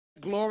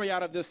glory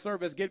out of this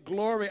service. Get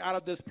glory out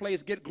of this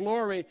place. Get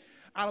glory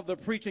out of the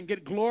preaching.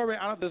 Get glory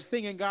out of the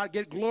singing. God,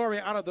 get glory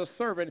out of the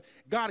servant.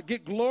 God,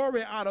 get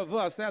glory out of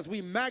us as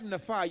we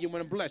magnify you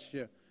and bless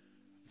you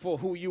for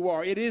who you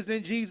are. It is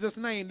in Jesus'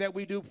 name that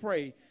we do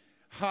pray.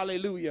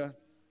 Hallelujah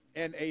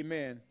and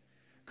amen.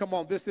 Come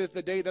on, this is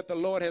the day that the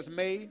Lord has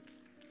made.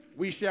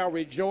 We shall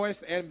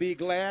rejoice and be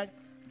glad.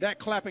 That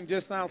clapping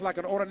just sounds like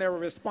an ordinary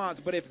response,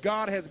 but if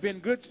God has been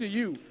good to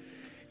you,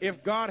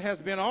 if God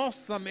has been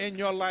awesome in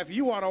your life,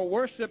 you ought to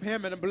worship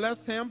him and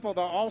bless him for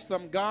the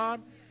awesome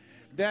God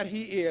that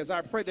he is.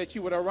 I pray that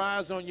you would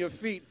arise on your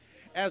feet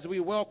as we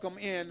welcome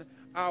in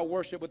our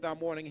worship with our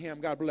morning hymn.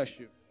 God bless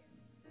you.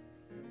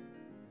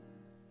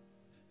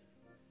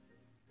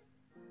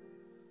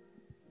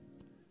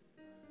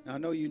 I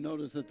know you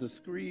noticed that the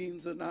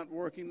screens are not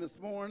working this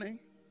morning,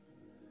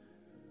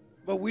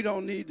 but we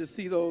don't need to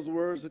see those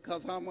words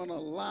because I'm going to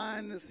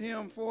line this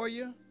hymn for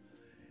you.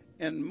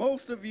 And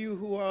most of you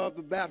who are of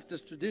the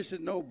Baptist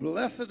tradition know,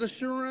 blessed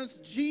assurance,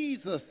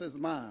 Jesus is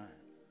mine.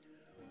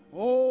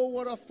 Oh,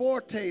 what a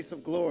foretaste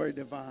of glory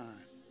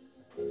divine.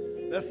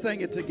 Let's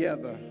sing it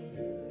together.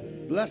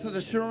 Blessed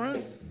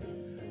assurance,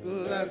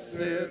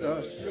 blessed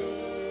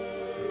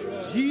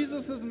assurance,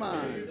 Jesus is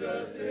mine.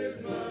 Jesus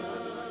is mine.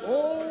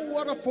 Oh,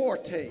 what a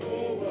foretaste,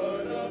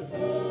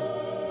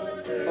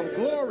 of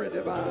glory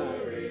divine.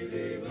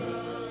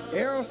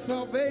 Heir of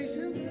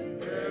salvation,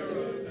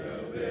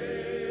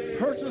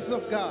 purchase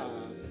of God,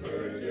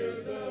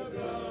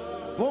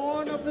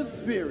 born of his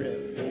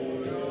Spirit,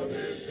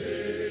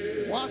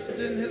 washed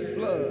in his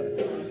blood.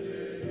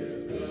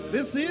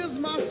 This is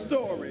my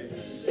story.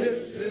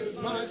 This is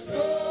my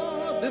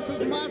story. This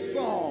is my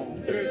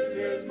song. This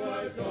is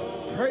my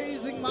song.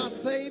 Praising my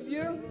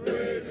Savior.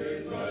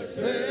 Praising my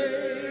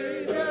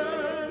Savior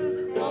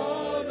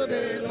all the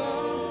day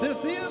long.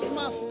 This is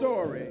my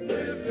story.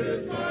 This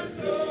is my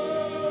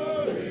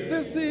story.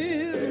 This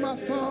is my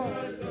song.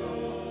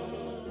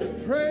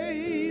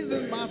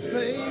 Praising my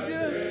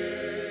Savior.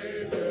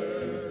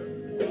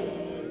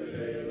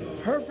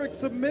 Perfect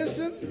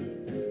submission.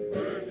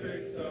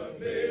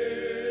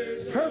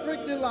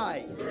 Perfect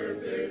delight.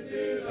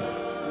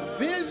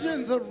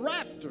 Visions of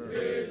rapture.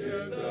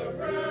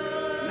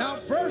 Now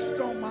burst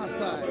on my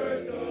sight.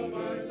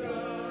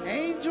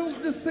 Angels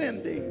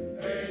descending.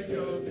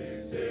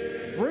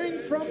 Bring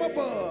from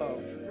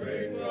above.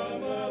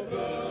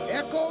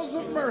 Echoes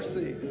of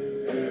mercy.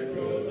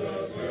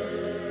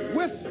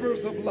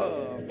 Whispers of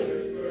love.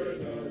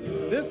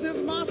 This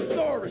is my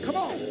story. Come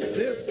on.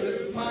 This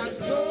is my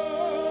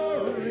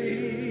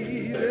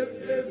story.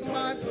 This is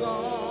my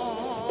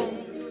song.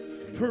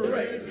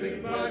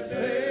 Praising my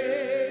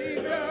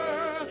Savior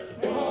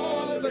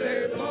all the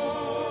day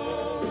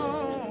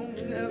long.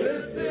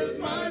 This is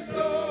my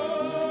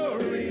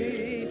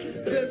story.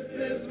 This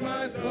is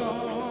my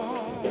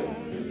song.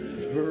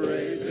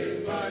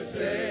 Praising my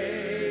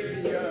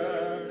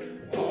Savior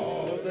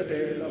all the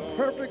day long.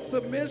 Perfect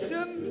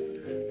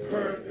submission.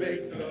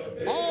 Perfect.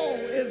 All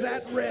is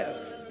at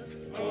rest.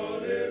 All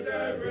is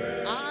at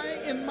rest.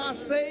 I in my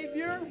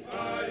Savior.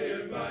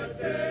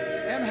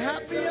 Am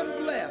happy and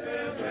blessed.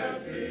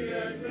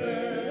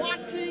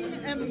 Watching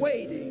and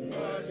waiting.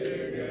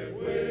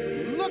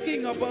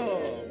 Looking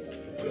above.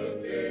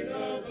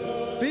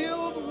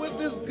 Filled with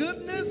his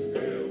goodness.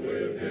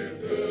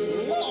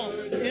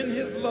 Lost in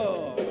his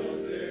love.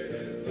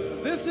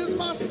 This is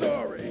my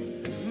story.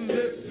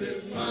 This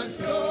is my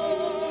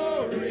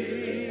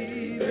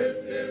story.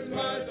 This is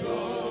my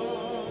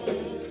song.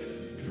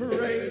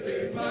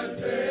 Praising my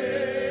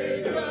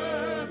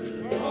Savior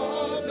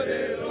all the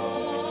day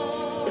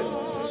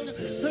long.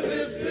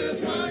 This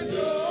is my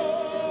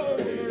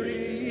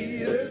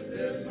story. This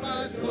is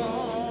my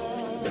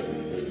song.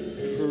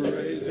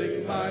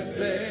 Praising my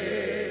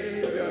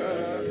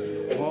Savior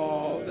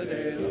all the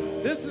day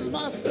long. This is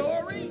my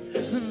story.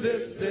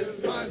 This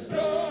is my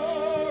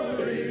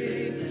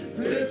story.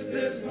 This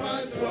is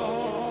my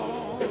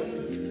song.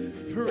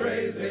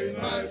 Praising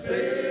my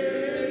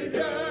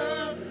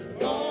Savior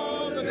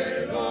all the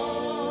day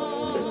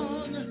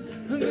long.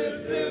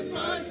 This is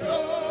my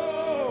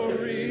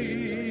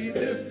story.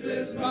 This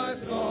is my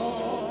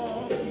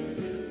song.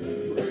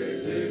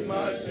 Praising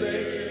my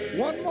Savior.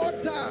 One more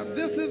time.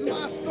 This is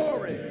my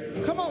story.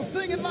 Come on,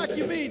 sing it like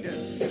you mean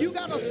it. You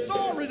got a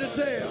story to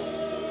tell.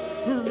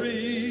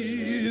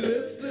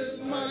 This is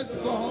my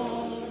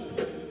song.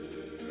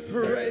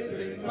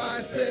 Praising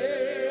my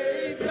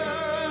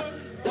Savior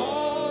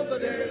all the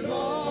day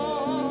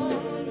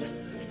long.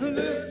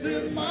 This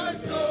is my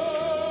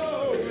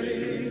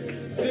story.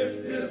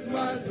 This is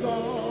my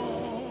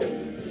song.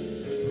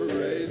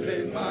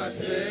 Praising my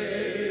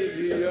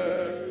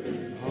Savior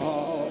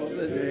all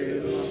the day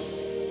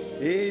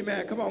long.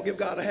 Amen. Come on, give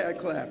God a hand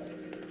clap.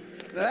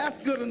 Now, that's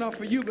good enough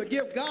for you, but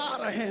give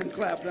God a hand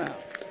clap now.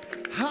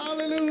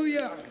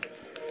 Hallelujah.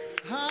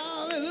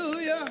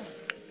 Hallelujah.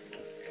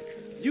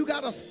 You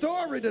got a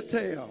story to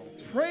tell.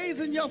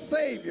 Praising your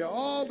Savior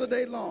all the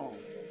day long.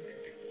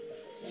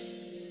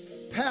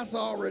 Pastor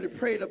already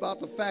prayed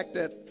about the fact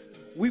that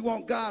we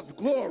want God's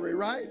glory,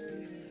 right?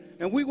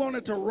 And we want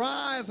it to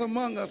rise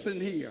among us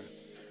in here.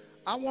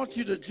 I want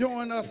you to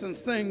join us and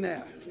sing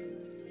that.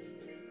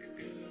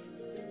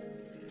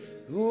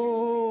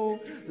 Oh,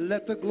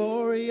 let the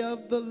glory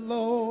of the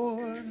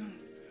Lord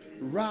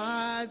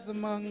rise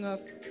among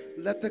us.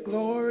 Let the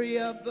glory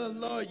of the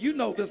Lord, you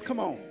know this, come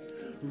on.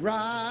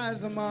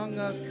 Rise among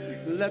us.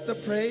 Let the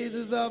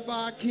praises of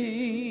our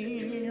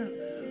King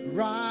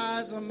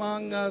rise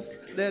among us.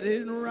 Let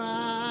it rise.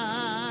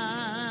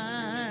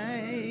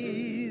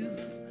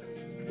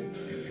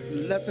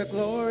 Let the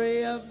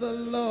glory of the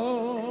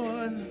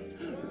Lord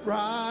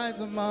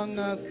rise among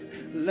us.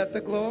 Let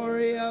the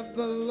glory of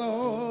the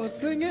Lord,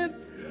 sing it,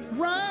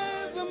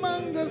 rise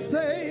among us.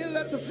 Say,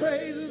 let the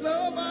praises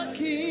of our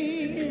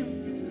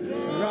King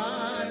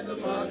rise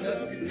among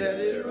us. Let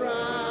it rise.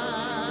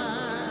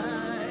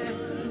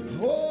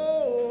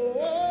 Oh,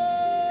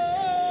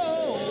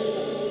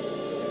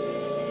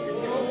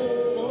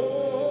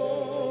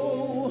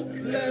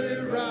 let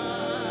it rise.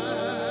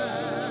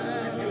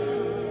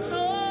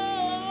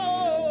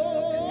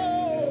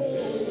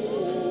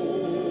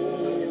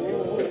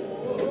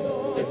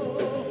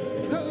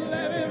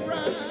 Let it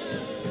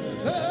rise.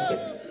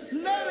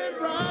 Let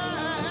it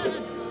rise.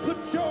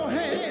 Put your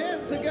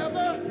hands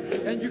together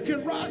and you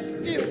can rock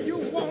if you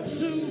want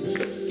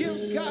to.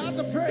 Give God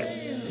the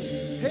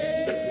praise.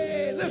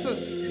 Hey,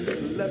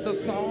 listen. Let the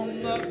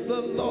song of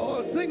the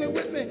Lord, sing it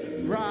with me,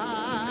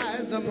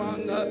 rise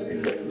among us.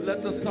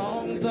 Let the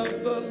songs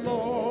of the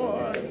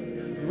Lord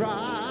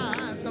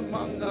rise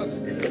among us.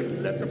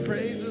 Let the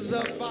praises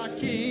of our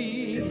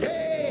King,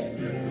 hey,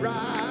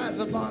 rise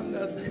among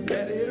us.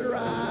 Let it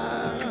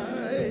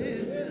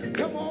rise.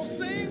 Come on,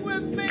 sing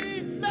with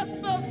me.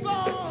 Let the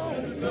song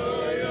of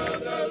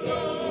the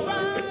Lord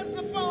rise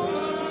among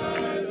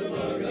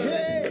us.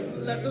 Hey,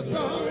 let the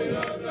song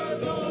of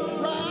the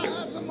Lord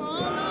rise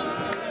among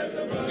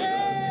us.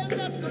 Hey,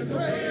 let the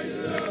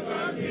praise of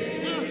our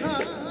King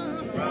rise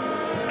among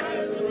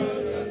us.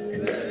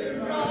 Let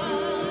it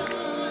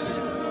rise.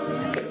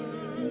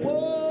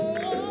 Whoa,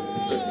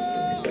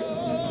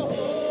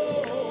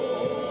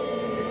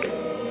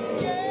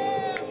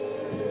 yeah,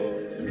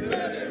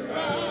 let it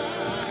rise.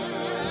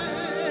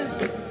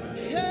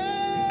 Yeah,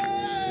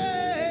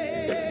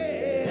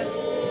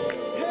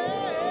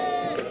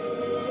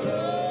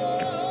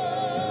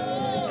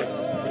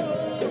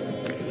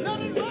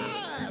 let it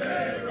rise.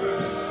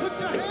 Put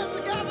your hands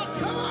together.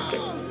 Come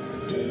on.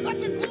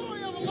 Let the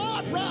glory of the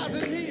Lord rise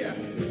in here.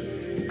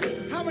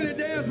 How many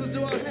dancers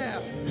do I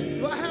have?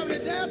 Do I have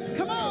any dancers?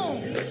 Come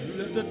on.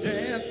 Let the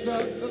dance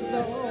of the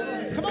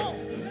Lord, come on,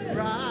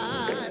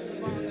 rise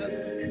among us.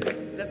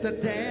 Let the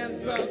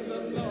dance of the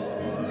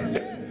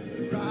Lord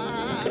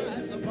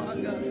rise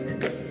among us.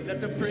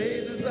 Let the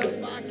praises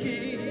of our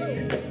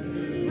King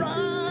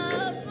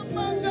rise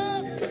among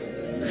us.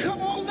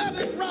 Come on, let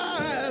it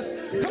rise.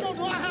 Come on,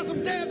 do I have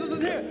some dancers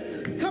in here?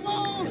 Come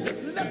on,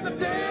 let the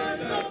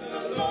dance of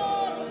the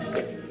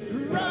Lord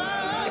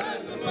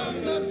rise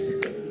among us.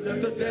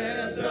 Let the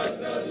dance of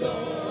the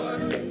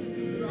Lord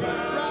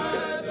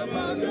rise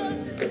among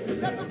us.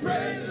 Let the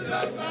praises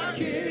of our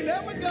King,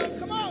 there we go,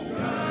 come on,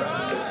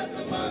 rise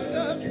among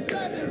us.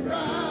 Let it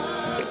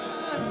rise.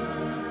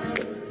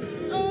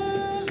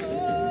 Oh,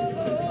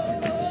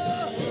 oh,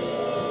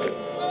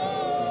 oh, oh,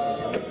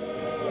 oh.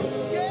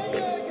 Yeah,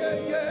 yeah,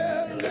 yeah,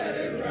 yeah, let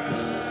it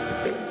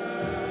rise.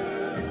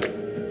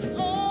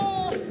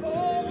 Oh,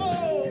 oh,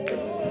 oh, oh,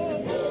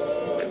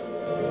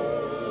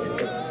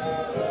 oh.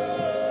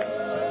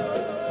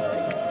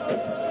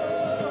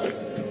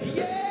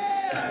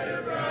 Yeah,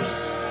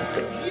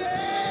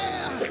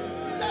 yeah,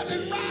 let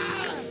it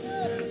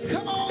rise.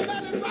 Come on,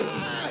 let it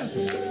rise.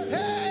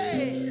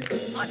 Hey,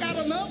 I got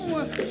another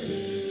one.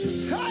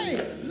 Hey,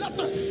 let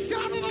the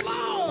shout of the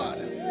Lord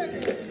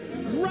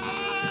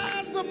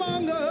rise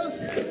among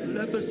us.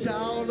 Let the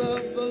shout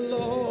of the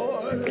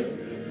Lord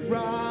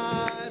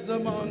rise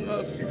among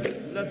us.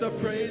 Let the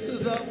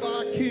praises of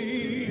our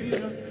King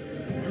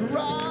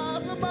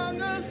rise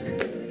among us.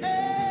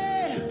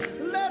 Hey,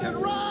 let it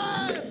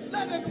rise.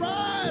 Let it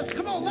rise.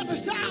 Come on, let the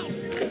shout.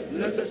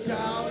 Let the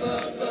shout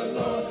of the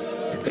Lord.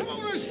 Come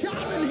on and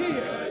shout in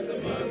here.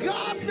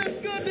 God's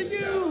been good to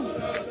you.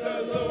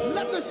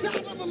 Let the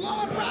shout of the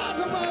Lord rise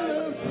among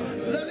us.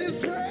 Let his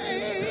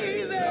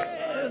praises.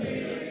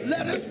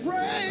 Let his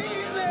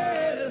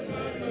praises.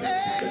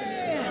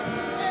 Hey,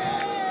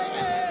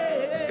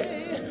 hey,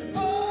 hey.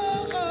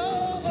 Oh,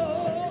 oh,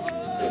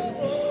 oh,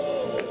 oh,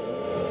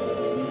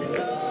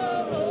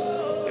 oh,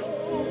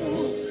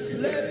 oh.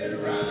 Let it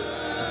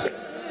rise.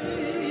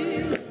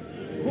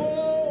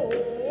 Oh,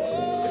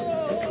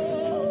 oh,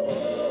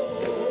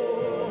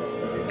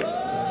 oh, oh.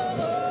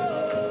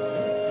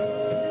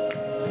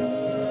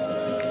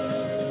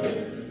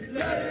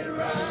 Let it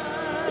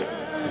rise.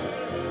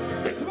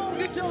 Come on,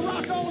 get your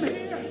rock on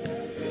here.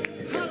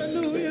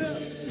 Hallelujah.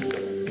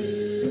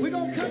 We're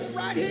going to cut it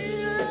right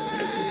here.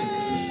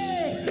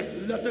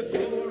 Let the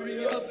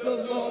glory of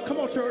the Lord, come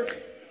on, church,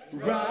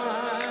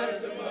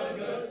 rise among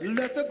us.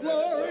 Let the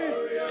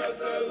glory of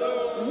the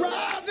Lord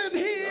rise in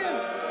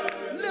here.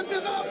 Lift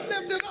Lift it up,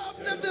 lift it up,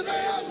 lift it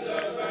up.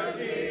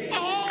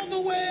 All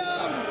the way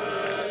up.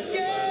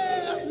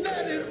 Yeah,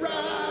 let it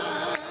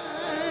rise.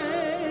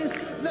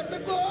 Let the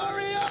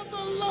glory of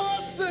the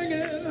Lord sing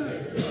it.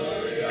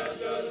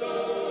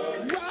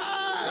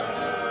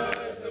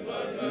 Rise.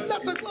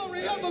 Let the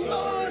glory of the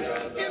Lord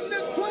in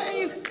this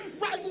place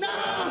right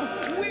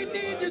now. We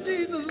need you,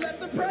 Jesus. Let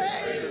the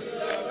praises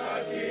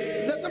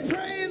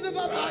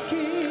of our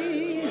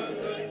King,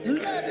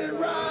 let it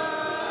rise.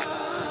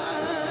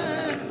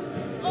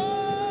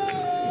 Oh,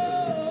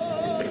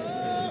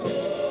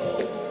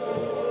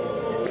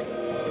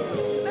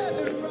 let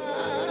it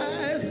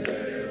rise.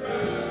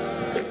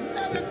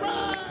 Let it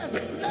rise.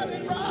 Let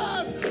it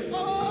rise.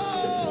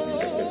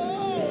 Oh,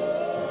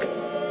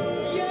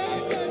 yeah,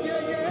 yeah,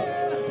 yeah, yeah.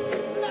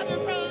 Let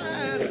it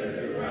rise.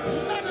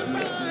 Let it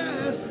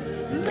rise.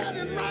 Let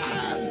it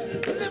rise.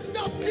 Lift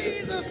up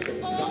Jesus.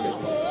 Oh,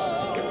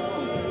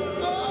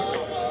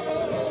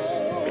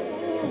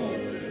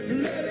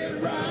 let it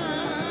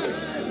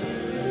rise.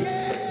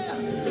 Yeah.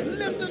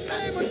 Lift the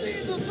name of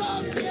Jesus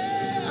up.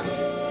 Yeah.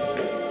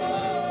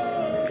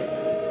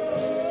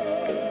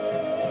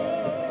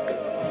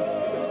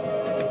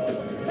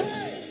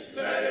 Hey.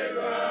 Let it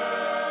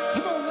rise.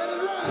 Come on, let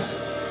it rise.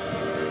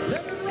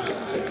 Let it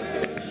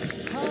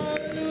rise.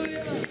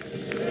 Hallelujah.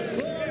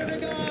 Glory to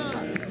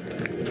God.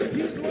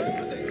 He's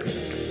worthy.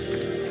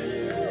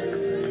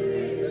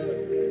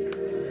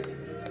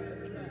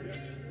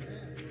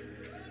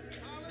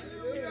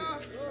 Hallelujah.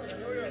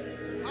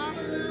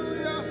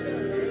 Hallelujah.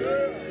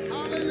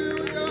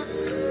 Hallelujah.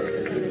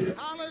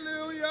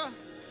 Hallelujah.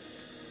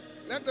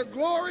 Let the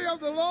glory of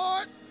the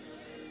Lord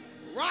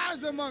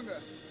rise among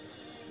us.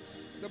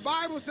 The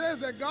Bible says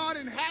that God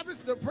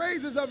inhabits the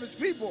praises of his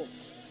people.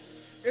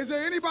 Is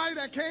there anybody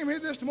that came here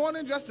this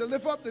morning just to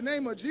lift up the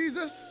name of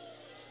Jesus?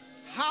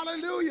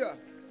 Hallelujah.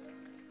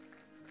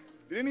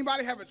 Did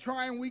anybody have a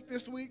trying week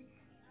this week?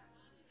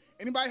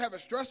 Anybody have a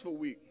stressful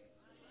week?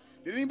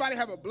 Did anybody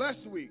have a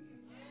blessed week?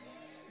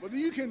 Well,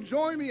 you can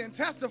join me in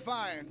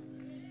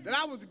testifying that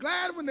I was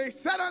glad when they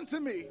said unto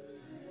me,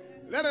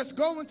 let us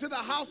go into the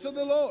house of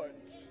the Lord.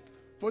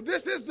 For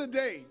this is the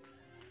day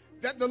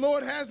that the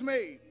Lord has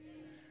made,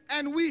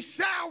 and we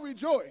shall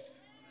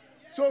rejoice.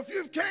 So if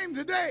you've came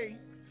today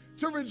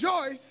to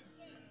rejoice,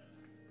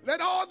 let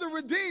all the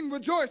redeemed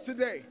rejoice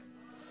today.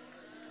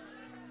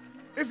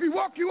 If he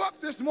woke you up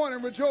this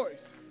morning,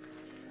 rejoice.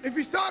 If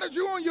he started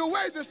you on your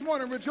way this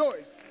morning,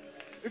 rejoice.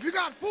 If you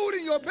got food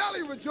in your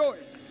belly,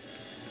 rejoice.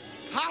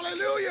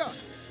 Hallelujah.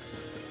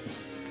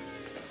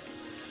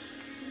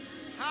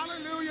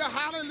 Hallelujah,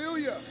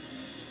 hallelujah,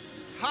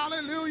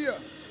 hallelujah.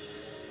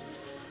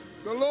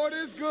 The Lord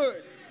is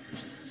good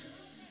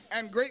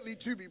and greatly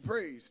to be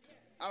praised.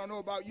 I don't know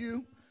about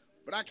you,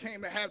 but I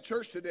came to have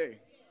church today.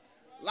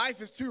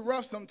 Life is too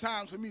rough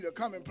sometimes for me to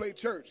come and play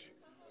church.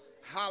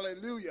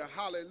 Hallelujah,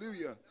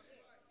 hallelujah.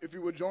 If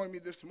you would join me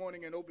this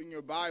morning and open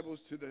your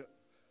Bibles to the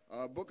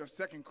book of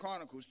 2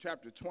 Chronicles,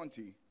 chapter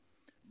 20,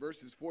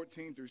 verses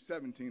 14 through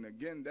 17.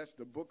 Again, that's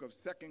the book of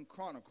 2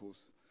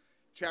 Chronicles,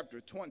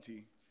 chapter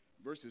 20,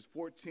 verses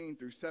 14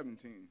 through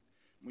 17.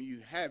 When you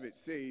have it,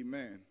 say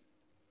amen.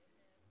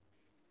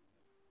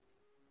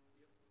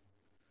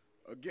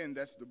 Again,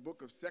 that's the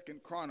book of 2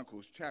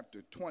 Chronicles,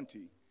 chapter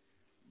 20,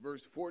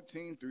 verse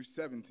 14 through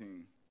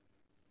 17.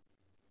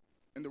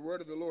 And the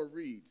word of the Lord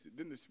reads,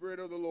 Then the Spirit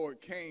of the Lord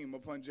came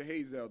upon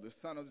Jehaziel, the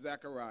son of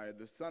Zechariah,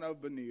 the son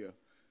of Benaiah,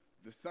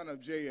 the son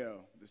of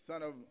Jael, the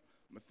son of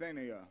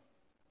Mathaniah,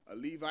 a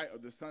Levite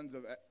of the sons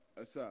of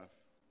Asaph,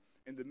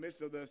 in the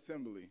midst of the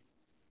assembly.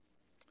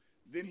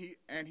 Then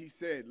he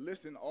said,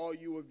 Listen, all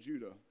you of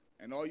Judah,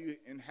 and all you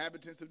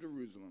inhabitants of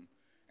Jerusalem,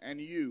 and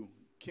you,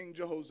 King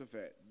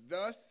Jehoshaphat,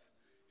 thus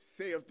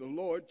saith the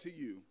Lord to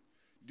you,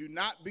 Do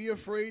not be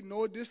afraid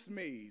nor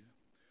dismayed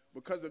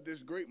because of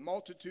this great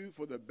multitude,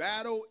 for the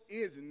battle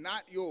is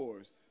not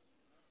yours,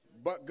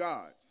 but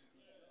God's.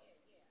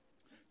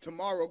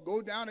 Tomorrow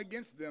go down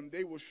against them.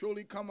 They will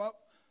surely come up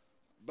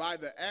by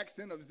the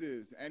accent of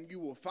Ziz, and you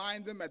will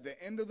find them at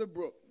the end of the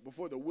brook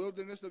before the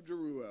wilderness of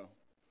Jeruel.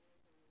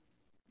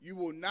 You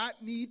will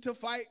not need to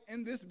fight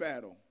in this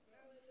battle.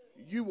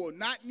 You will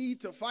not need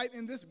to fight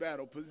in this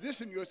battle.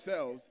 Position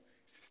yourselves,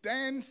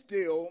 stand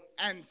still,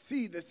 and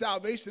see the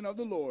salvation of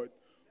the Lord,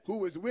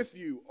 who is with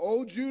you,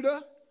 O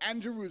Judah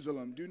and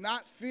Jerusalem. Do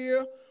not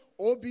fear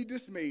or be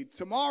dismayed.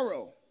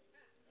 Tomorrow,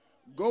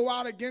 go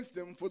out against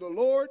them, for the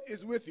Lord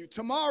is with you.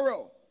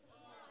 Tomorrow,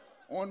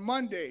 on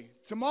Monday,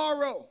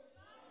 tomorrow,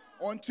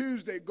 on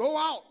Tuesday, go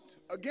out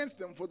against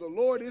them, for the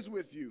Lord is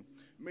with you.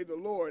 May the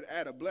Lord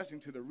add a blessing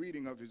to the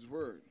reading of his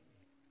word.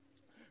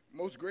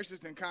 Most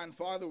gracious and kind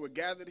Father, we're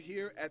gathered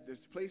here at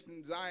this place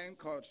in Zion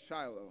called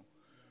Shiloh.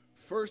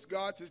 First,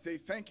 God, to say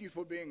thank you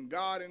for being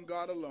God and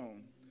God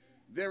alone.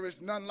 There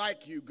is none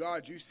like you,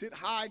 God. You sit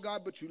high,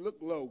 God, but you look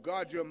low.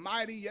 God, you're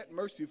mighty yet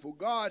merciful.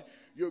 God,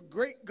 you're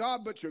great,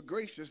 God, but you're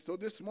gracious. So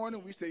this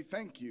morning we say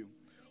thank you.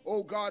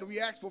 Oh God, we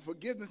ask for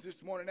forgiveness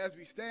this morning as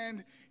we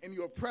stand in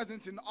your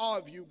presence in awe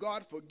of you.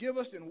 God, forgive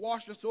us and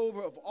wash us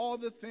over of all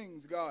the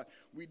things, God,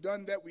 we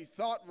done that we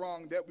thought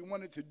wrong, that we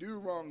wanted to do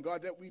wrong,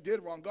 God, that we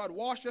did wrong. God,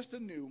 wash us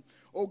anew.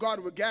 Oh God,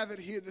 we're gathered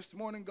here this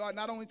morning, God,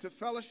 not only to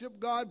fellowship,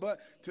 God, but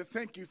to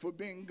thank you for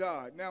being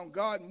God. Now,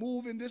 God,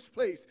 move in this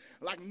place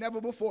like never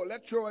before.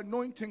 Let your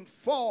anointing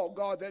fall,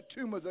 God, that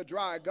tumors are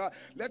dry, God.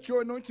 Let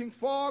your anointing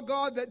fall,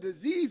 God, that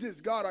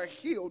diseases, God, are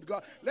healed,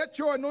 God. Let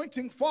your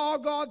anointing fall,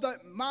 God,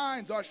 that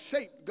minds are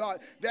shaped,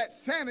 God, that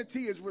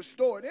sanity is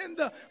restored. In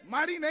the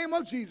mighty name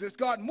of Jesus,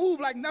 God,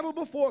 move like never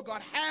before,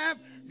 God. Have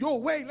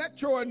your way.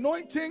 Let your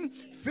anointing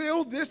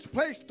fill this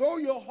place. Throw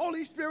your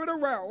Holy Spirit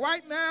around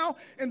right now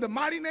in the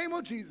mighty name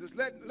of Jesus.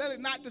 Let it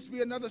not just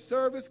be another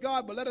service,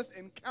 God, but let us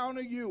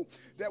encounter you,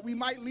 that we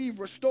might leave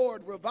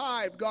restored,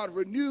 revived, God,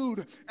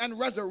 renewed, and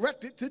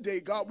resurrected today,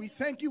 God. We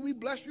thank you, we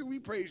bless you, we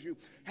praise you.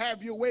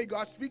 Have your way,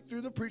 God. Speak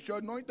through the preacher.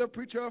 Anoint the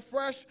preacher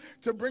afresh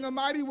to bring a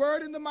mighty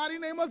word in the mighty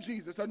name of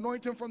Jesus.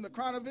 Anoint him from the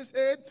crown of his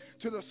head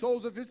to the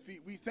soles of his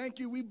feet. We thank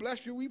you, we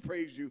bless you, we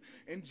praise you.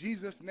 In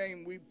Jesus'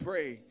 name we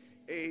pray.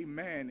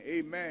 Amen.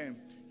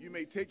 Amen. You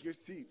may take your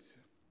seats.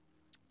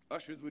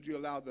 Ushers, would you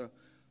allow the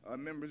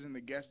members and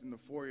the guests in the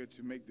foyer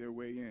to make their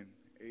way in?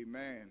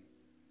 Amen.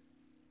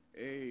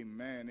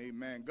 Amen.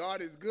 Amen.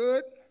 God is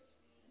good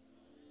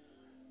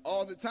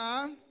all the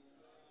time.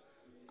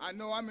 I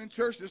know I'm in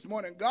church this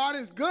morning. God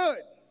is good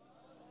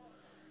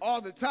all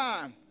the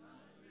time.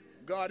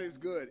 God is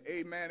good.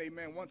 Amen.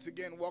 Amen. Once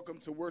again, welcome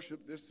to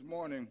worship this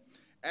morning.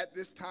 At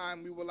this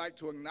time, we would like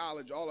to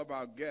acknowledge all of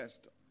our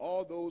guests,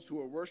 all those who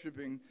are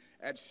worshiping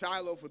at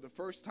Shiloh for the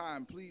first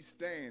time. Please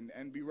stand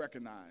and be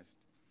recognized.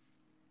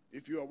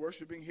 If you are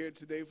worshiping here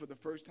today for the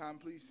first time,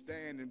 please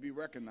stand and be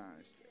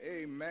recognized.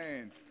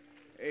 Amen.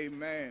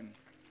 Amen.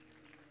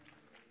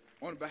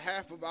 On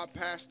behalf of our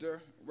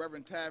pastor,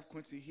 Reverend Taft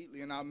Quincey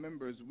Heatley, and our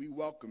members, we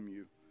welcome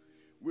you.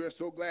 We are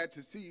so glad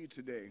to see you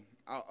today.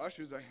 Our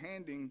ushers are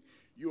handing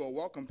you a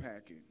welcome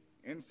packet.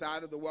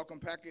 Inside of the welcome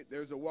packet,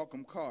 there's a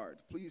welcome card.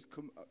 Please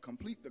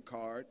complete the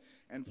card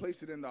and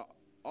place it in the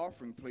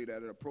offering plate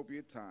at an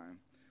appropriate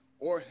time,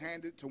 or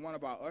hand it to one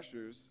of our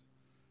ushers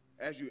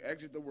as you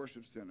exit the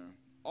worship center.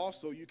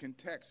 Also, you can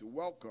text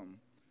WELCOME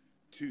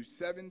to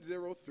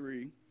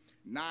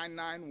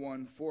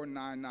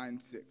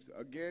 703-991-4996.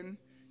 Again,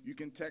 you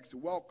can text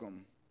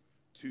WELCOME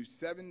to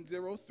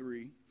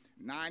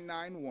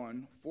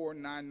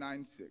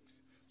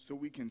 703-991-4996 so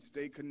we can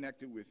stay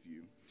connected with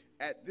you.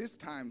 At this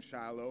time,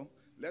 Shiloh,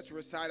 let's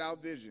recite our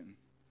vision.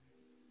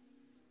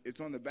 It's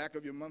on the back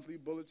of your monthly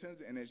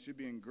bulletins, and it should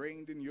be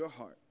ingrained in your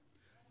heart.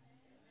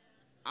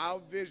 Our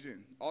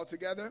vision, all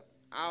together,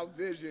 our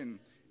vision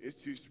is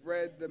to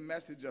spread the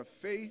message of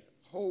faith,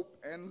 hope,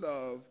 and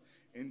love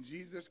in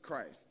Jesus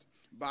Christ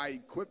by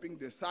equipping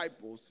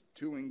disciples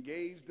to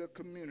engage the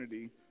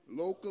community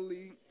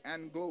locally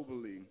and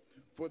globally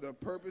for the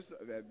purpose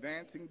of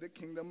advancing the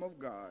kingdom of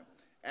God.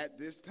 At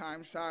this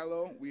time,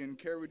 Shiloh, we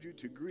encourage you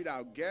to greet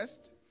our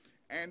guests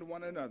and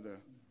one another.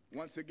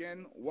 Once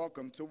again,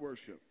 welcome to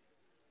worship.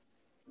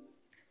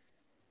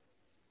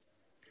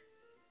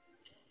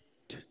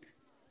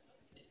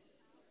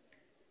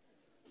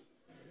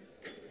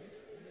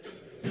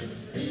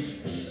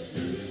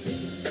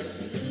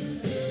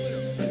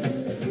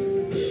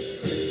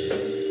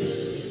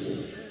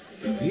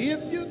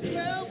 If you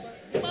care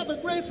by the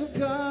grace of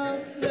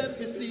God, let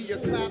me see you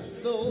clap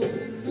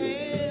those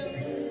hands.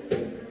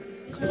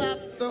 Clap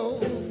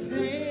those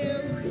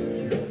hands.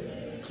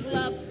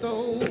 Clap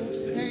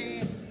those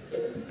hands.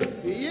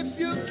 If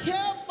you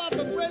care by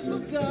the grace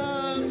of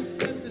God,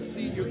 let me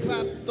see you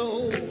clap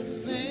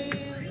those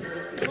hands.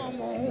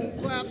 Come on,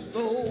 clap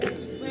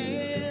those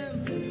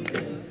hands.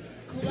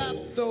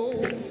 Clap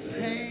those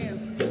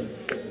hands.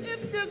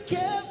 If you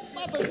care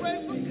by the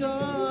grace of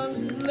God,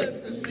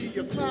 let me see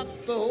you clap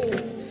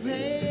those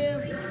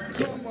hands.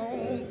 Come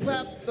on,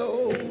 clap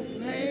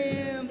those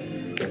hands.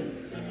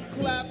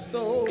 Clap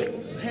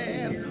those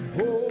hands.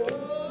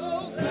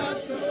 Oh,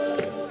 clap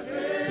those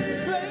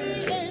hands.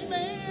 Say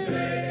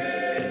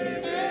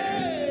amen.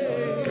 Hey,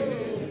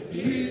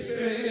 he's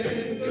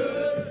been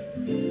good.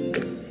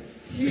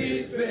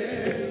 He's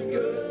been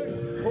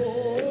good.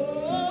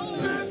 Oh,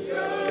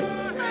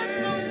 clap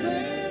those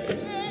hands.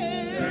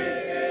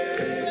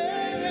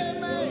 Say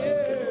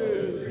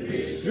amen.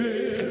 He's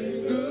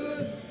been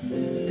good.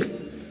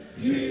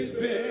 He's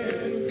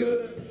been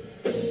good.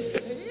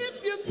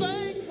 If you're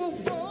thankful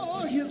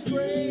for his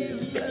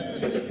grace, let me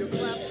see you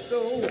clap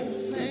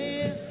those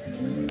hands.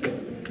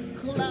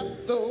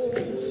 Clap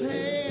those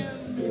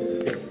hands.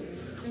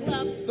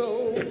 Clap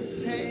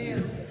those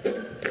hands.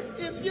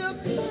 If you're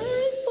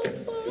thankful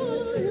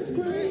for his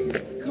grace,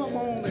 come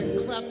on and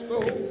clap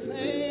those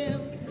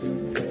hands.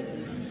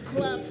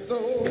 Clap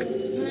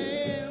those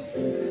hands.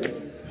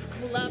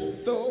 Clap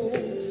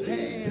those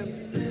hands.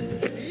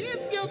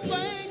 If you're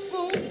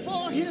thankful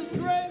for his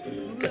grace,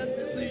 let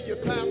me see you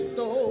clap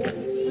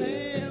those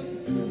hands.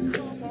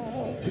 Come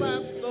on,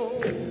 clap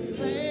those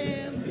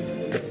hands.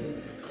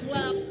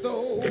 Clap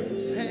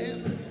those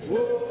hands.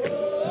 Oh,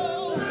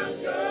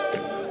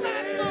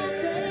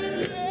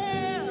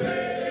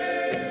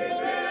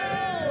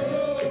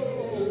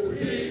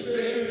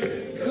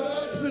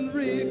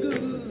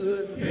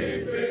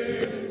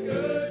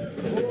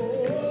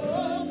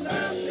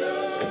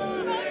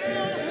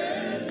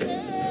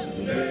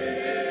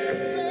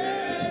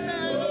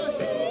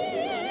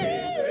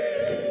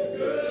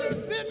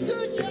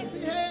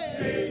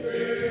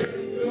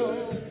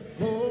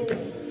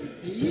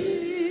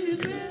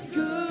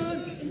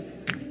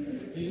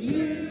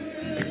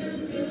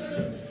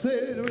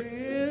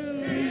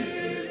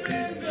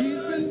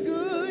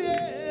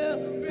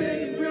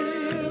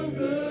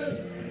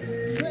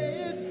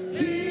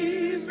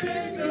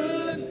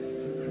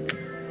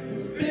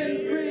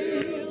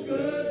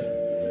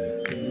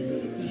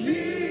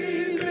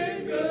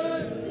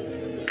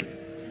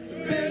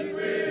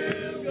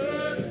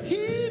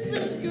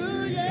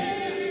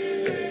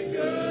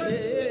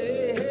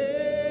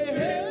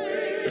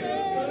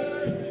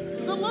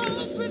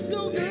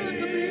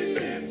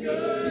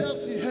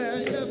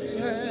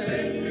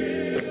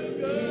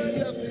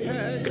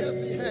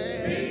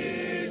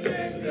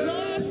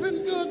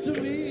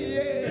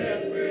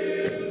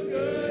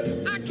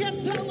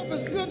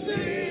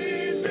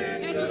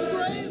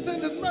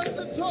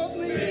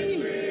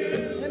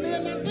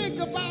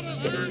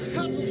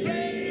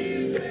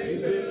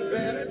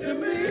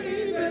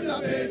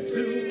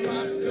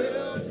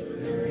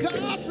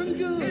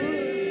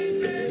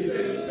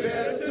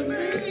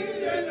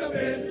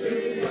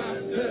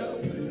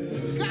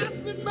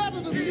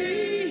 better to me.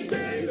 He's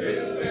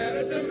been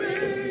better to me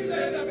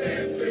than I've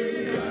been to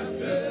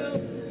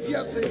myself.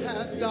 Yes, he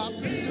has got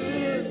me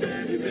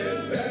good. He's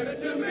been better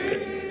to me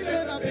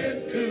than I've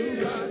been to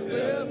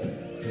myself.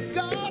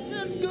 God's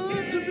been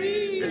good to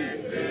me.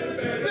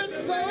 Been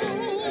so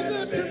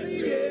good to me,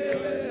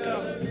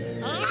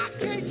 yeah. I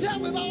can't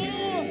tell it all.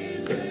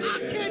 I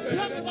can't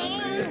tell it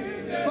all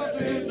about the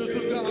goodness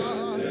of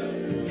God.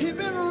 He's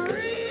been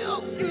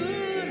real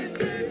good.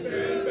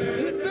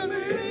 He's been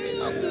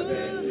real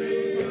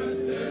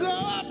good.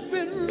 God's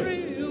been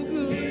real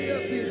good.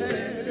 Yes, he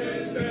has.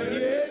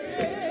 Yeah.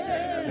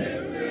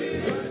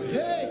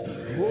 Hey.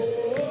 Oh,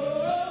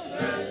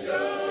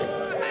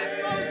 have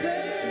mercy.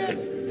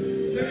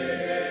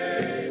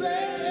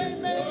 Say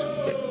amen.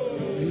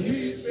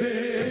 He's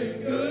been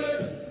good.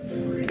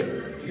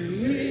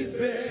 He's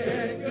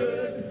been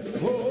good.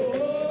 Oh,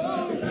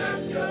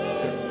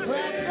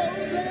 clap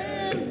those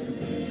hands.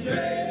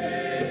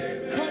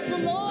 Say, 'cause the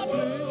Lord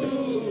been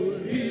good.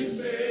 He's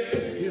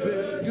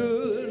been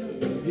good.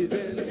 He's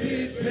been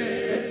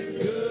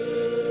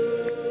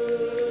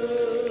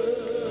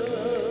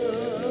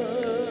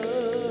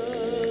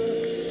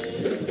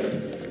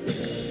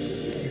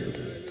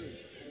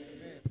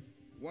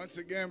Once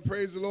again,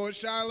 praise the Lord,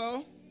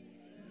 Shiloh.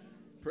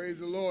 Praise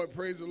the Lord,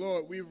 praise the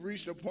Lord. We've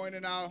reached a point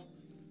in our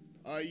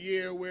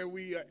year where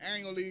we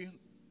annually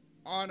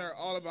honor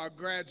all of our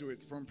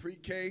graduates from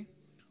pre-K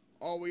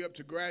all the way up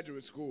to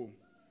graduate school.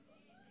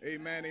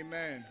 Amen,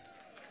 amen.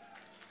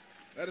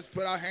 Let us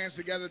put our hands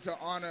together to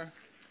honor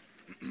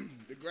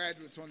the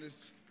graduates on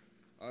this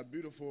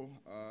beautiful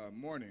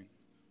morning.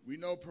 We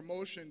know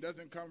promotion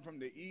doesn't come from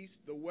the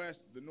east, the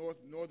west, the north,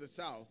 nor the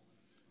south,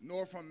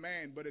 nor from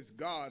man, but it's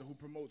God who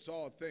promotes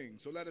all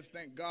things. So let us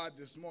thank God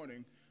this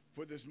morning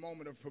for this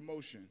moment of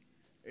promotion.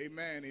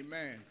 Amen,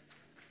 amen.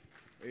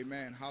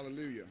 Amen,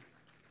 hallelujah.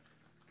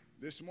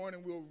 This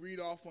morning we'll read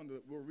off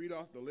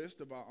the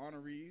list of our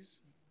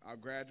honorees, our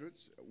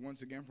graduates,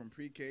 once again from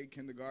pre-K,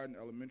 kindergarten,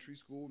 elementary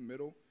school,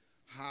 middle,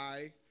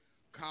 high,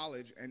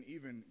 college, and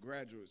even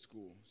graduate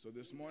school. So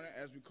this morning,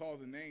 as we call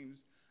the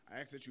names, I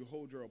ask that you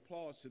hold your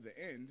applause to the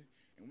end,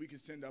 and we can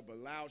send up a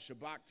loud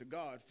Shabbat to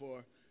God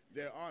for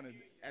their honor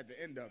at the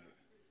end of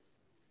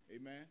it.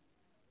 Amen.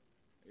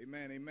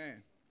 Amen,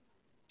 amen.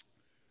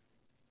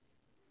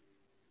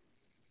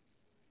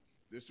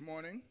 This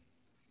morning,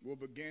 we'll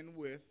begin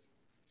with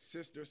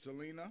Sister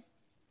Selena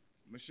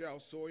Michelle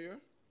Sawyer,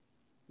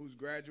 who's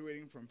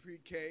graduating from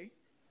pre-K,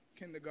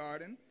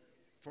 kindergarten,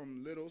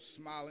 from Little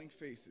Smiling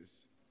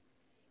Faces.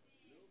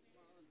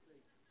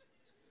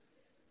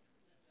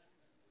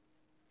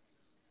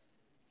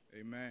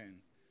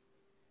 Amen.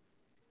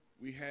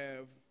 We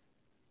have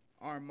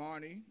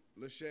Armani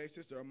Lachey,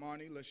 Sister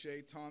Armani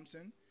Lachey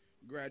Thompson,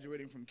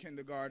 graduating from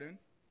kindergarten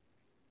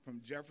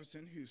from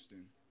Jefferson,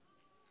 Houston.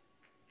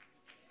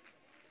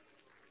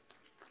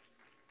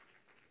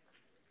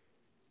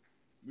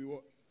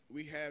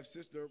 We have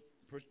Sister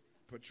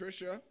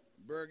Patricia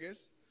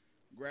Burgess,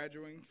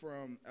 graduating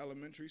from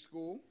elementary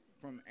school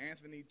from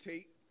Anthony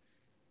T.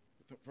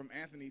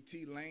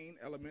 Lane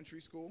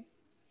Elementary School.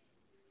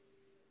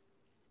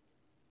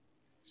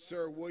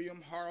 Sir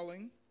William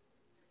Harling,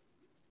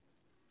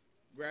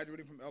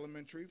 graduating from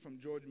elementary from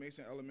George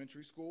Mason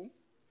Elementary School.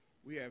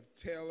 We have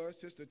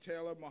Sister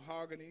Taylor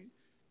Mahogany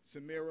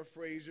Samira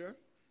Frazier,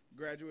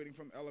 graduating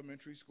from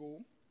elementary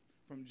school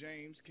from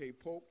James K.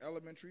 Polk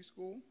Elementary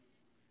School.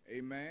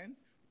 Amen.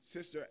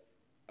 Sister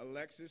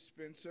Alexis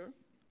Spencer,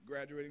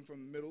 graduating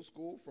from middle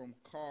school from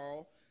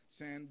Carl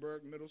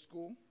Sandburg Middle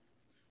School.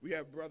 We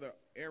have Brother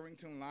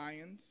Arrington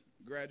Lyons,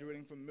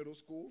 graduating from middle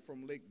school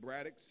from Lake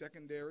Braddock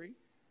Secondary.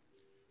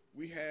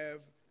 We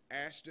have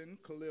Ashton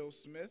Khalil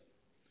Smith,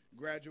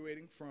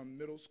 graduating from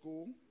middle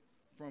school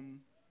from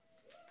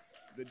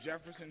the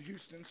Jefferson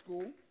Houston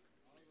School.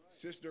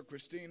 Sister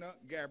Christina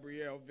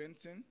Gabrielle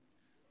Vinson,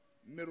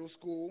 middle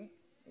school,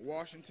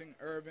 Washington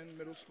Irvin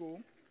Middle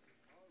School.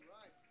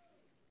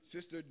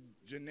 Sister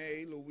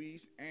Janae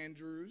Louise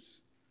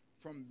Andrews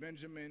from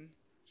Benjamin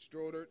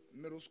Strodert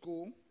Middle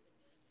School.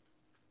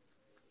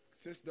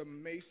 Sister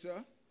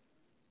Mesa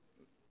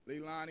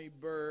Leilani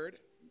Bird,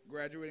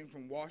 graduating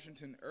from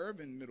Washington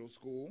Irvin Middle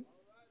School.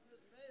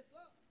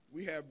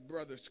 We have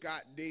Brother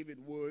Scott David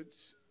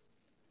Woods,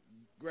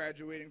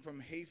 graduating from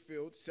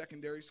Hayfield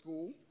Secondary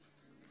School.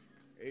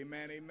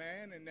 Amen,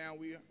 amen. And now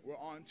we're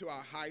on to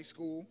our high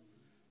school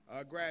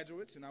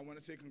graduates, and I want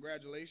to say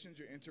congratulations.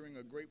 You're entering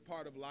a great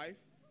part of life.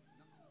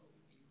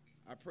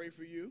 I pray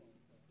for you.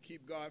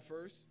 Keep God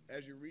first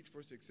as you reach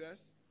for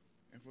success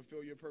and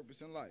fulfill your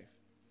purpose in life.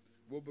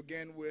 We'll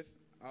begin with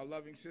our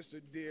loving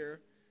sister, dear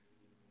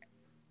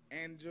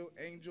Angel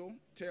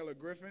Taylor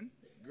Griffin,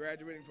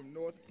 graduating from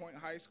North Point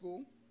High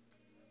School.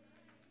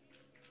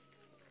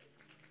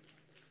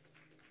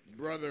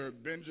 Brother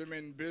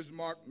Benjamin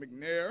Bismarck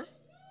McNair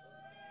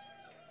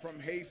from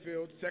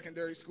Hayfield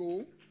Secondary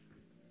School.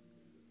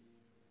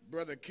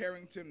 Brother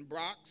Carrington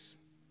Brox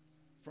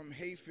from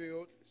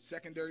Hayfield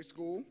Secondary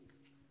School.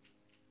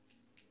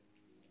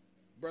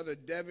 Brother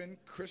Devin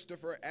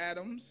Christopher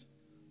Adams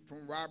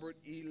from Robert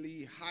E.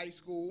 Lee High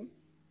School.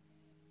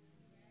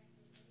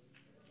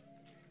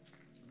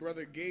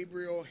 Brother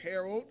Gabriel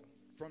Harold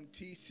from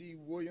T.C.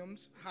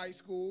 Williams High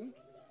School.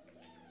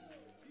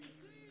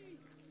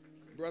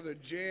 Brother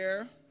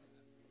Jer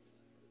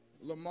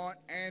Lamont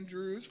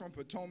Andrews from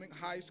Potomac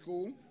High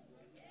School.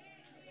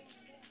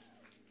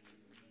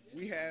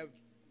 We have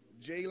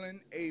Jalen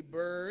A.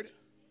 Bird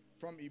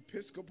from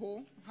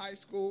Episcopal High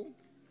School.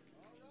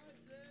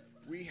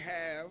 We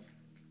have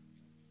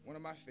one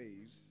of my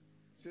faves,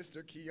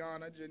 Sister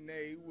Kiana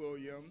Janae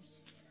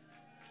Williams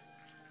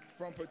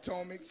from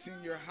Potomac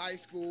Senior High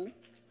School.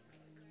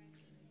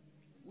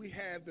 We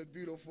have the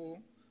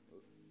beautiful,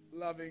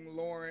 loving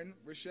Lauren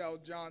Rochelle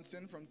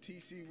Johnson from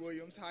T.C.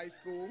 Williams High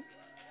School.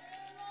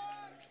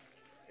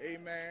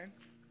 Amen.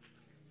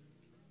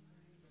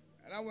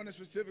 And I want to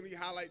specifically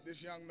highlight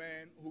this young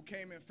man who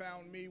came and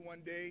found me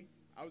one day.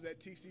 I was at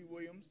T.C.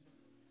 Williams.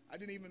 I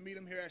didn't even meet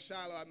him here at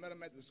Shiloh. I met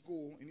him at the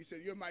school, and he said,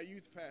 "You're my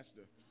youth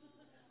pastor."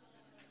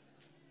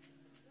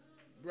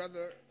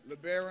 Brother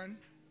LeBaron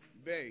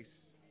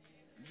Bass,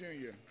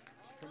 Jr.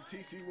 from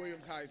T.C.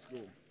 Williams High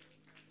School.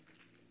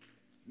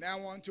 Now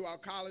on to our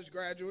college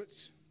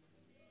graduates.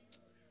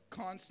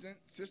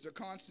 Sister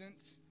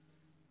Constance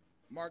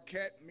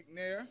Marquette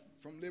McNair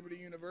from Liberty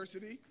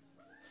University.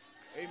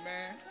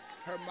 Amen.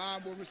 Her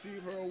mom will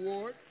receive her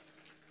award.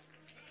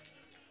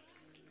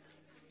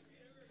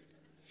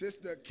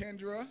 Sister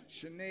Kendra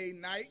Shanae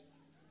Knight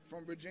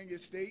from Virginia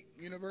State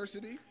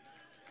University.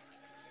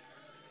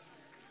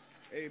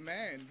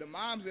 Amen. The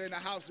moms are in the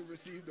house who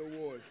received the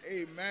awards.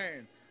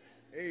 Amen.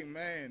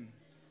 Amen.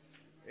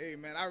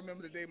 Amen. I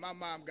remember the day my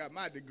mom got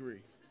my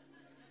degree.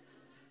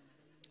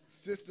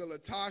 Sister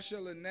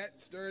Latasha Lynette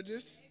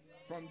Sturgis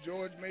from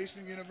George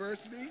Mason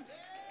University.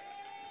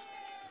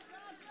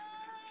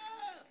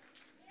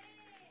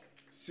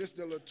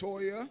 Sister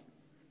Latoya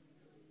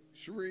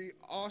Sheree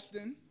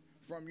Austin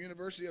from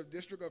University of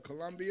District of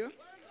Columbia.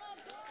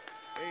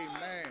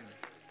 Amen.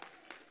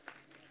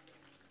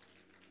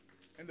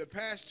 And the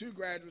past two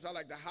graduates I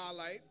like to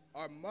highlight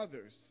are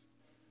mothers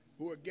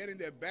who are getting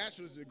their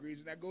bachelor's degrees,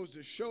 and that goes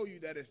to show you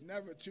that it's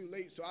never too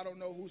late. So I don't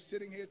know who's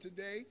sitting here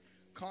today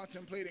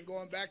contemplating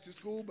going back to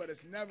school, but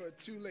it's never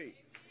too late.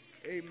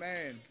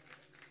 Amen.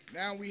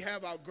 Now we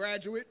have our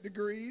graduate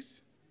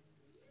degrees.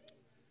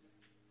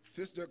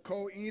 Sister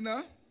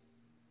Koina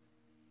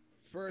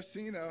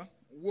Fursina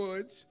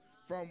Woods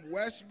from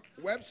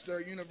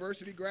Webster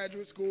University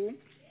Graduate School.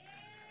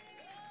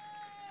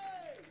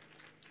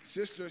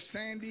 Sister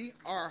Sandy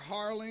R.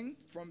 Harling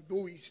from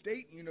Bowie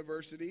State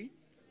University.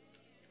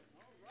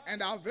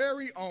 And our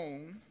very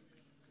own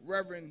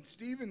Reverend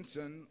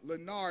Stevenson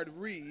Leonard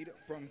Reed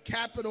from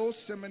Capital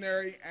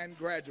Seminary and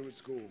Graduate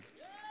School.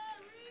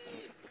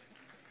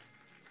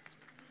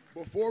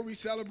 Before we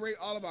celebrate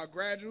all of our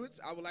graduates,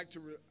 I would like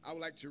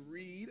to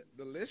read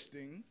the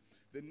listing,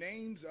 the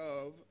names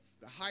of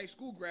the high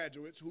school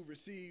graduates who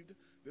received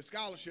the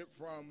scholarship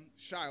from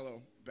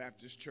Shiloh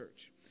Baptist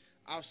Church.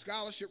 Our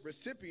scholarship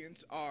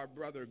recipients are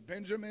Brother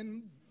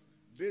Benjamin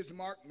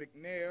Bismarck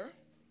McNair,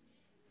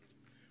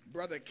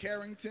 Brother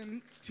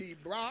Carrington T.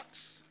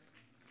 Brox,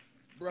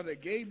 Brother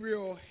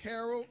Gabriel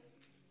Harold,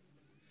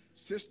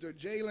 Sister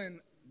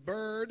Jalen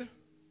Bird,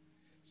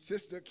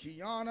 Sister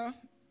Kiana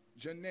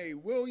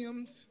Janae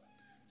Williams,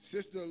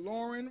 Sister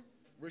Lauren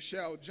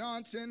Rochelle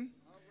Johnson,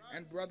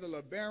 and Brother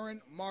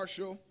LeBaron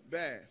Marshall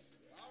Bass.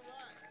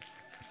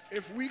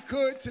 If we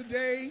could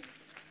today,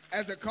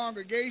 as a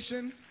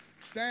congregation,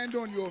 stand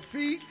on your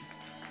feet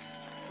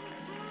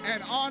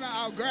and honor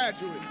our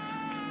graduates.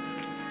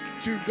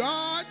 To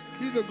God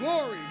be the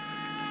glory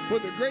for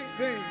the great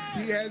things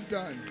he has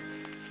done.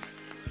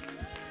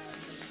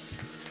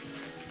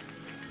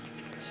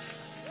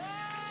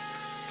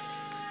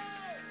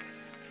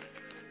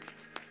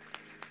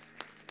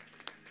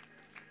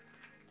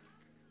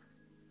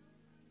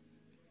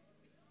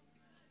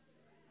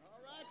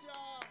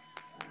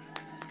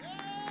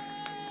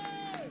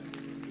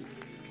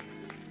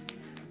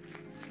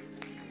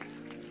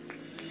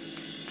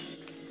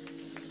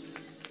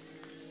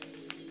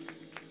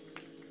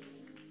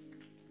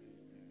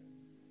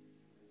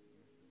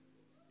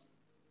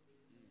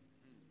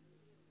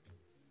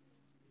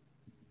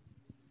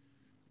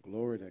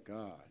 Glory to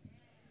God.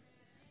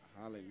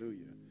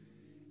 Hallelujah.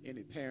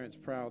 Any parents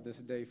proud this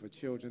day for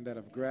children that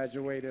have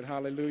graduated?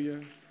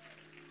 Hallelujah.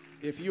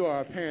 If you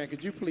are a parent,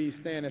 could you please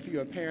stand? If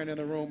you're a parent in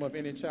the room of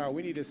any child,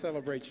 we need to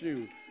celebrate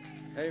you.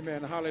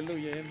 Amen.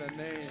 Hallelujah. In the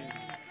name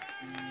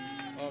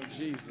of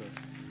Jesus.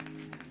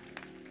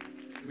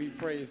 We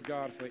praise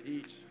God for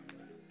each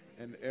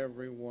and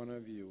every one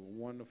of you. A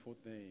wonderful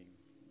thing.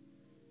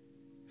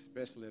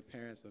 Especially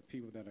parents of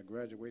people that are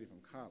graduating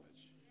from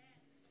college.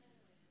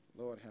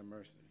 Lord have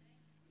mercy.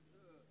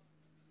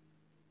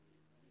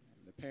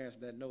 The parents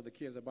that know the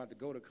kids are about to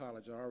go to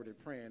college are already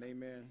praying,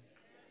 amen,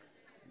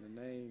 in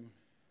the name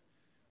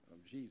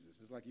of Jesus.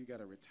 It's like you got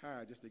to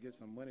retire just to get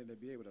some money to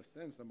be able to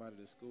send somebody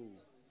to school.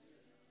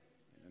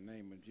 In the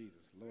name of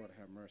Jesus, Lord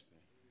have mercy.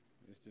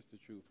 It's just the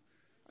truth.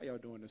 How y'all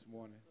doing this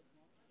morning?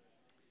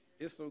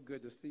 It's so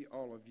good to see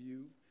all of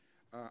you.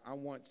 I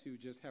want to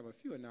just have a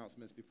few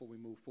announcements before we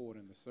move forward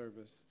in the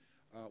service.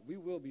 We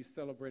will be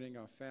celebrating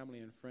our Family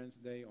and Friends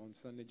Day on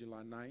Sunday,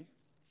 July 9th.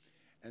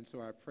 And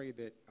so I pray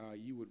that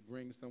you would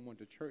bring someone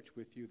to church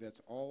with you.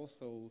 That's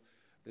also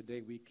the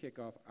day we kick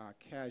off our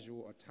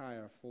casual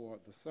attire for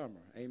the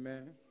summer.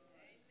 Amen?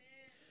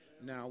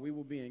 Now, we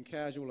will be in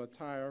casual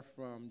attire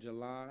from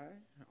July,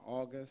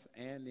 August,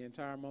 and the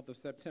entire month of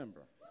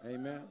September.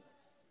 Amen?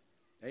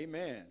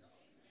 Amen.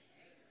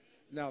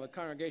 Now, the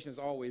congregations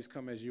always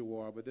come as you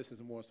are, but this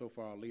is more so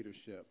for our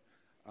leadership,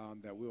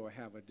 that we will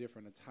have a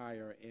different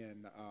attire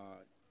in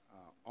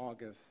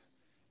August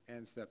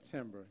and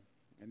September,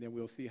 and then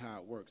we'll see how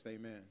it works.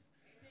 Amen.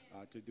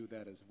 To do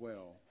that as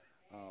well.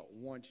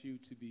 Want you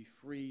to be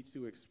free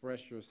to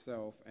express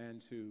yourself and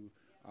to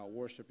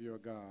worship your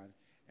God.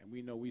 And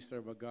we know we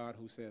serve a God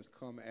who says,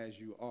 come as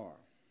you are.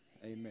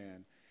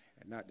 Amen.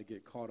 And not to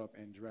get caught up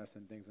in dress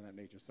and things of that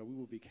nature. So we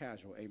will be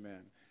casual.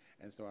 Amen.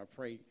 And so I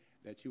pray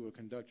that you will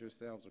conduct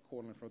yourselves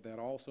accordingly for that.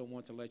 I also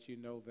want to let you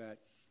know that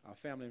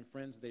Family and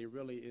Friends Day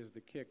really is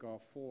the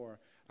kickoff for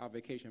our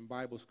Vacation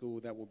Bible School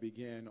that will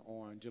begin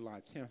on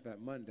July 10th,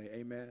 that Monday.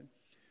 Amen.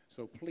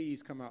 So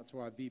please come out to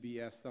our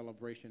VBS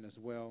celebration as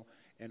well.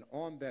 And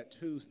on that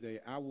Tuesday,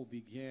 I will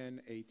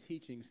begin a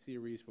teaching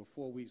series for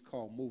 4 weeks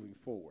called Moving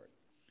Forward.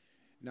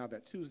 Now,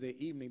 that Tuesday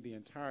evening, the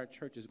entire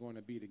church is going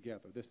to be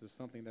together. This is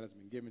something that has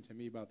been given to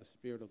me by the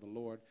Spirit of the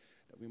Lord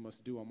that we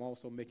must do. I'm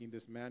also making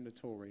this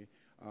mandatory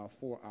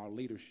for our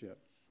leadership.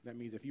 That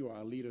means if you are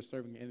a leader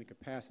serving in any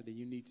capacity,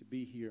 you need to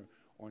be here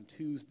on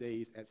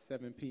Tuesdays at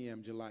 7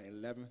 p.m., July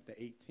 11th, the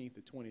 18th,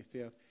 the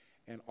 25th,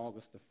 and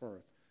August the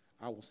 1st.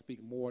 I will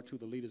speak more to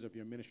the leaders of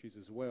your ministries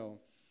as well.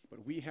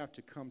 But we have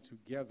to come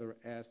together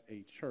as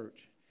a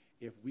church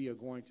if we are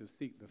going to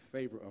seek the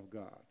favor of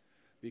God.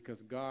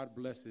 Because God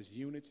blesses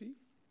unity,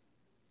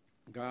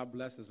 God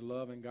blesses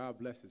love, and God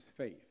blesses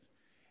faith.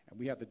 And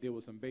we have to deal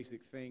with some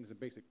basic things and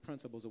basic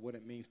principles of what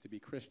it means to be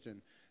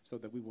Christian so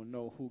that we will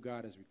know who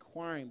God is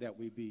requiring that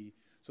we be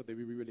so that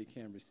we really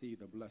can receive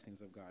the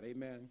blessings of God.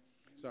 Amen.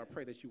 So I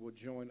pray that you will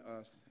join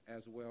us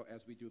as well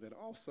as we do that.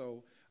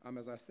 Also,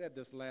 as I said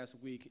this last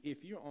week,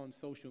 if you're on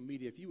social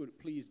media, if you would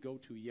please go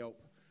to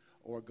Yelp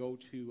or go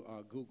to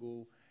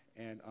Google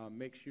and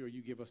make sure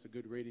you give us a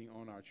good rating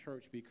on our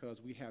church,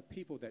 because we have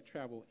people that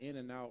travel in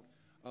and out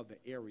of the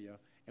area,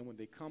 and when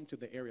they come to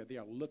the area, they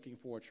are looking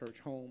for a church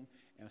home,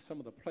 and some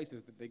of the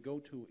places that they go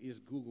to is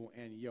Google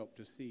and Yelp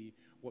to see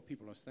what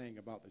people are saying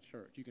about the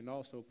church. You can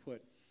also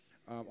put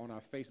on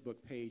our Facebook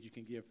page, you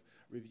can give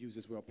reviews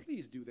as well.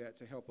 Please do that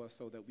to help us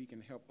so that we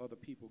can help other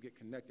people get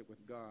connected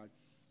with God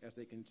as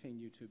they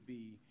continue to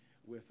be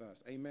with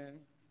us. Amen.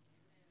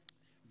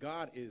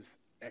 God is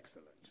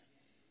excellent.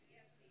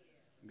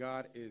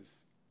 God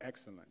is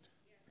excellent,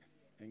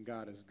 and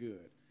God is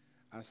good.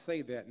 I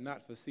say that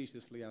not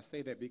facetiously. I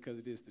say that because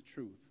it is the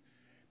truth.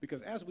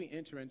 Because as we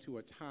enter into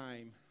a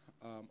time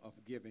of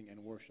giving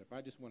and worship, I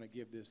just want to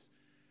give this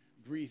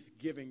brief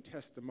giving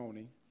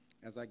testimony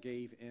as I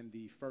gave in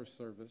the first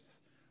service.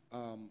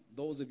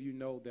 Those of you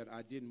know that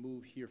I did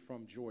move here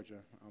from Georgia,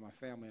 my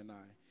family and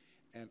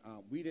I, and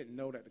we didn't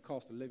know that the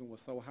cost of living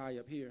was so high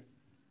up here.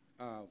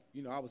 I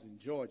was in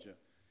Georgia,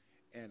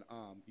 and,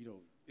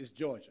 it's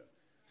Georgia.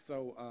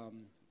 So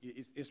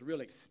it's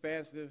real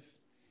expensive,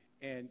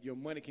 and your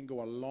money can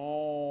go a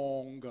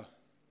long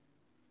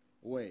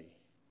way.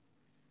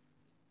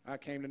 I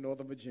came to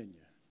Northern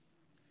Virginia,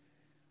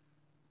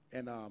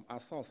 and I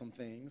saw some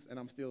things, and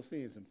I'm still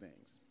seeing some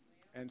things.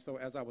 And so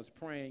as I was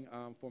praying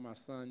for my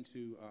son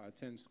to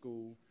attend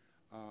school,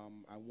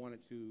 I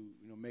wanted to,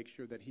 make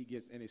sure that he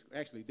gets any,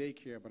 actually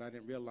daycare, but I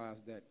didn't realize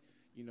that,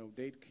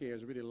 daycare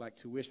is really like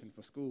tuition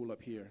for school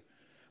up here.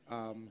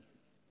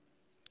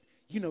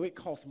 It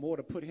costs more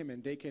to put him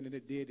in daycare than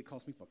it did to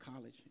cost me for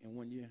college in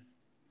 1 year.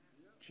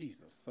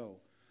 Jesus. So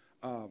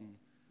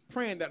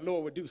praying that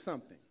Lord would do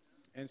something.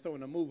 And so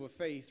in a move of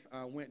faith,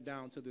 I went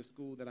down to the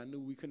school that I knew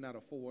we could not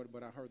afford,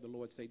 but I heard the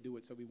Lord say do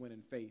it, so we went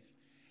in faith.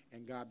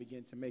 And God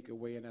began to make a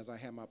way, and as I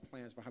had my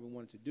plans for how we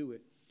wanted to do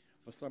it,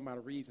 for some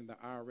odd reason, the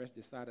IRS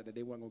decided that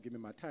they weren't going to give me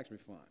my tax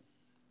refund.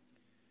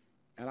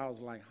 And I was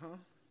like, huh?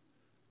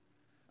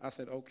 I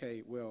said,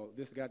 okay, well,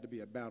 this has got to be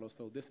a battle,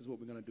 so this is what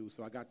we're going to do.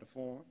 So I got the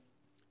form,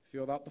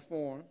 filled out the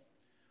form,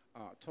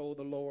 told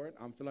the Lord,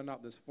 I'm filling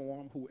out this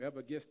form.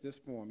 Whoever gets this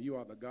form, you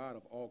are the God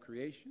of all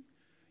creation.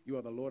 You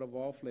are the Lord of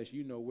all flesh.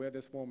 You know where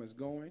this form is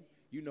going.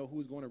 You know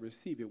who's going to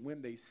receive it.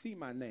 When they see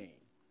my name,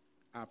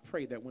 I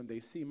pray that when they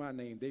see my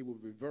name, they will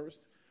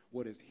reverse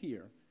what is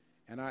here.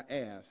 And I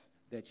ask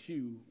that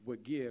you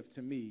would give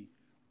to me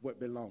what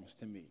belongs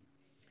to me.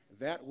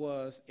 That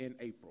was in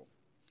April.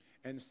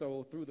 And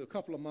so through the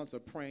couple of months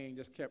of praying,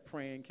 just kept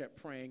praying,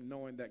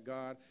 knowing that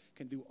God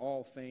can do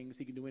all things.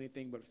 He can do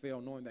anything but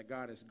fail, knowing that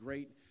God is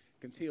great,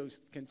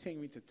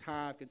 continuing to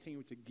tithe,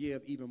 continuing to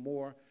give even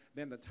more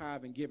than the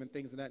tithe and give and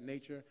things of that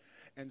nature.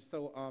 And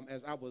so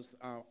as I was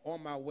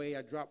on my way,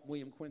 I dropped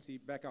William Quincy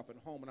back off at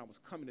home, and I was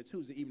coming to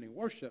Tuesday evening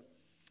worship.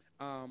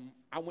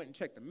 I went and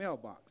checked the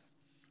mailbox.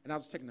 And I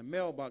was checking the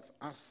mailbox.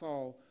 I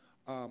saw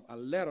a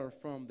letter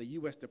from the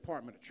U.S.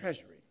 Department of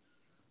Treasury.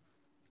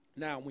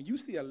 Now, when you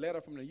see a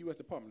letter from the U.S.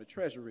 Department of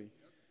Treasury,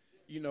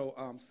 you know,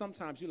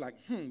 sometimes you're like,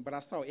 but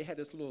I saw it had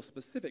this little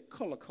specific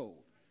color code.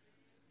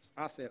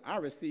 I said, I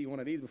received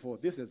one of these before.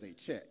 This is a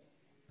check.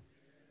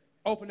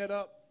 Open it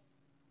up.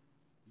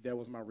 There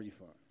was my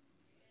refund.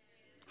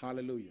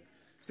 Hallelujah.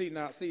 See,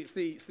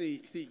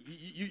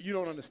 you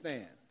don't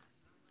understand.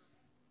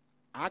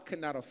 I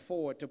could not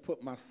afford to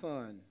put my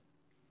son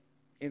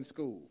in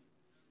school.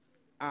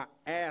 I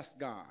asked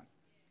God,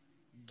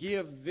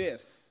 give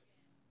this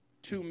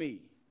to me.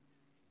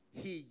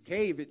 He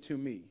gave it to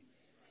me.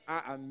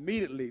 I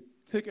immediately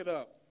took it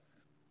up,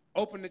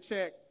 opened the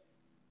check,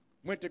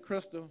 went to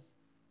Crystal.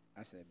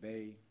 I said,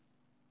 babe,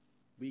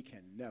 we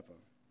can never,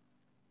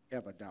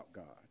 ever doubt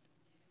God.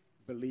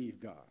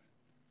 Believe God.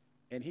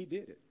 And he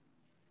did it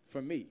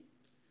for me.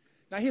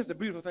 Now, here's the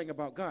beautiful thing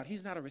about God.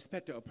 He's not a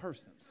respecter of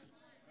persons.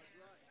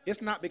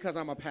 It's not because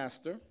I'm a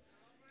pastor.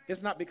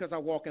 It's not because I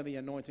walk in the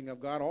anointing of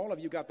God. All of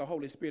you got the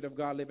Holy Spirit of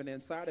God living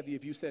inside of you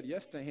if you said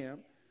yes to him.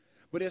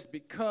 But it's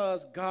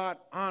because God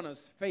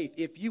honors faith.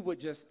 If you would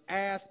just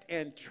ask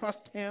and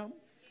trust him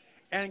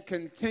and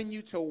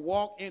continue to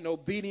walk in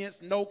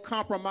obedience, no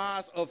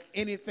compromise of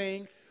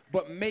anything,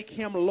 but make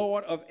him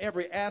Lord of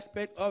every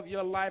aspect of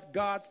your life,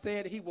 God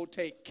said he will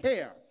take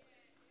care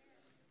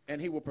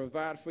and he will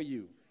provide for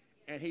you.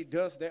 And he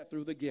does that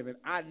through the giving.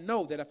 I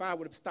know that if I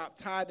would have stopped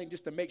tithing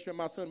just to make sure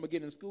my son would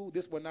get in school,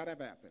 this would not have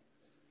happened.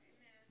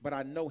 But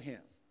I know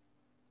him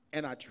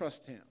and I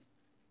trust him.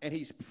 And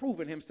he's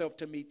proven himself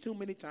to me too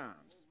many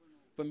times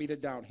for me to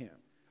doubt him.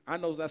 I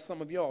know that's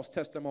some of y'all's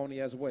testimony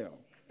as well.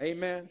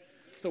 Amen.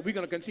 So we're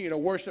going to continue to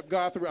worship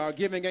God through our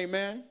giving.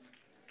 Amen.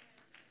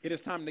 It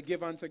is time to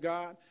give unto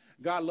God.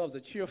 God loves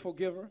a cheerful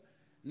giver,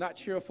 not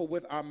cheerful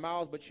with our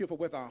mouths, but cheerful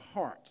with our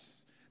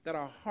hearts, that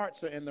our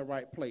hearts are in the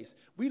right place.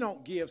 We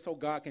don't give so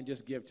God can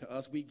just give to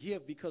us. We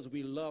give because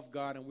we love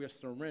God and we're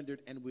surrendered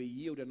and we're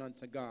yielded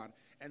unto God.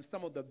 And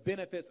some of the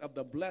benefits of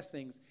the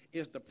blessings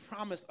is the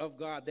promise of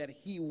God that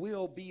he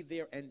will be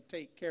there and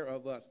take care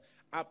of us.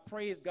 I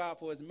praise God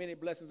for his many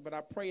blessings, but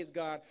I praise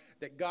God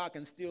that God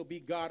can still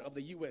be God of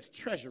the U.S.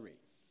 Treasury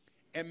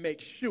and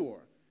make sure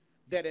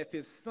that if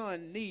his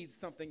son needs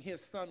something,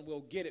 his son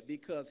will get it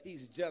because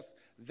he's just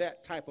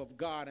that type of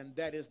God, and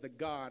that is the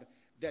God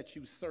that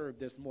you serve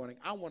this morning.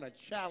 I want to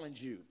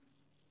challenge you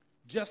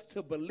just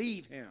to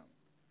believe him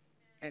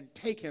and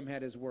take him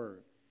at his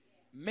word.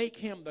 Make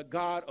him the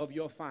God of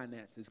your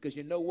finances, because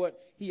you know what?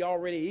 He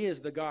already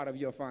is the God of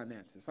your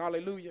finances.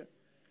 Hallelujah.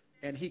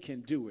 And he can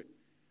do it.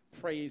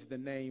 Praise the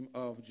name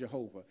of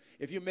Jehovah.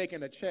 If you're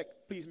making a check,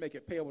 please make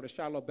it payable to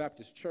Shiloh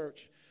Baptist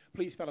Church.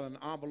 Please fill out an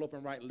envelope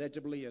and write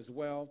legibly as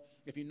well.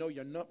 If you know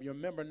your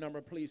member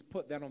number, please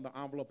put that on the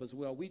envelope as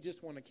well. We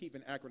just want to keep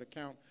an accurate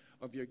account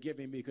of your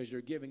giving because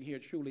your giving here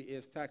truly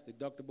is tax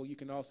deductible. You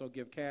can also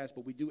give cash,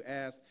 but we do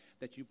ask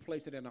that you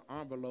place it in an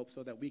envelope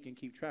so that we can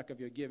keep track of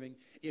your giving.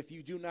 If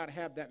you do not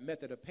have that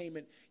method of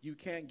payment, you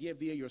can give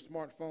via your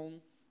smartphone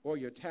or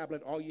your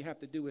tablet. All you have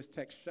to do is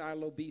text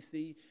Shiloh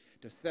BC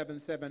to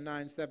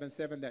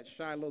 77977. That's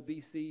Shiloh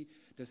BC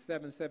to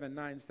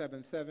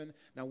 77977.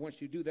 Now,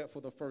 once you do that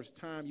for the first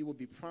time, you will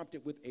be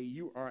prompted with a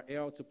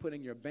URL to put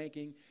in your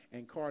banking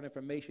and card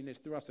information. It's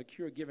through our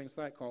secure giving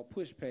site called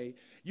PushPay.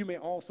 You may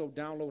also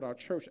download our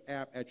church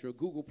app at your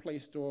Google Play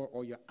Store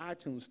or your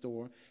iTunes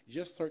Store.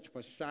 Just search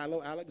for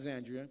Shiloh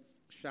Alexandria.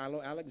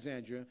 Shiloh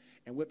Alexandria.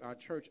 And with our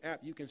church app,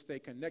 you can stay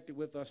connected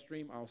with us,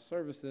 stream our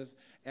services,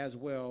 as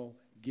well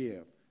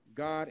give.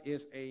 God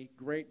is a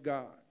great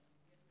God,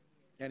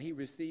 and he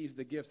receives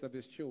the gifts of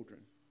his children,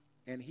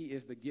 and he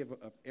is the giver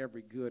of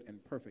every good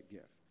and perfect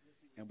gift.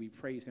 And we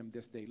praise him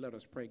this day. Let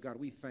us pray. God,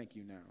 we thank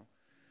you now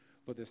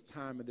for this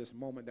time and this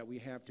moment that we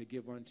have to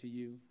give unto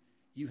you.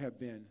 You have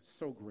been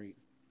so great.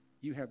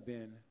 You have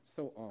been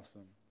so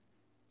awesome.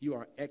 You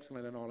are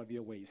excellent in all of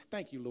your ways.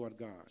 Thank you, Lord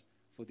God,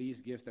 for these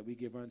gifts that we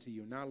give unto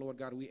you. Now, Lord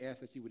God, we ask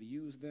that you would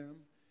use them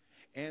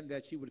and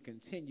that you would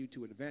continue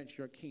to advance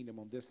your kingdom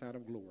on this side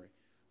of glory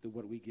through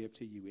what we give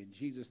to you. In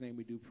Jesus' name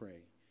we do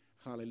pray.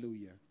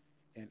 Hallelujah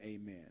and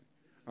amen.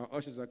 Our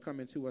ushers are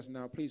coming to us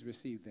now. Please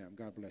receive them.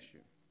 God bless you.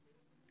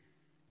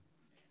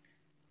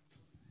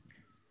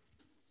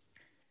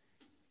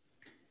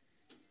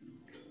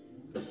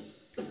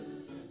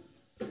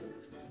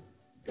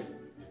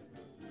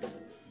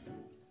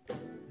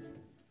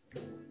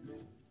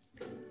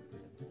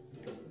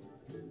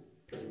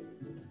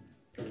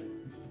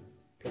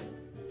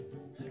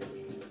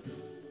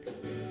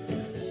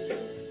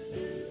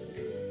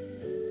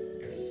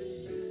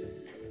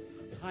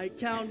 I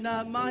count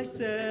not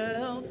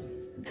myself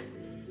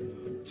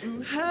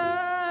to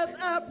have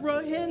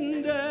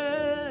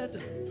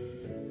apprehended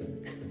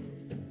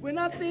when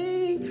I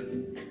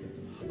think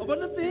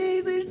about the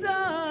things he's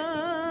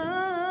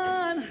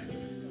done.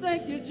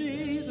 Thank you,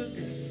 Jesus.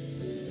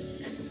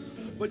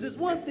 But there's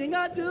one thing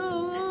I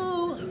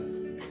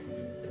do.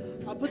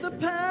 I put the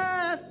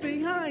past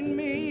behind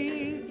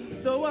me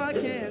so I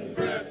can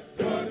press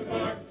toward the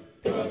mark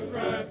for the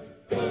prize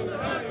of the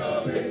high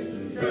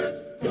calling. Press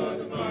toward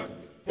the mark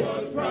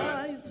for the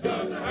prize of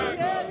the high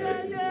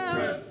calling. Yeah.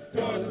 Press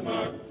toward the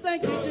mark.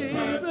 Thank you,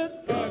 Jesus.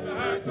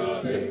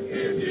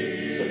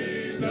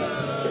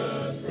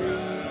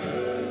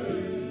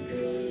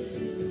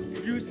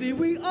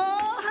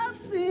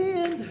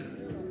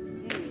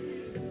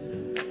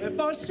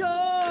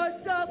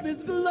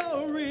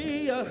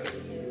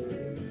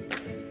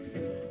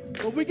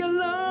 But we can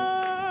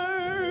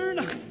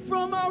learn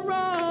from our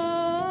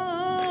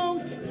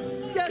wrongs.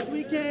 Yes,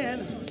 we can.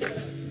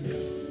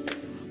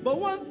 But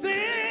one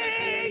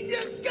thing you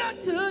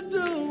got to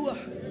do,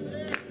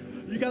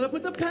 you got to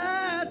put the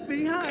past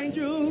behind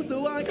you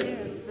so I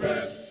can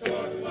Press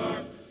toward the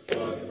mark, for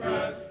the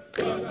prize,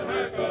 for the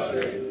high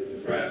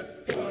calling. Press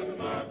toward the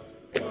mark,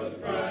 for the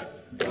prize,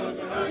 for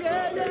the high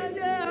calling.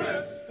 Yeah.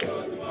 Press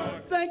toward the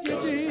mark. Thank you,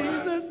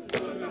 Jesus.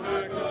 For the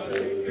high calling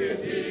in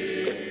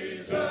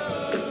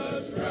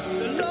Jesus Christ.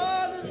 The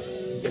Lord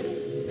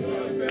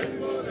More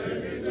faithful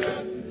and He's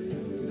just.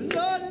 the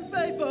Lord is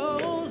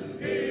faithful.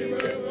 He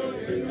will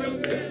forgive your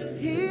sins.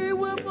 He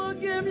will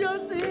forgive your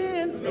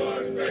sins.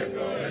 Lord is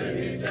faithful and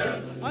He's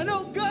just. I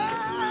know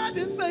God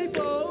is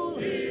faithful.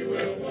 He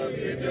will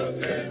forgive your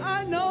sins.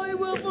 I know He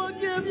will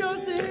forgive your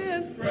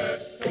sins.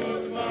 Press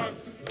toward the mark,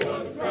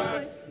 for the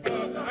prize,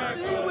 for the high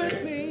Sing calling.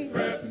 with me.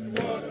 Press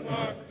toward the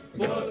mark,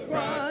 For the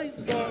prize.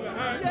 for the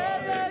high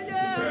calling.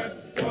 Yeah. Press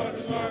toward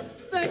the mark,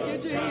 Thank you,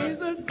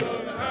 Jesus. for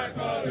the high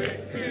calling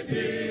in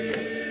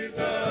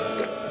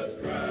Jesus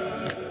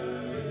Christ.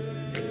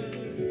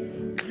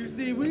 You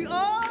see, we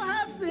all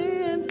have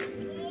sinned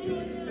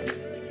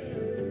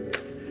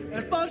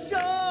and fall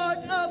short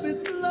of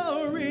His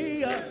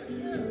glory.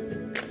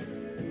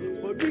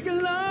 But we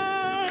can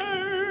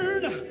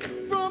learn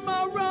from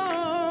our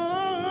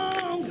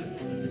wrong.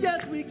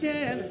 Yes, we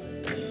can.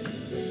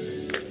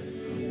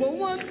 But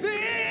one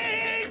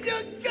thing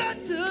you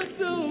got to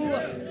do,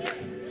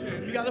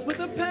 you got to put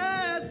the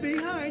past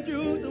behind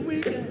you so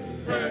we can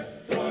Press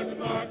toward the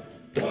mark,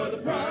 for the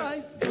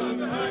prize, rise for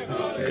the high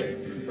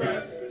calling.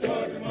 Press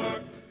toward the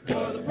mark,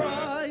 for the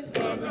prize.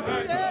 for the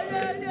high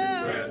calling.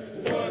 Yeah. Press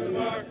toward the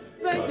mark,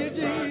 Thank you,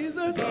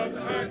 Jesus. for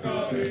the high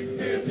calling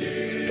in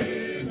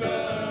Jesus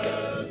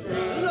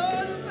Christ.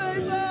 Lord is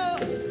faithful.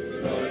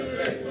 Lord is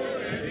faithful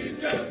and He's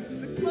just.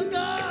 My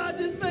God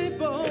is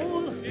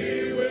faithful.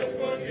 He will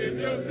forgive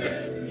your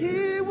sins.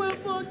 He will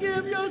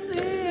forgive your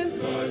sins.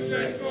 Lord is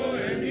faithful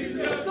and He's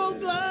just. So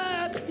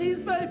glad He's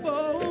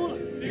faithful.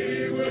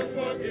 He will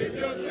forgive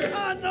your sins.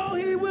 I know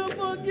He will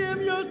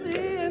forgive your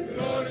sins.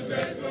 Lord is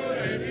faithful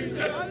and He's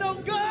just. I know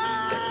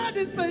God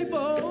is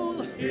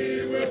faithful.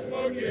 He will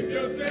forgive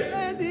your sins.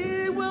 And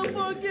He will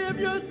forgive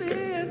your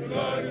sins.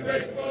 Lord is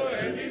faithful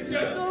and He's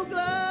just. So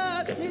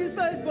glad He's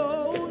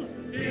faithful.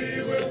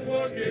 He will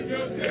forgive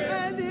your sins.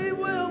 And He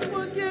will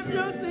forgive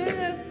your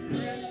sins.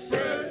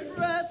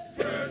 Press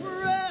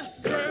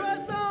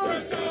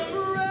on.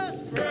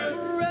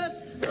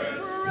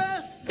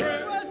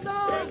 Press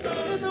on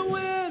in the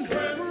wind.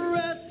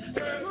 Press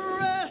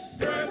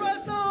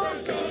on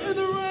in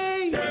the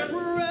rain.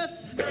 Press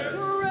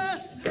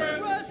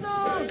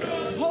on.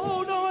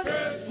 Hold on.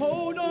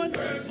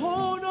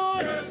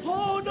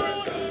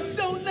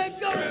 Don't let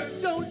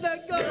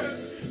go.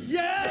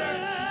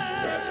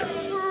 Yeah.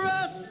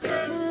 Press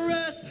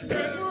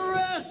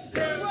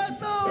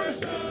on.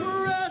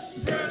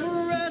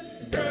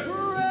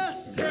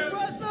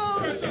 Press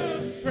on.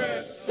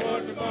 Press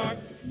toward the mark,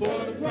 for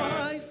the prize,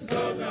 Rise. of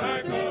the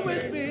high Sing calling.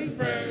 with me.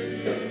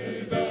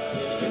 Praise the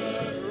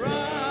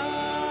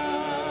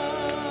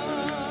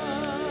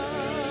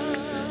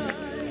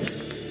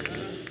Rise.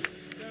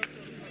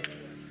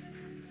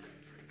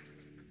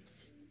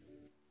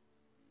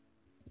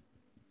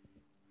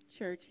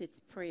 Church, it's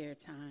prayer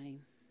time.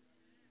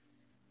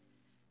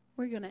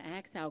 We're going to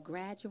ask our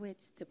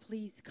graduates to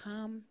please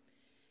come,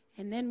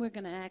 and then we're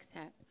going to ask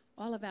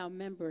all of our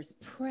members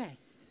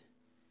press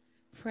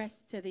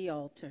to the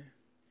altar.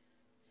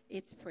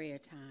 It's prayer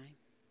time.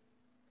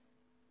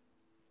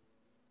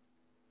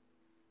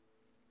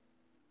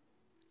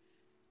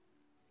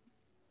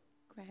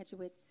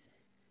 Graduates,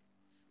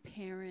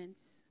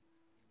 parents,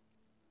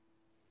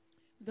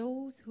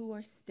 those who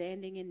are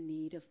standing in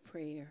need of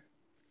prayer,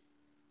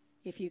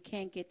 if you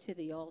can't get to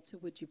the altar,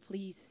 would you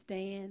please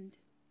stand?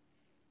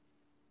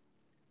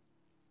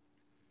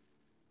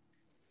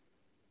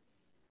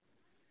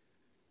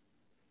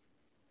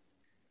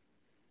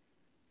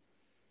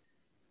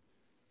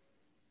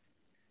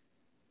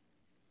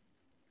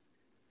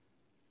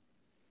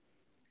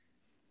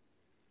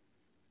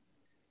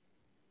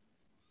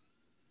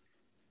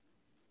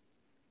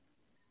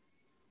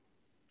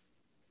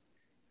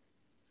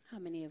 How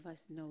many of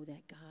us know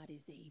that God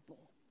is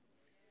able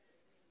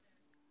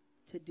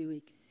to do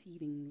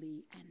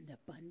exceedingly and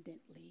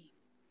abundantly?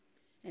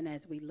 And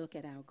as we look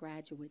at our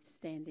graduates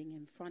standing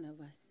in front of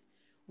us,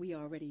 we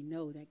already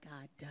know that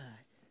God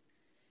does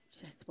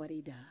just what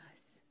He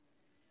does.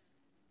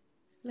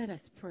 Let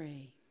us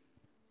pray.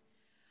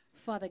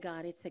 Father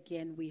God, it's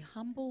again we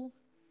humble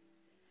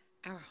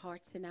our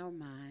hearts and our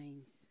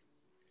minds,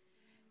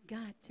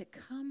 God, to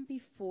come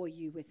before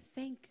you with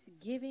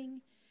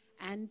thanksgiving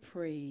and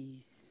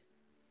praise.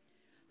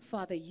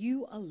 Father,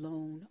 you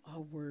alone are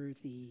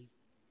worthy.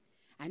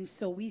 And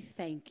so we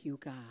thank you,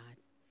 God.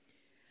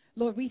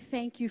 Lord, we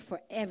thank you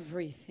for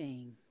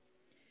everything.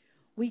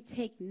 We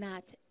take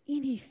not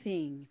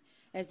anything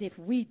as if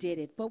we did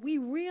it, but we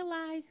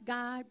realize,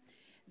 God,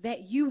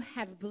 that you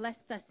have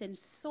blessed us in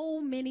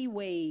so many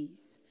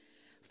ways.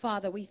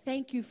 Father, we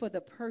thank you for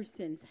the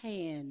person's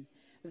hand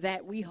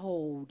that we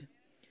hold.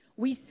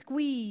 We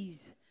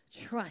squeeze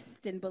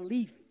trust and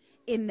belief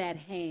in that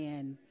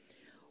hand.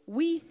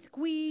 We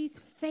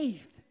squeeze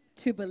faith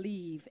to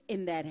believe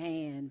in that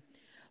hand.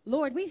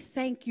 Lord, we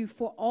thank you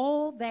for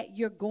all that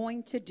you're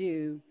going to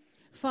do.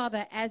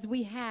 Father, as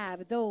we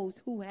have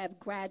those who have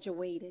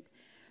graduated,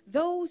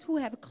 those who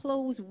have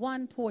closed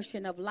one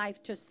portion of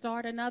life to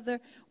start another,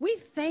 we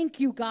thank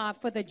you, God,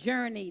 for the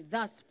journey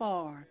thus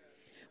far.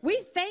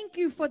 We thank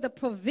you for the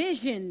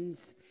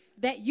provisions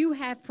that you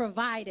have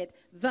provided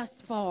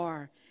thus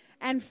far.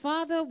 And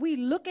Father, we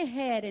look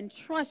ahead and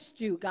trust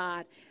you,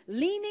 God,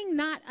 leaning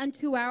not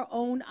unto our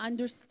own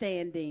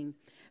understanding.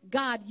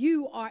 God,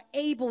 you are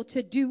able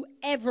to do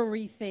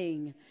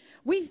everything.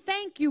 We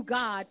thank you,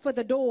 God, for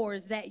the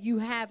doors that you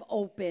have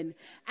opened.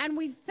 And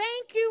we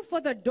thank you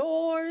for the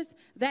doors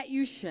that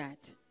you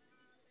shut.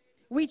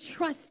 We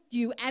trust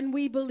you and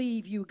we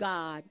believe you,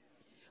 God.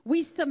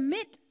 We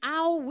submit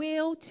our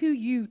will to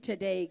you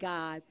today,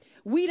 God.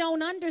 We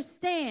don't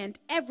understand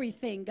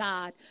everything,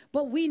 God,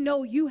 but we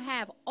know you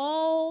have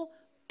all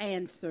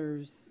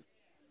answers.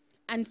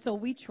 And so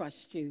we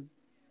trust you.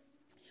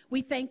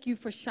 We thank you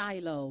for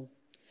Shiloh.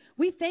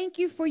 We thank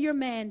you for your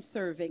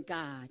manservant,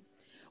 God.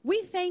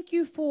 We thank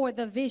you for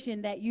the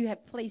vision that you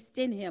have placed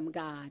in him,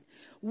 God.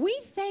 We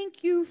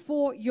thank you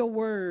for your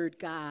word,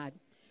 God.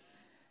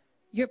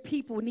 Your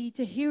people need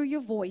to hear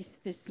your voice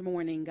this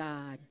morning,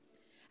 God.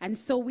 And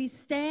so we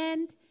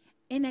stand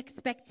in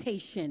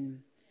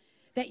expectation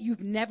that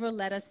you've never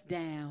let us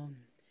down.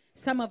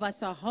 Some of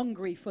us are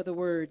hungry for the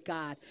word,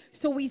 God.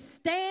 So we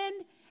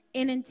stand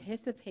in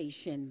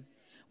anticipation.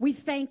 We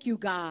thank you,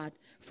 God,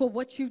 for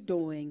what you're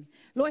doing.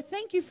 Lord,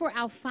 thank you for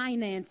our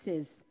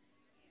finances.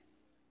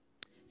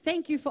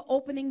 Thank you for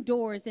opening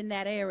doors in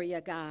that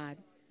area, God.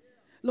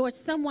 Lord,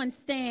 someone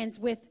stands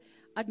with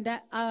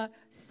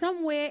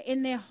somewhere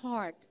in their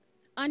heart,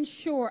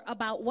 unsure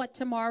about what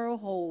tomorrow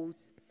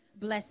holds.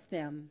 Bless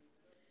them.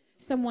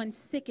 Someone's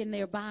sick in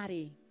their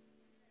body.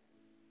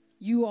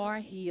 You are a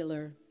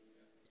healer.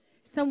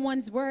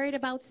 Someone's worried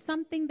about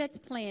something that's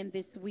planned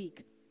this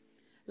week.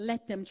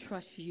 Let them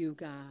trust you,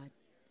 God.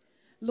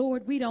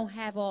 Lord, we don't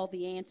have all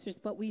the answers,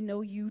 but we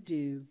know you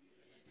do.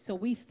 So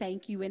we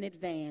thank you in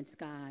advance,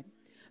 God.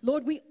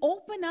 Lord, we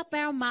open up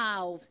our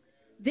mouths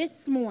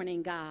this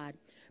morning, God,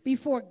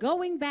 before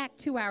going back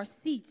to our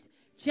seats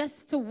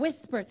just to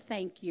whisper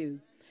thank you,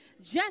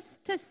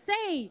 just to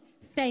say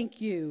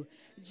thank you,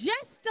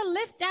 just to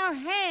lift our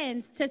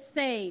hands to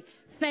say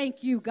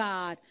thank you,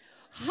 God.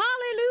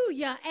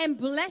 Hallelujah, and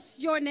bless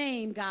your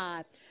name,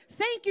 God.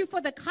 Thank you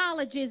for the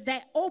colleges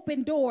that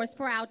open doors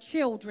for our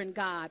children,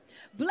 God.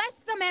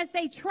 Bless them as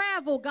they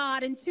travel,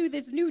 God, into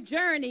this new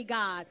journey,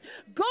 God.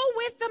 Go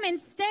with them and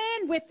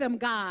stand with them,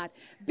 God.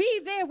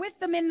 Be there with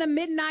them in the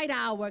midnight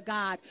hour,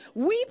 God.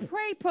 We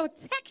pray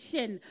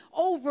protection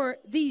over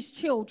these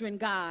children,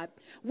 God.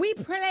 We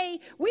pray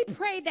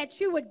that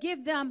you would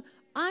give them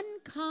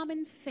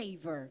uncommon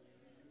favor.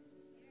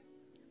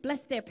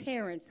 Bless their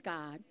parents,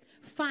 God.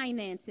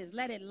 Finances,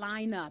 let it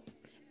line up.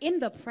 In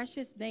the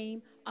precious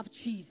name of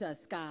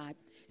Jesus, God.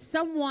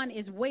 Someone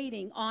is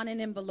waiting on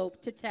an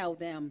envelope to tell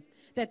them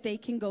that they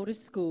can go to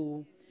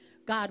school.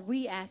 God,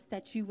 we ask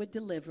that you would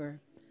deliver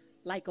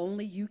like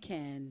only you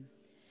can.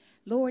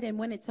 Lord, and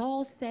when it's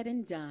all said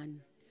and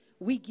done,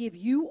 we give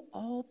you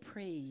all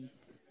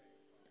praise,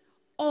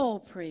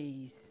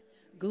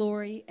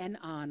 glory, and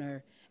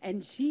honor.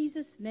 In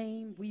Jesus'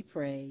 name we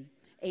pray.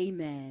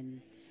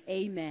 Amen.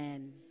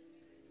 Amen.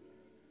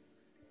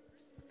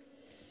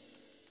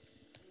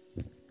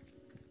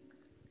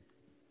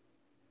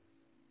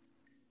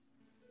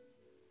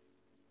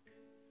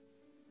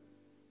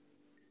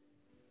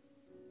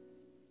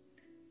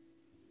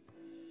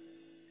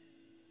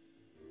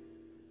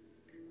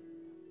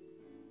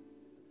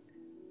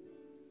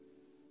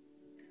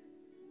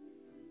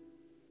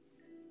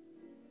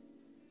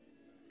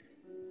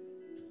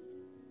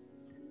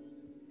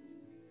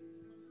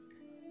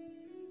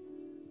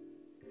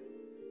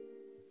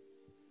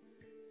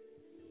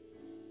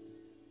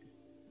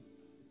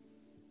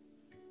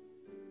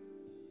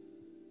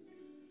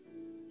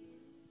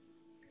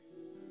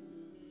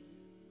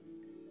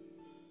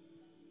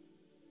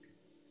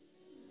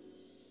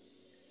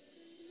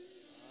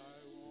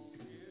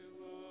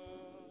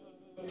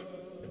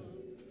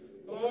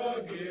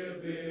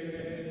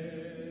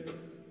 Forgiving,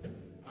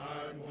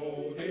 I'm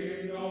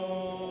holding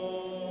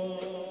on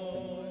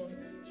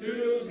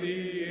to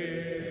the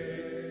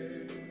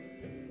end.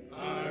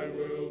 I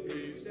will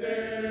be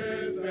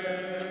steadfast,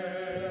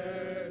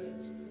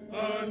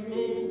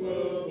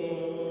 unmovable,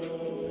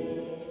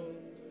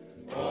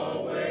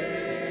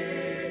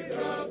 always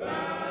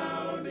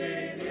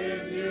abounding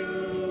in you,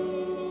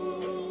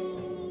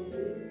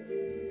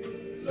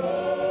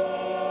 Lord.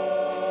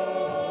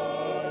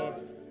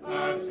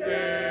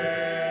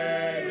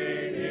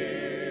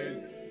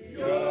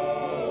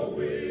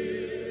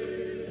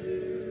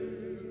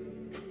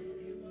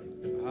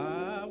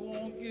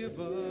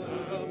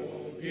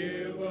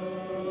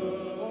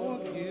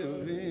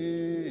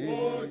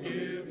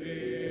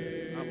 Forgiving.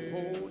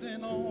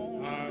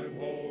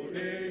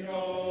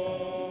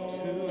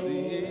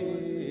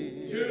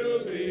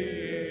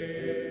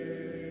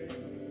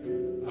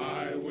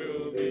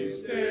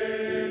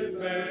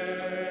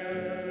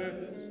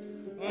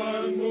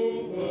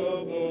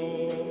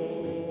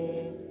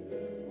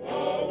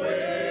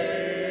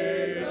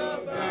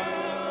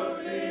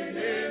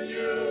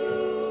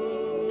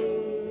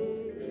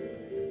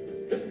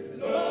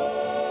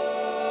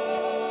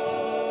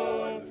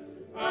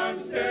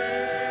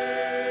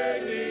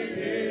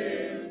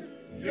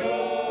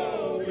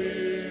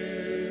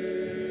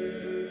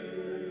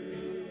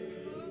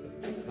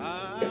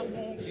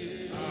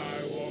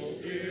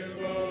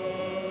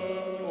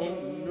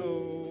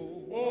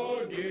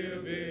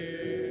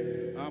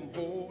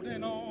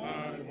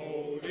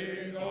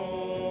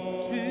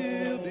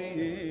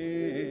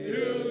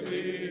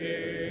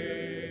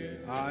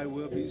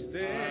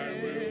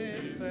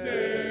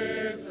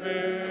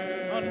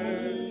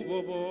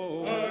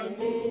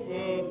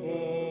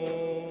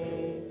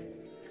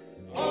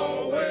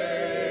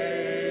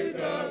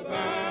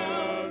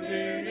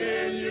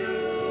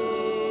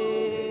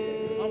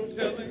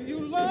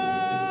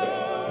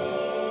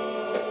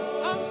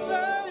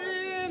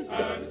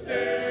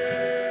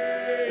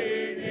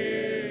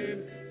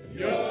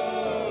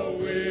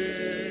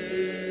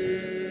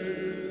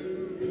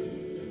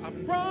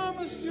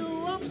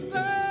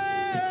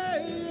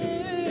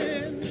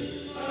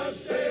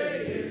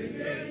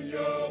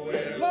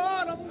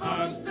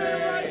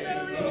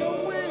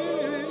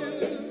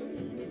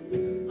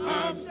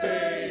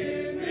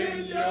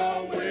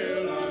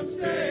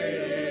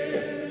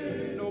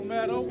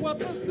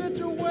 the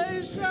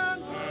situation.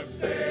 I'm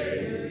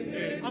staying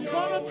in I'm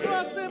going to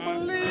trust and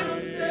believe.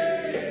 I'm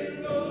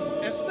staying,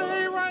 Lord. And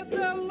stay right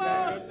there, Lord.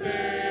 I'm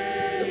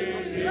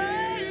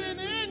staying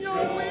in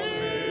your will.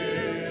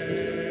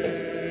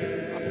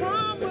 I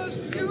promise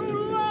you,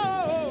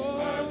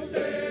 Lord. I'm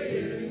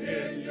staying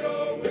in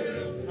your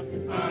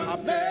will. I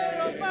made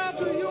a vow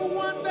to you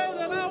one day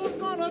that I was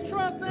going to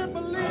trust and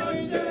believe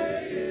in you.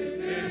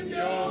 In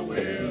your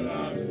will,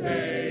 I'm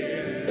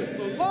staying.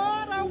 So,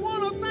 Lord, I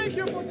want to thank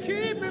you for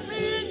keeping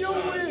me in your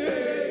will.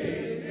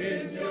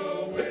 In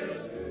your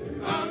will,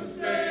 I'm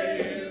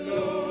staying,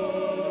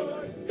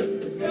 Lord.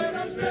 Said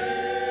I'm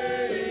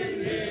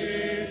staying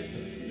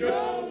in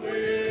your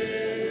will.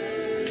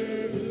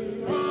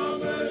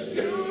 Promise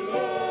you,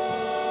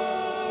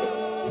 Lord,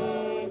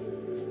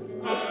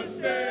 I'm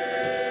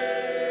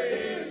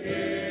staying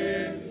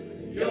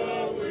in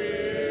your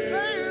will.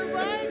 Staying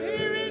right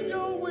here in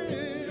your will.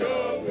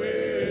 Your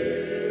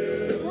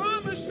will.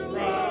 Promise you, Lord.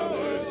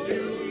 Promise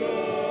you,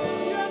 Lord.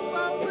 Yes, I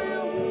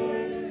will.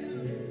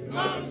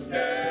 I'm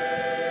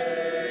staying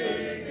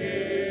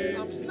in.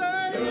 I'm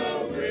staying. Your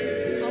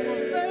will. I'm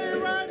gonna stay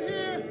right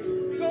here.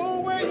 Go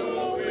where you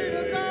want me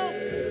to go.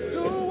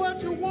 Do what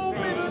you want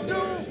me to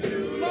do.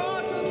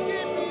 Lord, just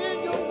keep me in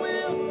your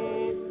will.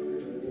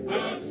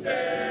 I'm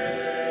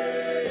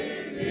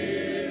staying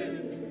in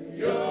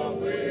your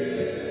will.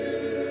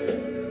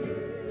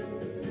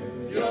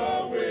 Your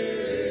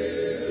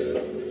will.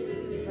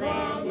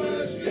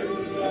 Promise you,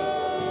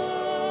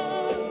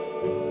 Lord.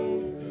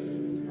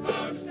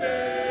 I'm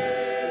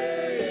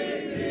staying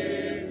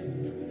in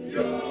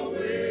your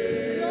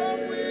will. Your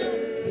will.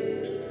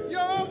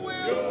 Your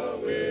will. Your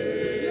will.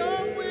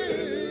 Your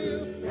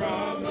will.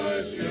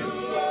 Promise you,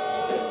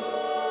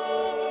 Lord.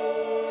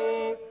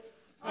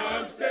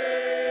 I'm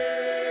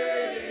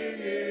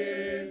staying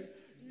in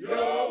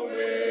your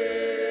will.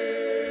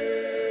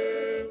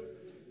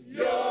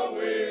 Your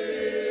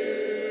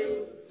will.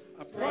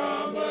 I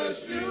promise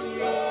you,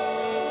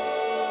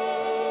 Lord.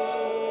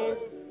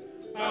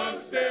 I'm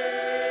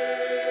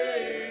staying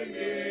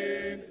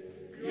in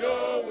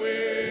your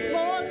will.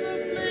 Lord,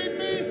 just lead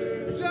me.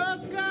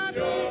 Just guide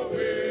me.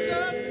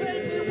 Just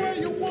take me where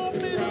you want me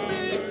to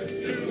be.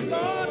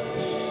 Lord,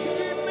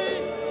 keep me.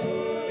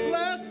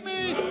 Bless me.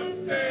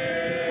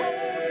 Hold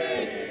me.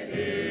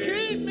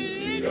 Keep me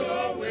in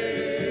your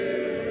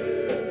will.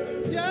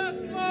 Yes,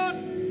 Lord.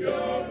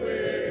 Your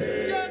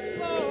will. Yes,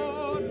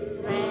 Lord.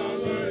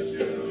 Promise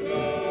you,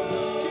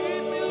 Lord.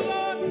 Keep me,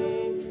 Lord.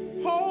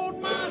 Hold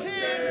my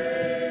hand.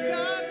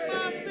 Guide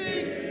my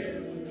feet.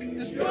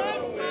 And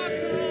strike my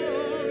tongue.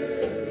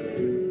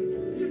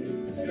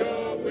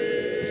 Your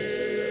will.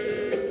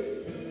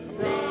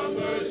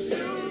 Promise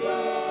you,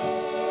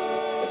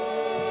 Lord.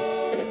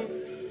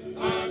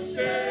 I'm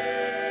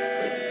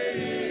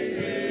staying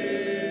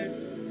in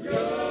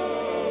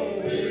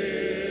your will.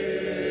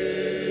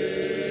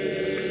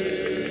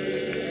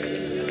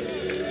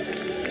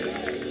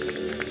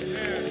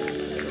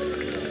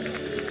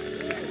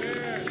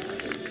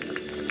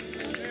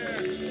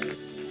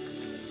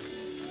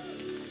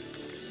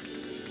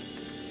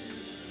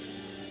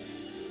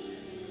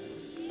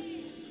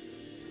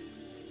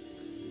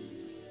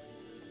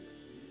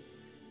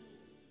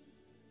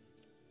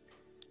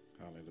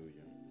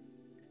 Hallelujah.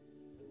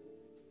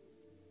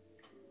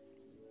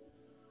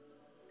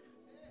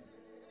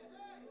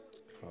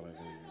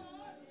 Hallelujah.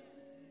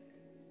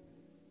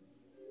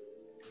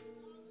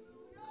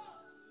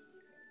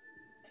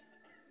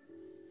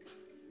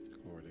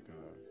 Glory to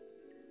God.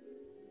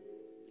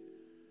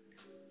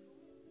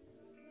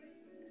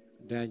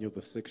 Daniel,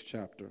 the 6th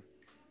chapter,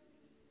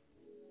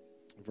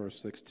 verse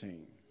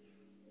 16.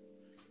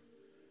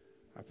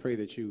 I pray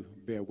that you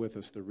bear with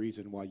us the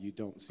reason why you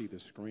don't see the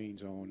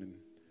screens on in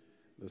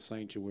the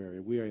sanctuary.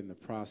 We are in the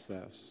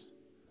process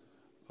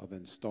of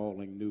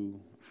installing new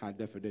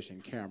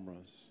high-definition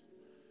cameras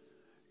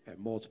at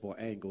multiple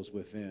angles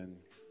within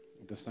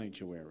the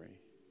sanctuary.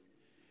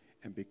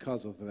 And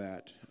because of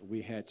that,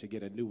 we had to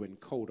get a new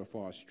encoder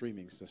for our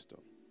streaming system.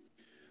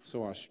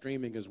 So our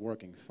streaming is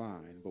working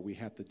fine, but we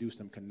have to do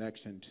some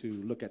connection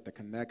to look at the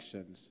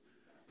connections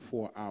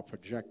for our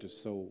projectors.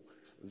 So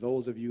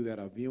those of you that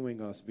are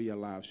viewing us via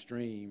live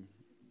stream,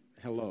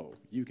 hello,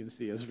 you can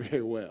see us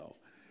very well.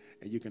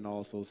 And you can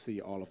also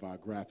see all of our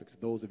graphics.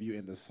 Those of you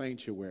in the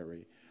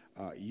sanctuary,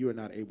 you're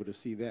not able to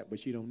see that,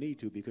 but you don't need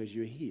to because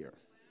you're here.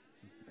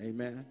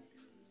 Amen.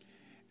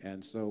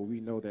 And so we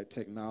know that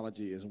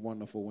technology is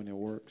wonderful when it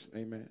works.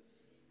 Amen.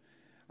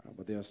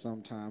 But there are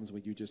some times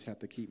when you just have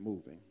to keep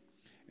moving.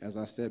 As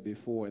I said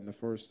before in the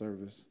first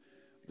service,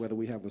 whether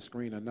we have a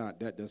screen or not,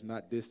 that does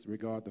not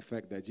disregard the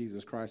fact that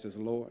Jesus Christ is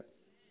Lord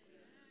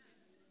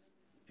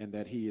and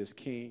that he is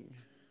King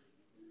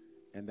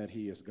and that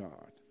he is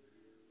God.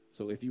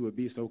 So if you would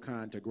be so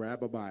kind to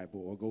grab a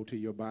Bible or go to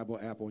your Bible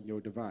app on your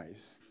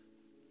device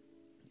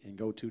and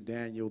go to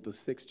Daniel, the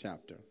 6th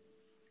chapter,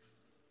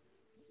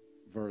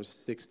 verse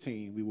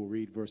 16. We will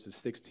read verses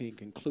 16,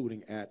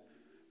 concluding at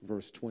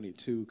verse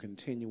 22,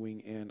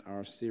 continuing in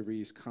our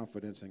series,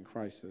 Confidence in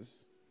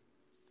Crisis.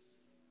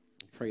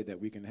 pray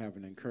that we can have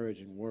an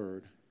encouraging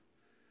word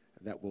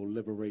that will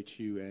liberate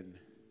you and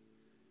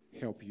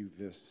help you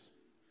this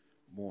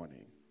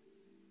morning.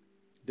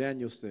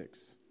 Daniel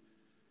 6,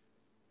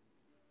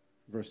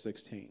 verse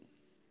 16.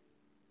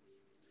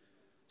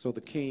 So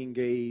the king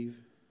gave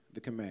the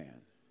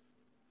command.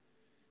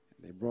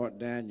 They brought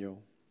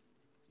Daniel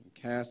and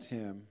cast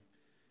him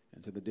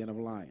into the den of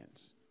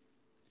lions.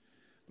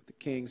 But the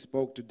king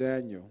spoke to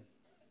Daniel,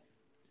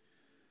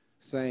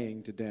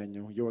 saying to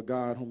Daniel, your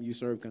God whom you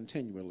serve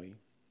continually,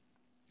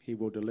 he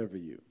will deliver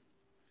you.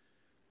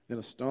 Then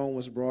a stone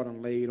was brought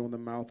and laid on the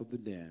mouth of the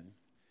den,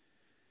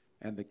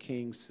 and the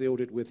king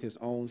sealed it with his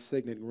own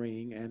signet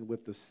ring and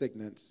with the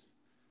signets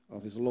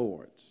of his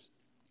lords,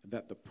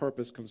 that the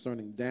purpose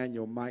concerning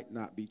Daniel might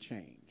not be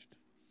changed.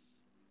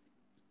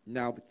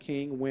 Now the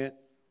king went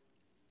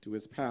to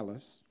his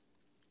palace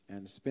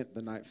and spent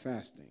the night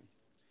fasting,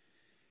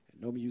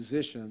 and no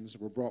musicians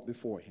were brought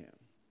before him.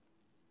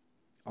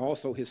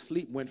 Also his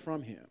sleep went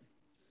from him.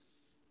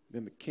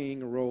 Then the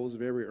king arose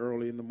very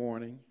early in the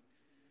morning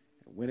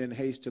and went in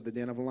haste to the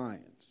den of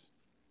lions.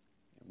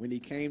 And when he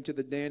came to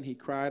the den, he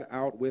cried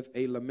out with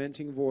a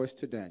lamenting voice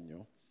to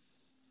Daniel.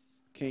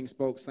 The king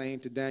spoke, saying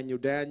to Daniel,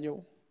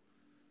 Daniel,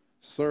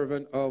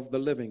 servant of the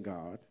living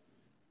God,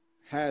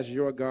 has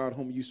your God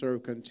whom you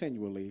serve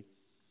continually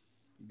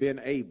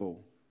been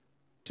able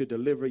to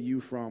deliver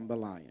you from the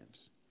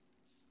lions?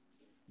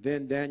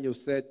 Then Daniel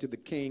said to the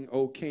king,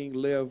 O king,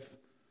 live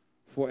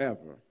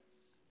forever.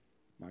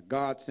 My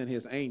God sent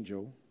his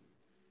angel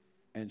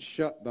and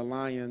shut the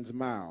lions'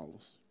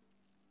 mouths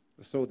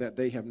so that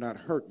they have not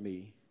hurt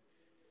me,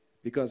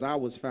 because I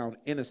was found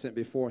innocent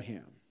before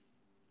him.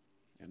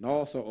 And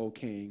also, O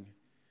king,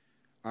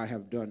 I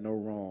have done no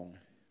wrong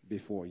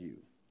before you.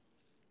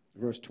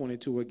 Verse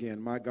 22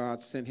 again, my God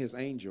sent his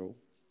angel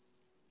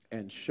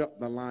and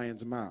shut the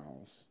lions'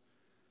 mouths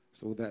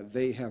so that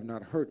they have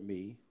not hurt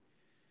me,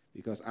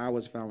 because I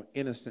was found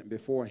innocent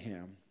before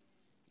him.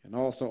 And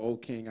also, O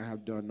king, I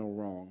have done no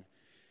wrong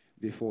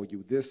before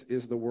you. This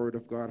is the word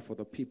of God for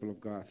the people of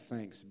God.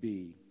 Thanks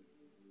be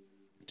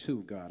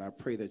to God. I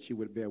pray that you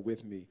would bear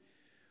with me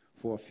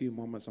for a few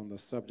moments on the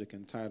subject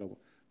entitled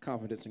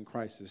Confidence in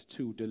Crisis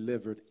 2,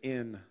 Delivered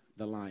in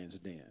the Lion's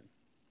Den.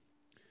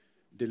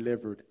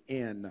 Delivered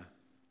in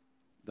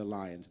the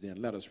lion's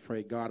den. Let us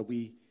pray. God,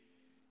 we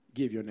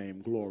give your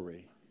name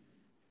glory.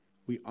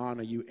 We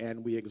honor you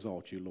and we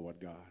exalt you,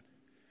 Lord God.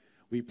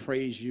 We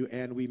praise you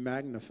and we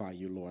magnify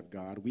you, Lord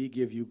God. We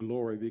give you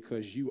glory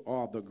because you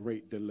are the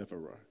great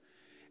deliverer.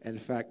 In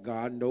fact,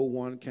 God, no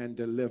one can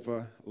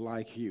deliver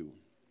like you.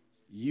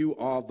 You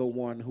are the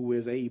one who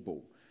is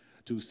able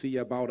to see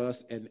about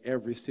us in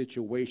every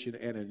situation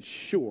and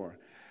ensure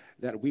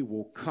that we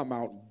will come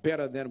out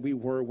better than we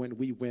were when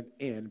we went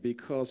in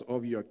because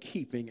of your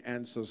keeping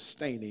and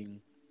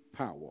sustaining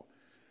power.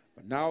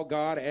 But now,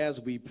 God,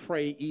 as we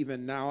pray,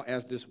 even now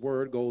as this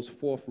word goes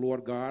forth,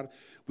 Lord God,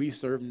 we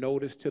serve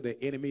notice to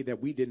the enemy that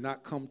we did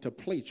not come to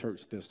play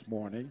church this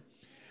morning,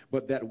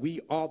 but that we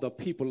are the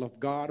people of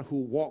God who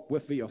walk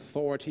with the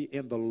authority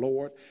in the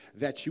Lord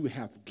that you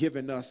have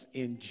given us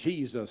in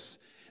Jesus'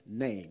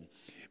 name.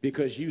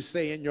 Because you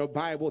say in your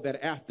Bible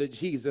that after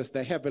Jesus,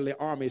 the heavenly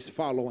armies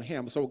follow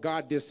him. So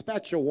God,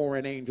 dispatch your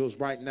warring angels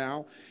right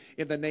now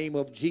in the name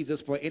of Jesus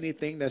for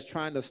anything that's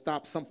trying to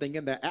stop something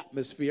in the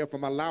atmosphere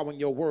from allowing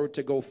your word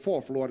to go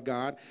forth, Lord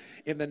God.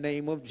 In the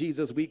name of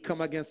Jesus, we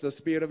come against the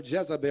spirit of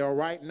Jezebel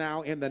right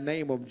now in the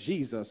name of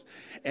Jesus,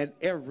 and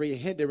every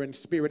hindering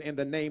spirit in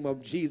the name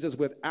of Jesus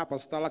with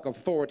apostolic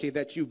authority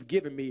that you've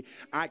given me.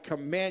 I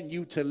command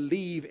you to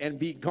leave and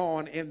be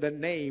gone in the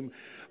name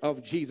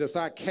of Jesus.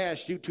 I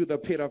cast you to the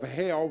pit of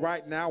hell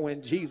right now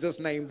in Jesus'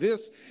 name.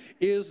 This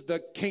is the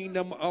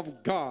kingdom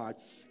of God,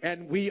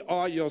 and we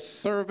are your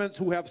servants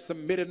who have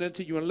submitted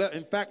unto you.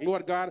 In fact,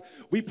 Lord God,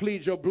 we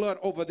plead your blood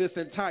over this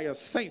entire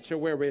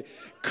sanctuary.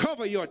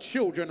 Cover your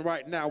children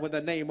right now in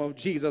the name of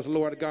Jesus,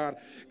 Lord God.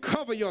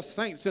 Cover your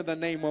saints in the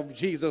name of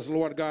Jesus,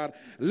 Lord God.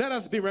 Let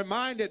us be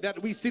reminded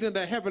that we sit in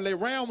the heavenly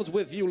realms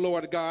with you,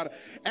 Lord God,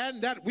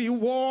 and that we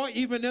war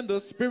even in the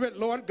spirit,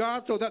 Lord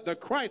God, so that the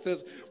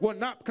crisis will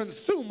not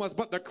consume us,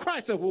 but the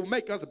crisis will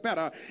make us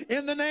better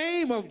in the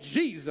name of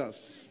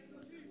Jesus.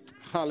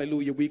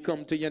 Hallelujah. We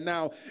come to you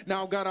now.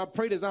 Now, God, I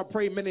prayed as I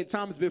prayed many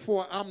times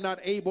before. I'm not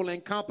able,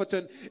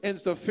 incompetent,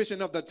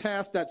 insufficient of the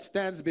task that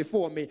stands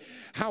before me.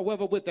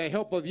 However, with the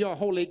help of your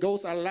Holy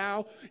Ghost,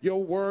 allow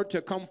your word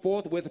to come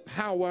forth with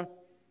power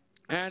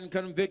and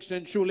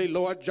conviction. Truly,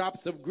 Lord,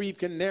 drops of grief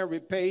can ne'er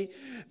repay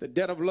the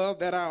debt of love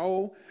that I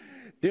owe.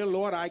 Dear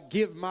Lord, I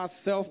give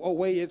myself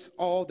away. It's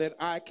all that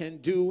I can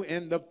do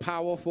in the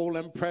powerful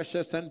and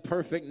precious and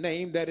perfect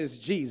name that is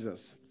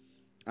Jesus.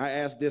 I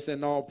ask this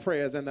in all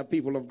prayers, and the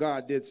people of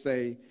God did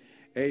say,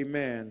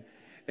 amen.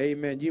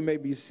 Amen. You may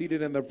be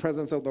seated in the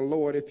presence of the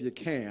Lord if you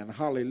can.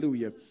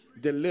 Hallelujah.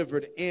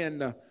 Delivered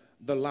in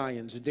the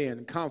lion's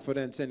den.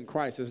 Confidence in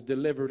Christ is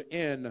delivered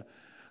in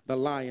the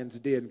lion's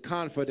den.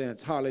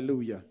 Confidence,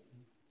 hallelujah,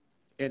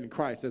 in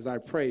Christ. As I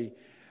pray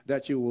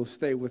that you will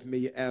stay with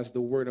me as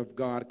the word of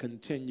God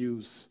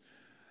continues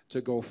to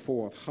go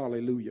forth.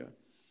 Hallelujah.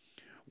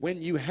 When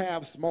you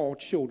have small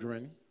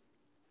children,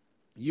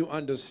 you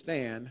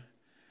understand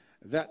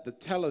that the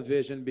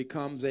television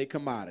becomes a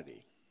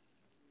commodity.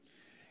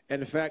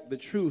 In fact, the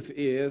truth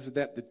is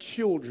that the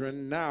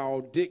children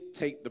now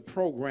dictate the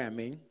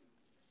programming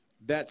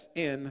that's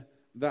in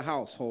the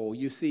household.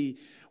 You see,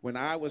 when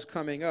I was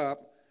coming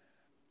up,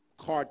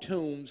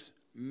 cartoons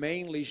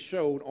mainly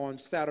showed on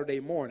Saturday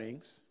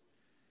mornings.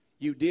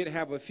 You did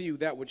have a few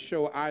that would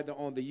show either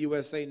on the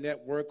USA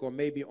Network or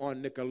maybe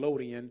on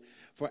Nickelodeon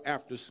for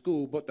after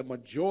school, but the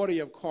majority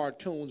of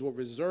cartoons were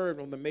reserved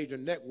on the major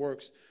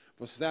networks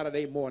for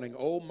Saturday morning.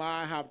 Oh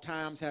my, how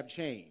times have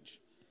changed.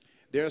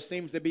 There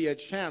seems to be a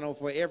channel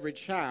for every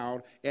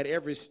child at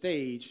every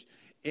stage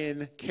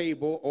in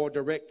cable or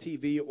direct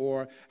TV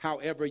or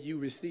however you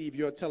receive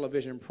your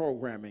television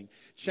programming.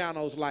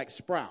 Channels like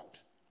Sprout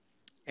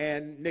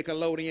and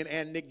Nickelodeon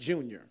and Nick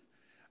Jr.,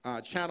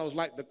 channels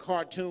like the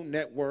Cartoon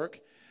Network,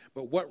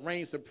 but what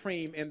reigns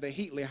supreme in the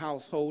Heatley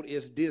household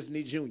is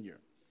Disney Jr.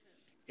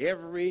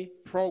 Every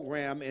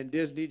program in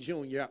Disney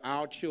Jr.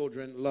 our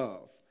children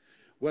love,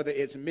 whether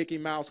it's Mickey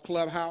Mouse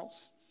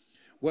Clubhouse,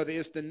 whether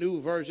it's the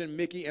new version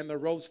Mickey and the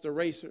Roadster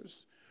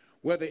Racers,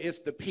 whether it's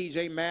the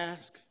PJ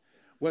Masks,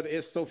 whether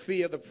it's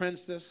Sophia the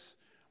Princess,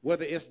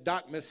 whether it's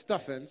Doc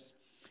Stuffins,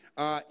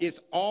 it's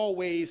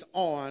always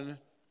on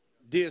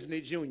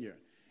Disney Jr.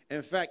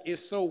 In fact,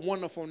 it's so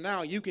wonderful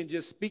now, you can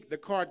just speak the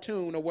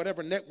cartoon or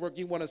whatever network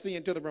you want to see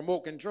into the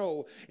remote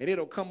control, and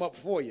it'll come up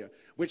for you,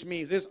 which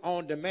means it's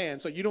on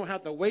demand. So you don't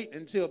have to wait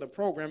until the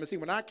program. And see,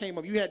 when I came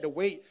up, you had to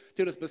wait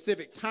till the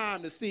specific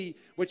time to see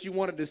what you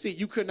wanted to see.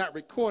 You could not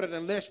record it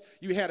unless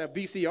you had a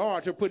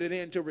VCR to put it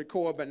in to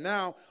record. But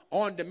now,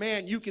 on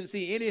demand, you can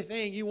see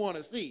anything you want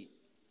to see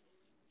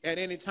at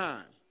any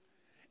time.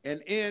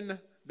 And in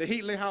the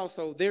Heatley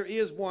household, there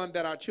is one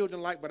that our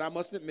children like, but I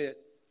must admit,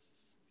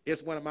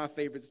 it's one of my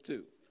favorites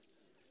too.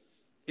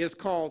 It's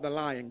called The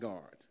Lion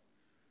Guard.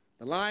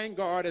 The Lion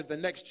Guard is the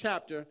next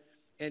chapter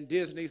in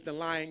Disney's The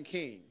Lion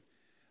King.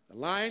 The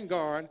Lion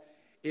Guard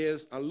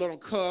is a little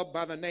cub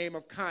by the name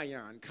of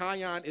Kion.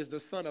 Kion is the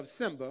son of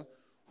Simba,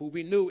 who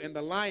we knew in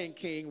The Lion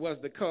King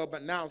was the cub,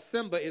 but now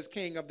Simba is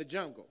king of the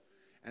jungle.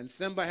 And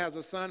Simba has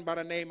a son by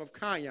the name of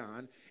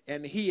Kion,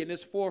 and he and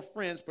his 4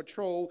 friends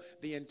patrol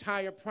the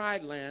entire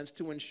Pride Lands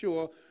to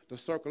ensure the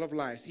circle of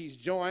life. He's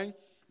joined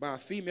by a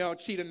female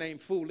cheetah named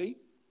Fuli.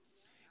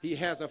 He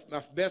has a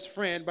best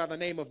friend by the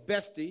name of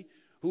Bestie,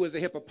 who is a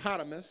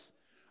hippopotamus.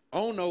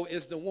 Ono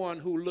is the one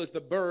who looks,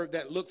 the bird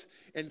that looks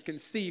and can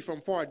see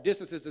from far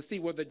distances to see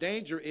where the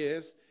danger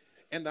is.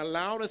 And the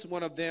loudest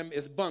one of them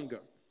is Bunga,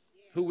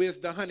 who is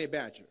the honey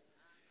badger.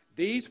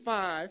 These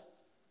 5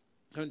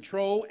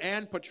 control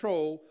and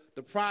patrol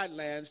the Pride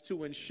Lands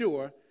to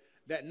ensure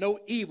that no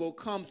evil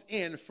comes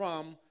in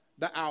from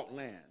the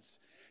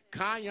outlands.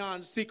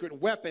 Kion's secret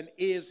weapon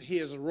is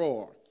his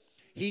roar.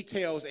 He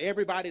tells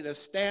everybody to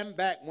stand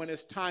back when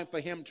it's time for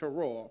him to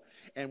roar.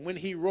 And when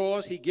he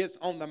roars, he gets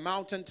on the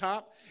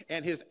mountaintop,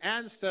 and his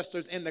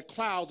ancestors in the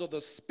clouds, or the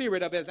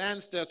spirit of his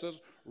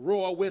ancestors,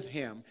 roar with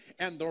him.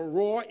 And the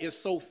roar is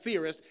so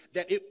fierce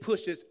that it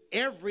pushes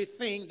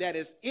everything that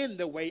is in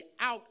the way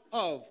out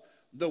of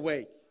the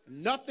way.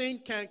 Nothing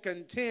can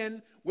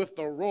contend with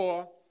the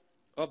roar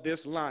of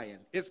this lion.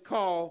 It's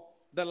called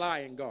the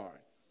Lion Guard.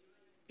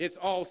 It's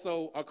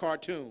also a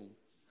cartoon,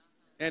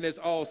 and it's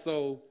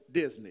also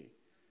Disney.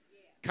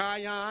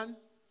 Kion,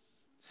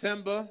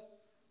 Simba,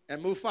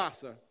 and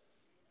Mufasa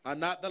are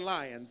not the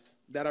lions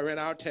that are in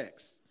our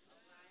text.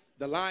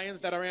 The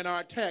lions that are in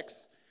our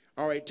text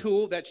are a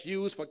tool that's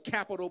used for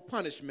capital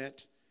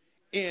punishment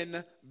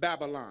in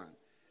Babylon,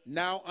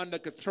 now under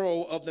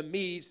control of the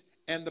Medes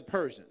and the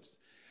Persians.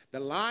 The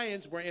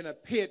lions were in a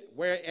pit,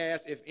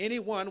 whereas if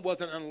anyone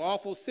was an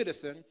unlawful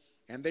citizen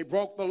and they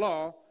broke the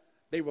law,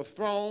 they were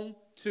thrown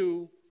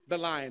to the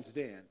lion's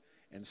den.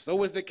 And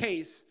so is the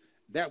case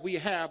that we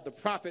have the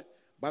prophet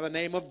by the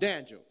name of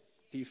Daniel.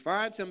 He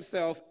finds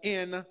himself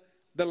in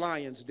the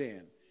lion's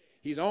den.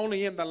 He's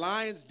only in the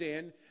lion's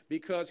den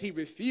because he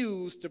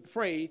refused to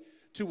pray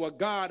to a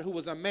God who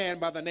was a man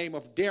by the name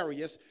of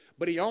Darius,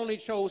 but he only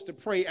chose to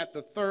pray at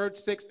the 3rd,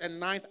 6th,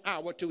 and 9th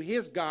hour to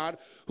his God,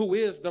 who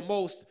is the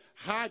most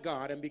high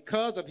God. And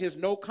because of his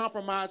no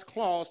compromise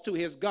clause to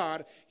his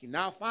God, he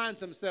now finds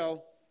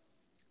himself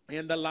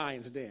in the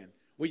lion's den.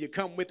 Will you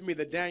come with me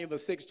to Daniel, the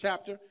 6th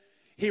chapter?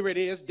 Here it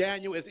is.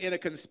 Daniel is in a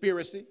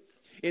conspiracy.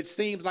 It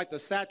seems like the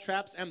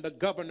satraps and the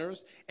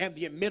governors and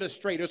the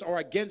administrators are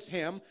against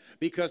him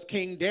because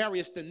King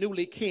Darius, the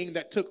newly king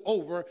that took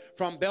over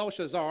from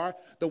Belshazzar,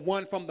 the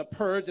one from the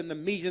Persians and the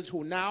Medians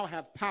who now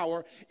have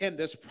power in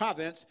this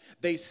province,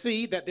 they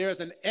see that there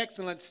is an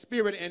excellent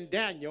spirit in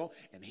Daniel,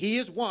 and he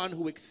is one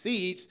who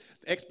exceeds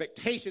the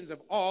expectations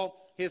of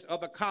all his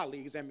other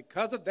colleagues. And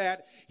because of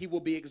that, he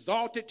will be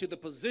exalted to the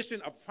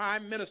position of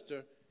prime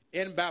minister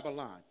in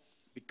Babylon.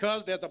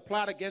 Because there's a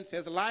plot against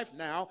his life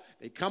now,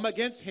 they come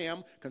against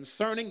him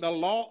concerning the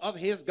law of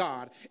his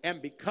God.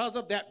 And because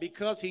of that,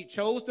 because he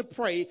chose to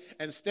pray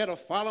instead of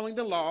following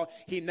the law,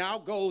 he now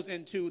goes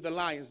into the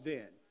lion's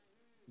den.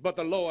 But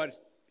the Lord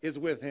is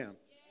with him.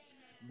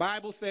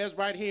 Bible says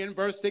right here in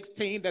verse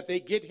 16 that they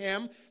get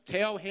him,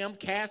 tell him,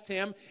 cast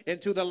him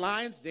into the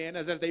lion's den.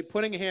 As they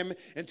putting him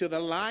into the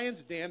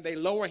lion's den, they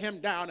lower him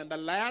down. And the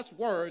last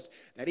words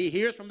that he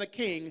hears from the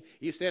king,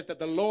 he says that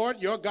the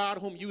Lord your God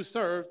whom you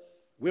serve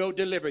will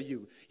deliver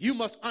you. You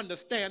must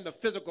understand the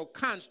physical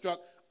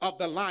construct of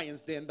the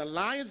lion's den. The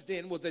lion's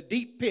den was a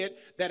deep pit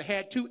that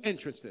had two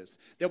entrances.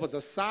 There was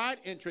a side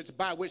entrance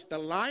by which the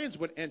lions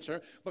would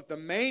enter, but the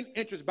main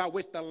entrance by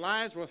which the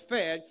lions were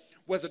fed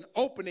was an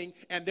opening,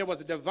 and there was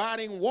a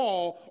dividing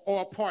wall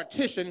or a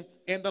partition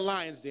in the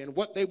lion's den.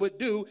 What they would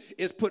do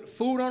is put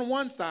food on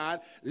one side,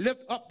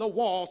 lift up the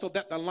wall so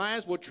that the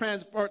lions would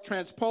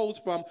transpose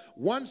from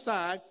one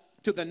side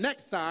to the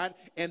next side,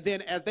 and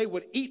then as they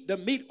would eat the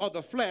meat or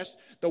the flesh,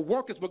 the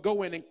workers would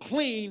go in and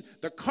clean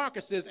the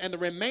carcasses and the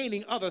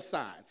remaining other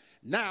side.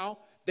 Now,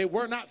 they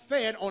were not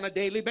fed on a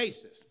daily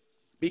basis.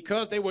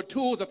 Because they were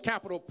tools of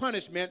capital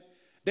punishment,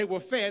 they were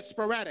fed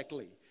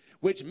sporadically,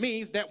 which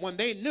means that when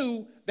they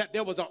knew that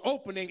there was an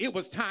opening, it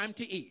was time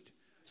to eat.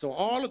 So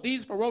all of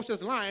these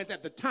ferocious lions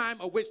at the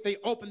time of which they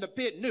opened the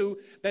pit knew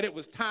that it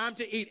was time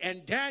to eat,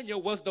 and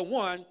Daniel was the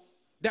one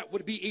that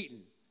would be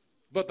eaten.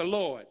 But the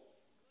Lord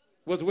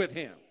was with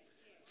him.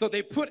 So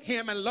they put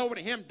him and lowered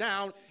him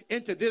down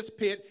into this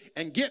pit,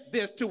 and get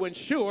this, to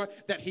ensure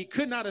that he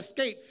could not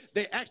escape,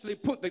 they actually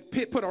put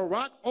a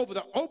rock over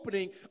the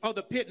opening of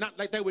the pit, not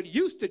like they would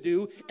used to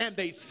do, and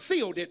they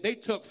sealed it. They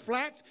took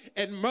flax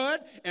and mud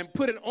and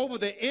put it over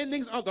the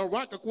endings of the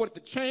rock according to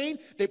the chain.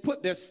 They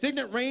put their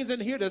signet rings in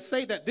here to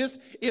say that this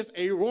is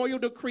a royal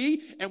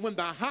decree, and when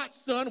the hot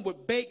sun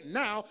would bake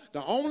now,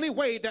 the only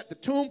way that the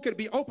tomb could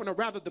be open, or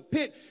rather the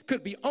pit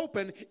could be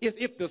open, is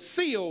if the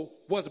seal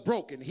was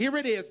broken. Here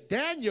it is.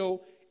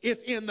 Daniel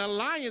is in the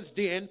lion's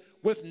den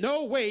with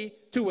no way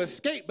to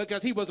escape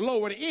because he was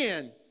lowered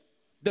in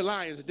the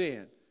lion's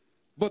den.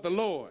 But the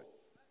Lord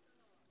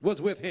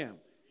was with him.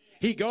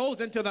 He goes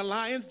into the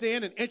lion's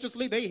den, and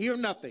interestingly, they hear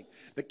nothing.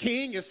 The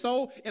king is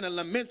so in a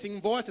lamenting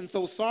voice and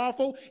so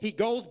sorrowful, he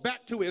goes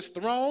back to his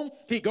throne.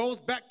 He goes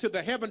back to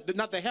the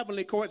not the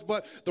heavenly courts,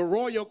 but the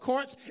royal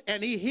courts,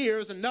 and he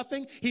hears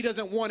nothing. He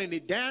doesn't want any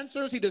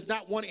dancers. He does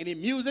not want any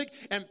music.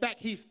 In fact,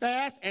 he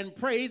fasts and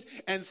prays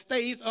and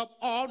stays up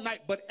all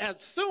night. But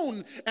as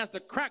soon as the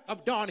crack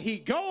of dawn, he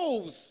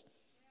goes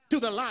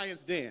to the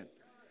lion's den,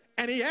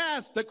 and he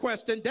asks the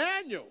question,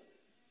 Daniel,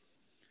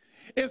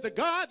 is the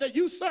God that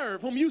you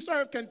serve, whom you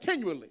serve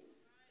continually,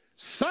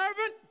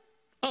 servant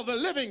of the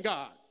living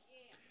God?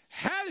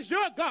 Has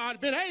your God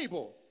been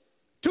able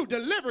to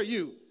deliver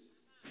you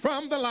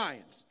from the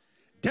lions?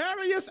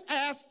 Darius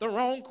asked the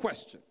wrong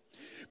question,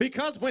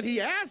 because when he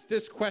asked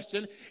this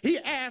question, he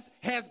asked,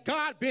 has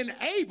God been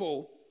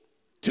able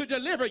to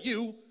deliver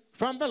you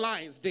from the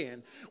lion's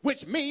den?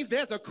 Which means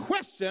there's a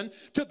question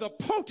to the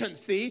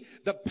potency,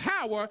 the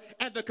power,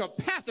 and the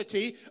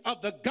capacity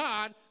of the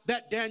God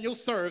that Daniel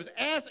serves.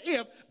 As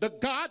if the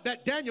God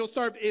that Daniel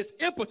served is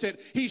impotent.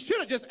 He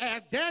should have just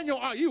asked, Daniel,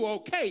 are you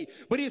okay?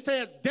 But he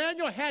says,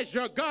 Daniel, has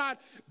your God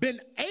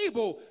been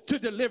able to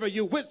deliver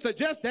you? Which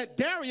suggests that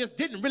Darius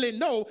didn't really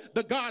know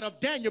the God of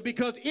Daniel,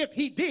 because if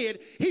he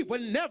did, he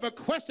would never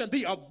question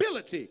the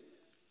ability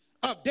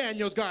of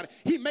Daniel's God.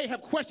 He may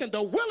have questioned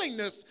the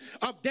willingness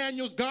of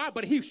Daniel's God,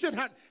 but he should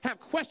not have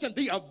questioned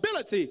the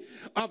ability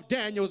of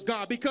Daniel's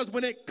God, because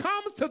when it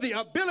comes to the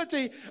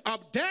ability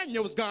of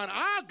Daniel's God,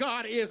 our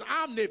God is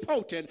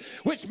omnipotent,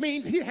 which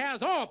means he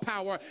has all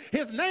power.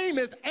 His name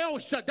is El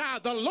Shaddai,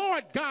 the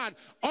Lord God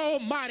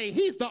Almighty.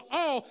 He's the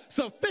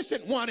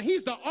all-sufficient one.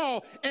 He's the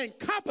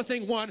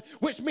all-encompassing one,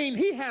 which means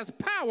he has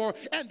power,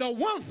 and the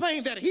one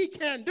thing that he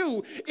can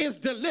do is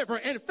deliver.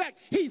 In fact,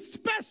 he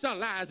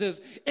specializes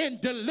in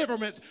deliverance.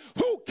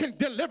 Who can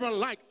deliver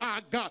like our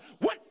God?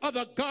 What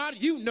other God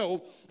you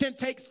know can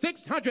take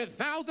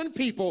 600,000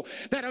 people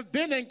that have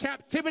been in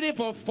captivity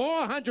for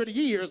 400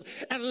 years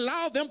and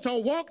allow them to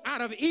walk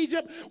out of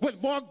Egypt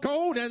with more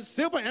gold and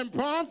silver and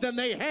bronze than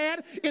they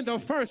had in the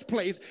first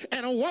place,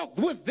 and walk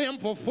with them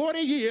for 40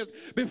 years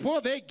before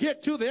they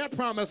get to their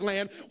promised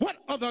land? What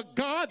other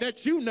God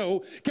that you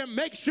know can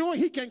make sure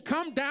he can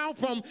come down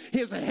from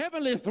his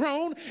heavenly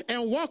throne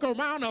and walk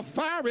around a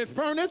fiery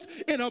furnace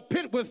in a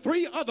pit with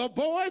 3 other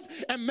boys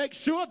and make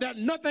sure that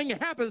nothing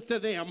happens to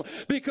them?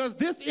 Because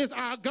this is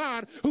our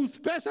God who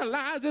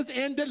specializes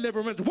in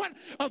deliverance. What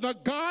other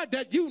God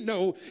that you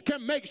know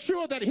can make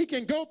sure that he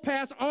can go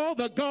past all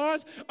the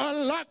guards,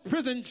 unlock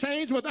prison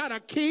chains without a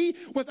key,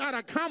 without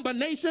a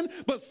combination,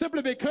 but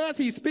simply because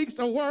he speaks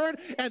a word,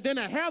 and then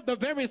have the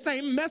very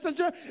same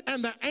messenger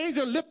and the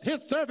angel lift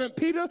his servant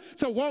Peter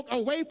to walk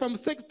away from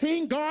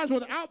 16 guards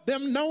without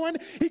them knowing?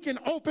 He can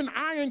open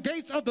iron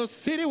gates of the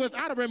city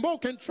without a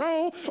remote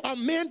control or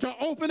men to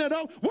open it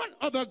up What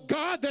other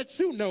God that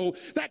you know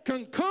that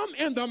can come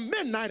in the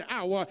midnight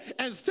hour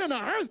and send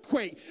an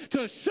earthquake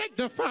to shake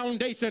the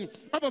foundation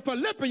of a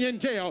Philippian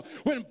jail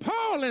when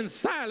Paul and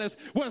Silas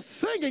were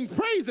singing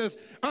praises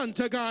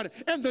unto God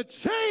and the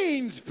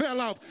chains fell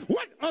off?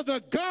 What other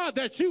God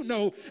that you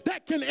know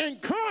that can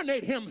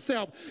incarnate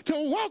himself to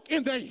walk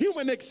in the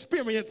human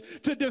experience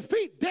to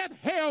defeat death,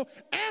 hell,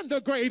 and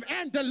the grave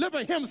and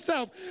deliver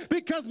himself?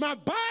 Because my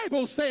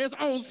Bible says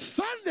on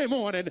Sunday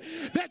morning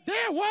that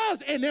there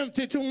was an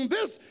empty tomb.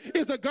 This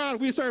is the God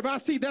we serve. I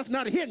see that's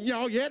not hitting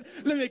y'all yet.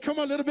 Let me come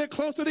a little bit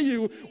closer to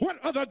you.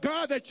 What other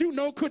God that you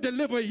know could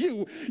deliver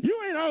you?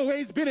 You ain't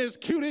always been as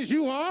cute as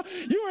you are.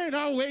 You ain't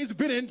always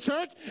been in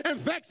church. In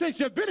fact, since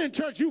you've been in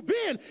church, you've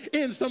been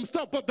in some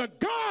stuff. But the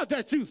God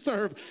that you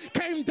serve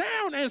came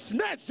down and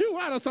snatched you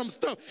out of some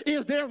stuff.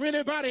 Is there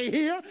anybody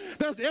here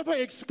that's ever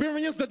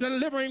experienced the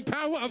delivering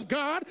power of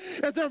God?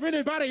 Is there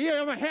anybody here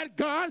ever had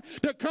God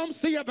to come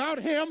see about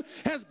him?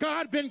 Has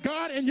God been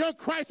God in your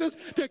crisis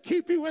to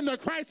keep you in the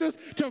crisis,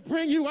 to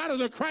bring you out of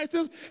the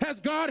crisis? Has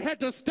God had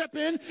to step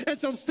in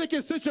some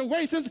sticky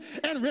situations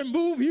and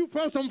remove you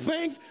from some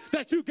things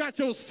that you got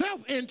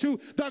yourself into?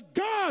 The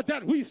God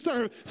that we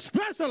serve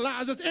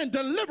specializes in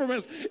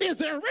deliverance. Is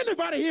there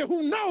anybody here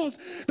who knows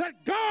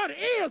that God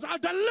is a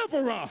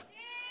deliverer?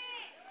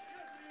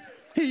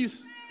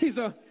 He's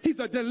a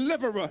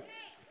deliverer.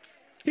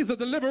 He's a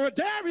deliverer.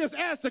 Darius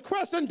asked the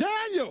question,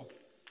 Daniel,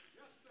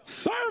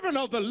 servant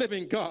of the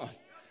living God,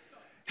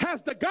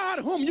 has the God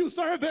whom you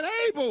serve been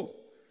able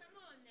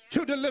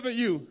to deliver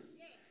you?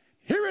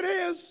 Here it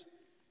is.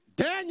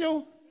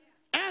 Daniel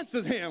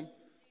answers him,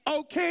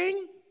 O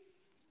king,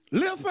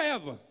 live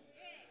forever.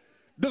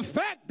 The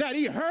fact that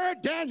he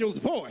heard Daniel's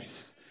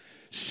voice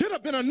should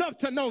have been enough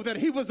to know that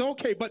he was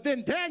okay. But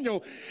then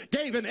Daniel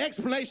gave an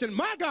explanation.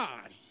 My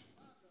God,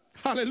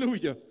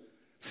 hallelujah,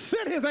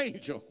 sent his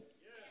angel,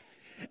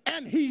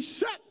 and he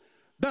shut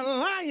the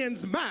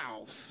lions'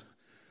 mouths,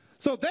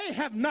 so they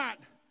have not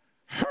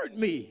hurt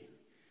me.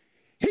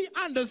 He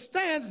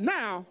understands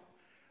now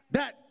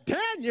that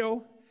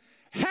Daniel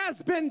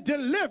has been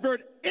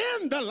delivered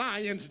in the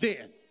lion's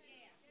den.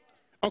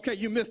 Okay,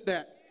 you missed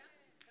that.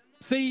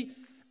 See,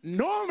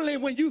 normally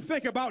when you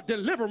think about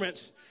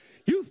deliverance,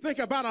 you think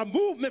about a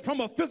movement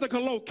from a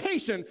physical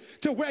location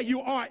to where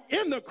you are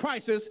in the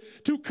crisis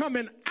to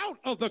coming out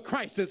of the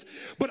crisis.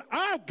 But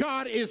our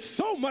God is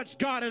so much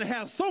God and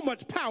has so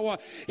much power,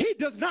 he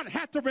does not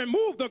have to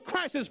remove the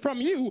crisis from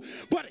you,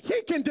 but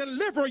he can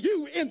deliver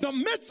you in the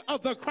midst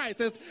of the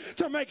crisis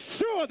to make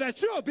sure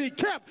that you'll be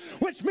kept,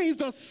 which means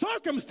the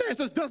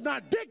circumstances does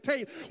not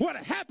dictate what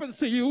happens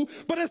to you,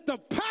 but it's the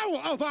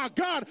power of our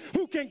God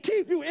who can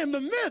keep you in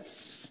the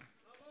midst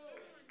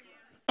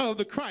of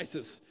the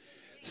crisis.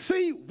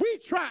 See, we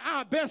try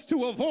our best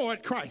to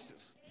avoid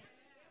crisis.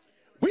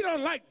 We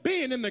don't like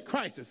being in the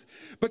crisis.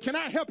 But can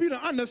I help you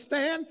to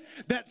understand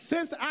that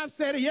since I've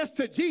said yes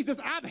to Jesus,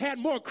 I've had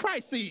more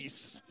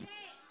crises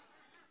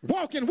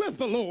walking with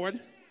the Lord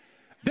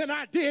than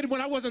I did when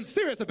I wasn't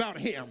serious about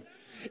him.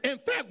 In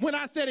fact, when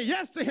I said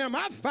yes to him,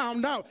 I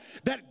found out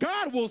that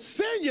God will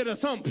send you to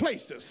some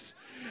places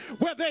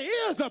where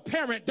there is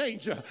apparent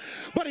danger,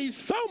 but he's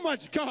so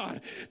much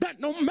God that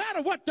no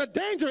matter what the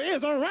danger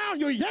is around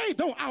you, yea,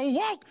 though I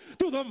walk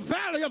through the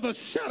valley of the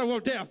shadow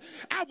of death,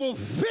 I will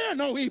fear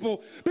no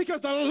evil,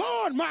 because the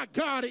Lord my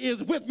God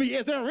is with me.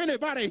 Is there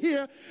anybody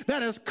here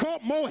that has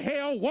caught more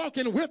hell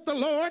walking with the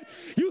Lord?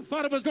 You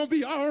thought it was going to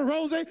be all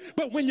rosy,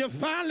 but when you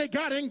finally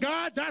got in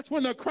God, that's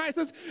when the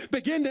crisis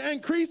began to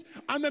increase.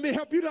 And let me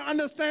help you to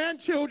understand,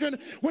 children,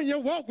 when you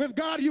walk with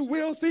God, you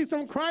will see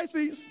some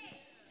crises.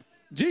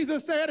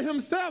 Jesus said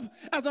himself,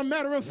 as a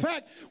matter of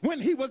fact, when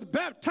he was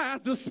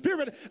baptized, the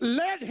Spirit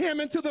led him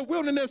into the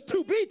wilderness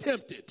to be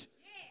tempted.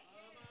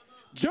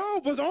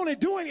 Job was only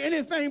doing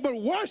anything but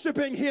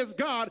worshiping his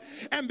God,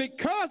 and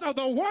because of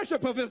the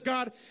worship of his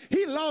God,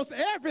 he lost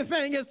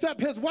everything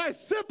except his wife,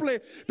 simply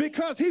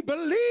because he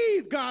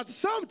believed God.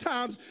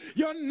 Sometimes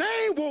your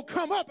name will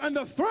come up in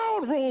the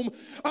throne room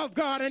of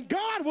God, and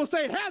God will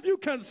say, have you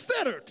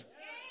considered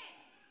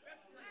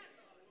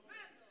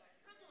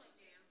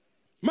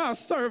my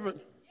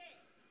servant?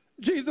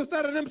 Jesus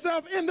said it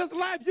himself, in this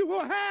life you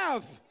will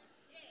have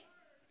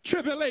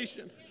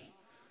tribulation.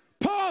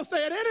 Paul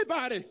said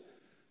anybody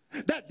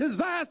that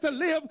desires to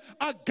live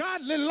a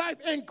godly life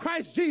in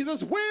Christ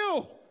Jesus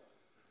will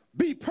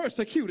be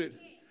persecuted.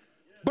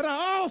 But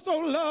I also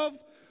love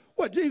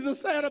what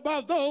Jesus said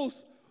about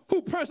those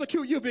who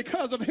persecute you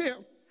because of him.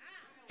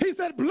 He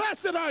said,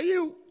 blessed are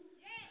you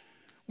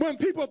when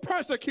people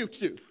persecute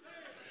you,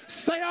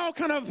 say all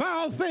kind of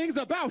vile things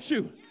about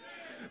you,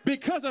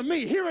 because of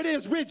me. Here it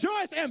is,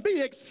 rejoice and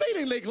be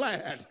exceedingly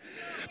glad,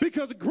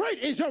 because great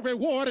is your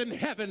reward in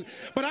heaven.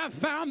 But I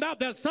found out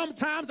that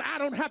sometimes I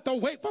don't have to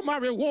wait for my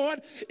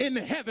reward in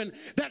heaven,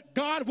 that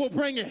God will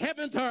bring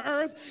heaven to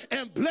earth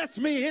and bless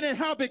me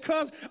anyhow,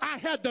 because I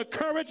had the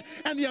courage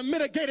and the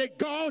unmitigated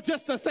gall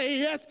just to say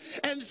yes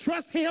and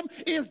trust him.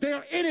 Is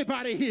there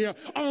anybody here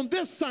on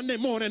this Sunday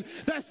morning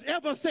that's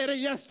ever said a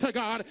yes to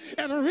God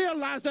and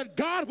realized that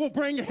God will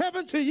bring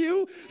heaven to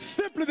you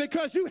simply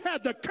because you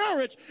had the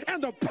courage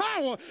and the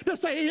power to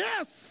say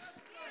yes?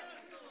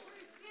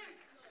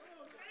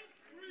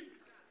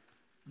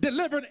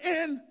 Delivered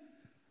in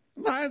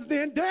lion's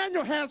den.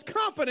 Daniel has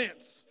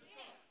confidence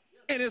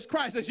in his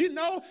crisis. You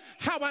know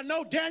how I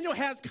know Daniel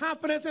has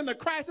confidence in the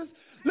crisis?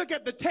 Look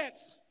at the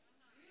text.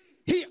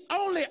 He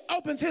only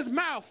opens his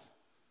mouth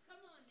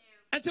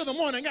until the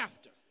morning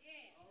after.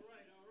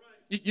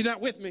 You're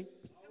not with me?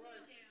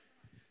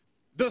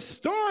 The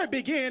story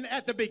began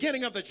at the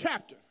beginning of the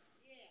chapter.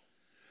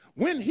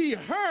 When he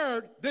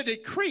heard the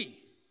decree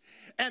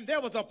and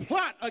there was a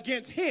plot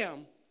against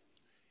him,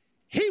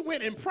 he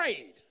went and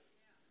prayed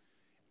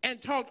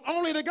and talked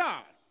only to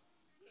God.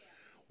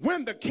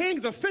 When the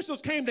king's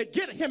officials came to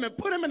get him and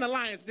put him in the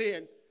lion's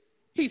den,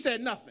 he said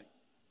nothing.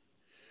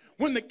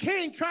 When the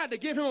king tried to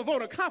give him a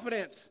vote of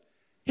confidence,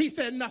 he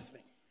said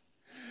nothing.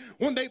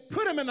 When they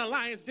put him in the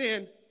lion's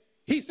den,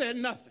 he said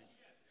nothing.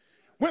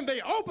 When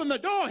they opened the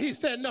door, he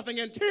said nothing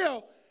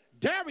until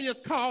Darius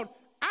called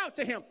out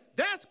to him.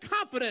 That's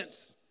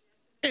confidence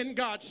in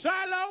God.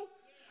 Shiloh,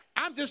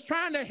 I'm just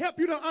trying to help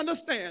you to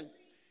understand.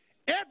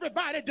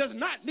 Everybody does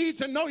not need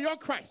to know your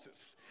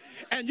crisis.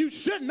 And you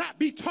should not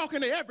be talking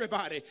to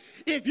everybody.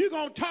 If you're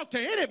going to talk to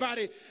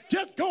anybody,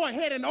 just go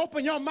ahead and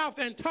open your mouth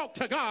and talk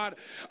to God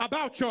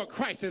about your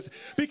crisis.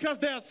 Because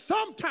there's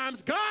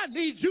sometimes God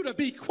needs you to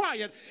be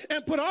quiet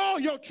and put all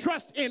your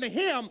trust in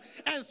him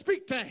and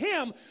speak to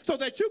him so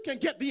that you can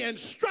get the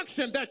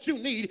instruction that you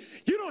need.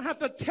 You don't have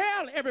to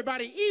tell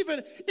everybody,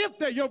 even if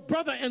they're your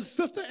brother and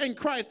sister in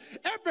Christ.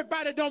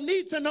 Everybody don't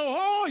need to know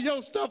all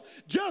your stuff.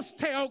 Just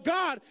tell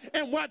God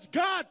and watch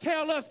God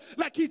tell us,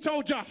 like he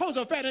told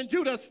Jehoshaphat and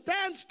Judah,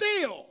 stand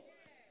still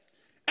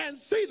and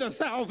see the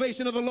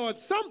salvation of the Lord.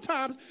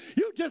 Sometimes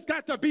you just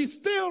got to be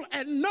still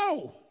and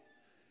know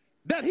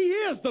that he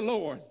is the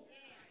Lord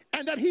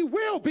and that he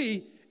will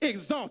be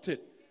exalted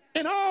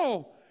in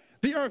all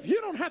the earth. You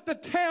don't have to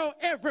tell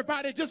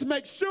everybody. Just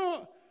make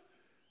sure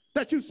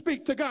that you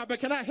speak to God.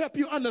 But can I help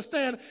you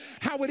understand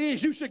how it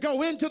is you should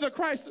go into the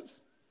crisis?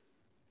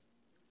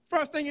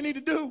 First thing you need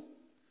to do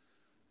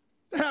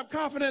to have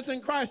confidence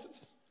in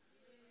crisis,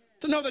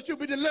 to know that you'll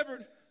be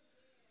delivered.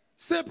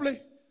 Simply,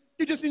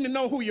 you just need to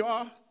know who you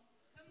are.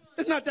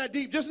 It's not that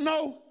deep. Just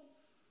know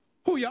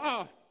who you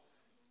are.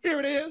 Here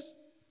it is.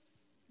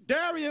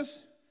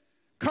 Darius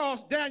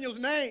calls Daniel's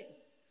name,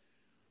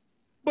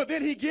 but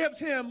then he gives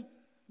him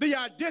the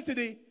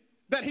identity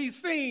that he's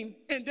seen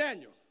in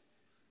Daniel.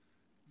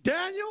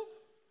 Daniel,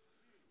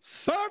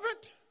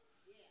 servant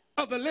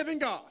of the living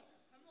God.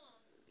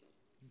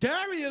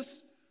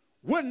 Darius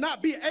would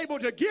not be able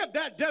to give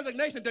that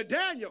designation to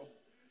Daniel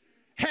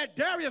had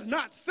Darius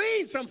not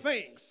seen some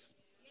things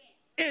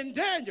in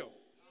Daniel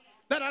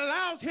that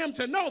allows him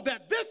to know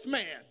that this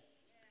man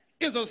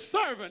is a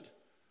servant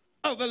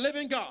of the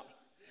living God.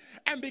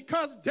 And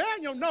because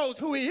Daniel knows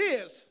who he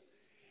is,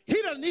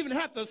 he doesn't even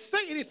have to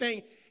say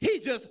anything. He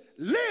just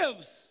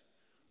lives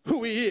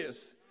who he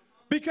is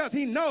because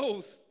he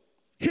knows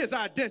his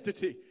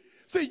identity.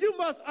 See, you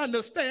must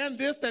understand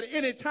this, that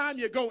anytime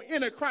you go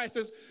in a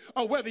crisis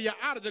or whether you're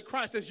out of the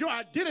crisis, your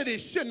identity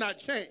should not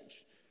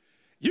change.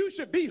 You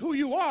should be who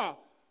you are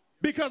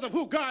because of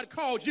who God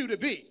called you to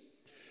be,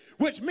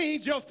 which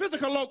means your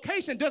physical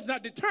location does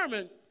not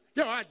determine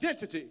your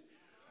identity,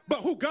 but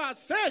who God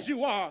says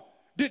you are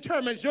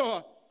determines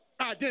your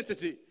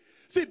identity.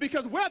 See,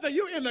 because whether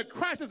you're in the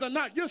crisis or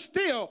not, you're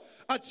still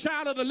a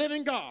child of the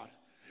living God.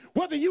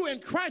 Whether you're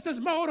in crisis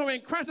mode or in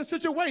crisis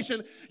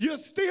situation, you're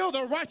still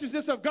the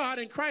righteousness of God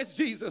in Christ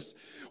Jesus.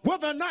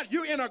 Whether or not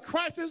you're in a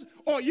crisis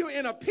or you're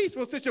in a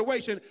peaceful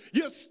situation,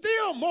 you're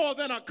still more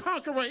than a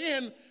conqueror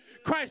in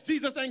Christ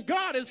Jesus, and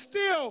God is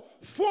still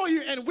for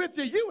you and with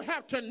you. You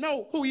have to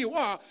know who you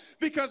are,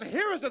 because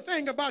here is the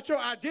thing about your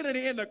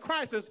identity in the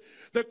crisis.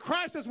 The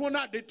crisis will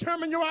not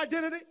determine your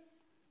identity,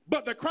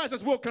 but the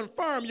crisis will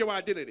confirm your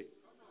identity.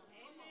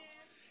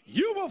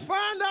 You will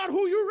find out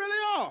who you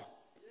really are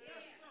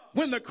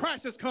when the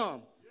crisis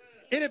comes.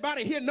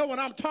 Anybody here know what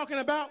I'm talking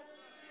about?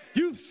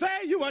 You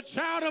say you're a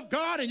child of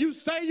God, and you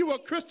say you're a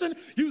Christian,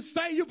 you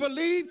say you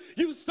believe,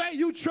 you say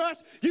you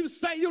trust, you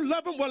say you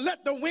love him. Well,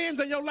 let the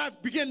winds in your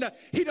life begin to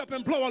heat up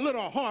and blow a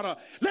little harder.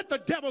 Let the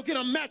devil get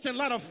a match and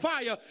light a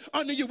fire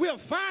under you. We'll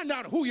find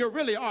out who you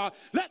really are.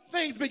 Let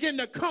things begin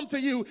to come to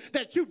you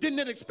that you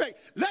didn't expect.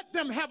 Let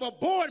them have a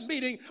board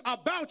meeting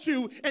about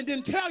you and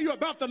then tell you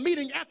about the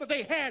meeting after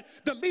they had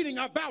the meeting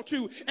about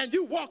you, and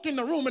you walk in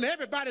the room and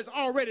everybody's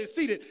already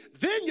seated.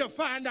 Then you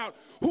find out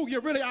who you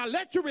really are.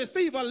 Let you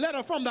receive a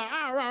letter from the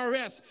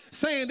IRS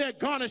saying they're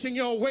garnishing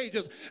your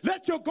wages.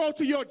 Let you go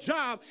to your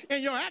job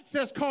and your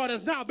access card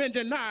has now been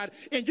denied,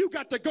 and you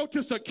got to go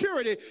to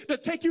security to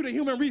take you to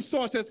human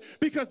resources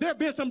because there have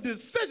been some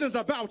decisions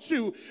about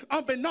you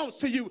unbeknownst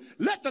to you.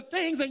 Let the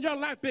things in your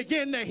life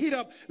begin to heat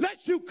up.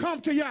 Let you come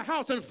to your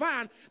house and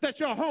find that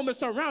your home is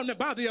surrounded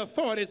by the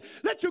authorities.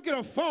 Let you get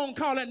a phone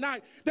call at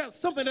night that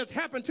something has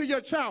happened to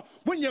your child.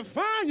 When you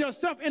find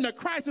yourself in the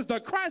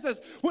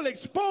crisis will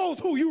expose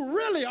who you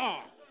really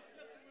are.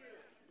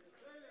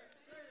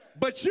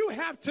 But you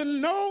have to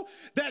know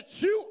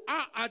that you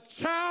are a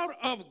child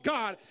of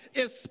God,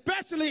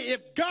 especially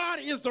if God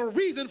is the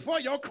reason for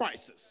your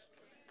crisis.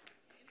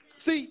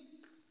 See,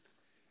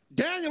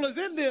 Daniel is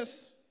in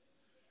this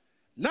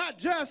not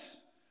just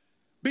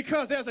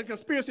because there's a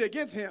conspiracy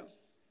against him.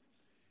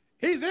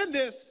 He's in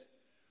this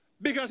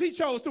because he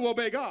chose to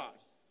obey God.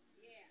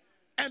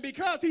 And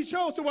because he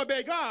chose to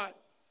obey God,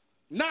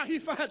 now he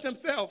finds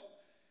himself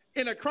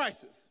in a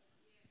crisis.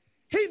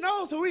 He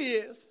knows who he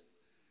is.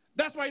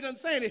 That's why he doesn't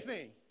say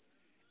anything.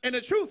 And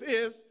the truth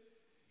is,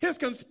 his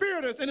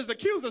conspirators and his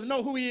accusers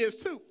know who he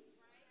is too.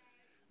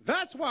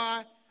 That's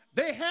why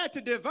they had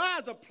to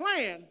devise a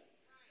plan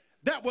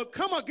that would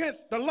come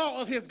against the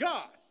law of his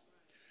God,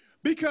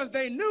 because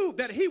they knew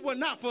that he would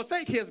not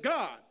forsake his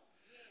God.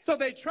 So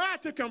they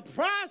tried to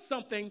comprise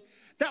something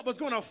that was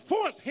going to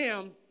force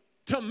him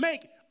to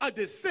make a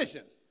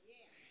decision.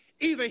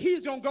 Either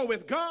he's going to go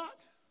with God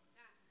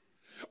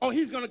or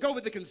he's going to go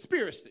with the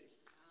conspiracy.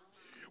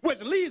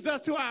 Which leads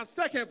us to our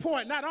second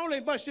point. Not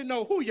only must you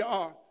know who you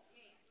are,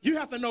 you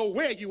have to know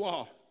where you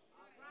are.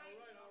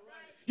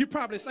 You're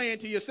probably saying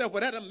to yourself,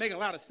 well, that doesn't make a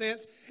lot of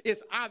sense.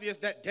 It's obvious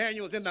that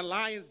Daniel is in the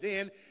lion's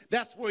den.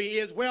 That's where he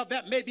is. Well,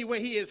 that may be where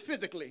he is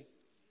physically,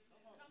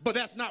 but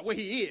that's not where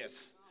he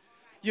is.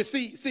 You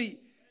see,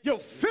 your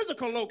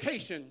physical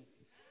location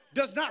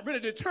does not really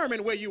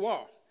determine where you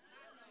are.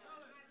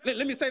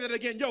 Let me say that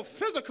again. Your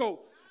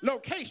physical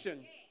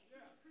location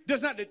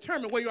does not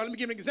determine where you are. Let me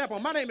give you an example.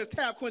 My name is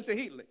Taft Quincey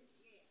Heatley.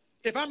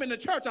 If I'm in the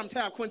church, I'm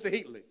Taft Quincey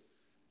Heatley.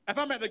 If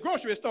I'm at the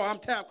grocery store, I'm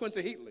Taft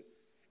Quincey Heatley.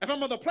 If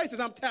I'm other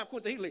places, I'm Taft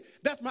Quincey Heatley.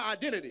 That's my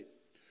identity.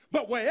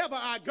 But wherever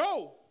I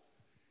go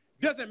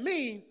doesn't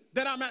mean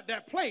that I'm at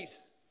that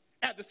place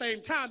at the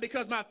same time,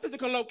 because my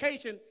physical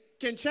location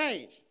can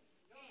change.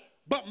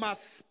 But my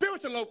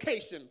spiritual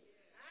location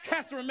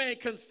has to remain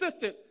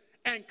consistent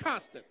and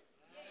constant.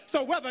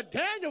 So whether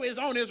Daniel is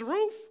on his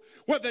roof,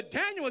 whether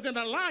Daniel is in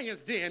the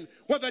lion's den,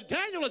 whether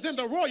Daniel is in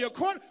the royal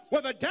court,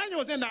 whether Daniel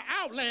is in the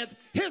outlands,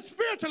 his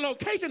spiritual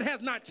location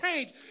has not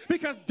changed,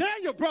 because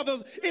Daniel,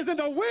 brothers, is in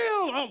the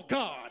will of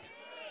God.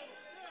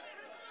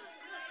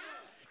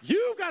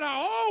 You got to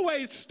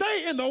always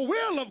stay in the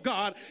will of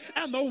God,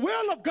 and the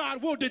will of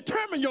God will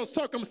determine your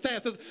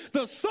circumstances.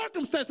 The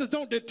circumstances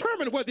don't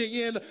determine whether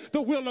you're in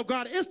the will of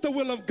God. It's the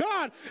will of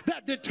God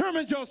that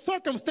determines your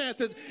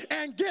circumstances,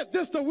 and get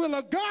this, the will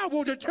of God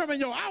will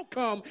determine your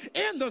outcome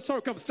in the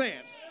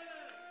circumstance.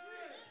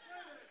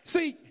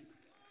 See,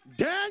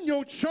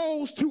 Daniel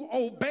chose to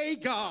obey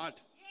God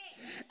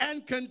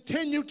and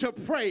continue to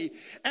pray.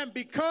 And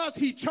because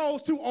he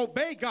chose to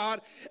obey God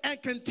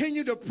and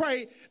continue to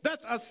pray,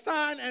 that's a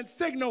sign and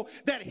signal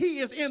that he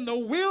is in the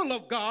will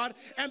of God.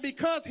 And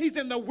because he's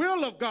in the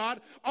will of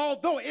God,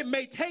 although it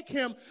may take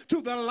him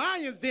to the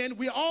lion's den,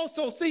 we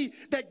also see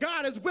that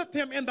God is with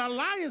him in the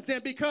lion's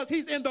den because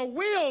he's in the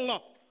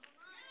will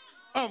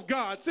of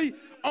God. See,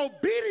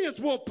 obedience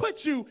will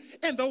put you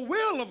in the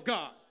will of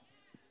God.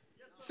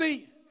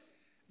 See,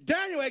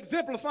 Daniel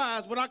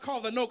exemplifies what I call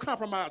the no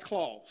compromise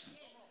clause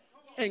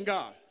in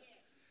God.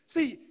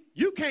 See,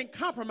 you can't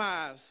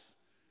compromise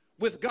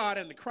with God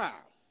and the crowd.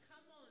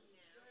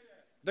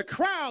 The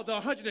crowd, the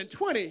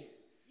 120,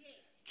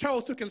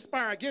 chose to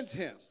conspire against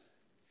him.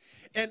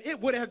 And it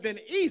would have been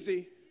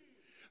easy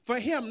for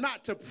him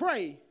not to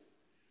pray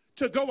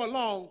to go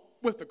along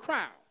with the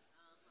crowd.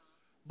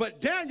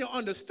 But Daniel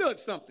understood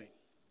something.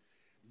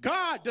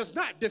 God does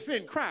not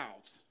defend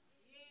crowds.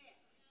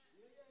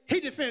 He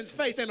defends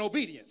faith and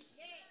obedience.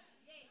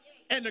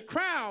 And the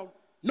crowd,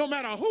 no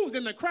matter who's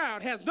in the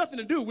crowd, has nothing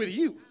to do with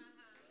you.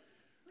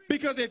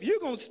 Because if you're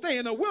going to stay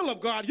in the will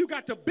of God, you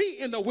got to be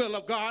in the will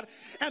of God.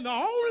 And the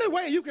only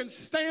way you can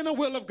stay in the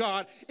will of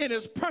God in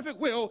his perfect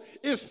will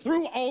is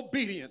through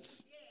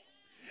obedience.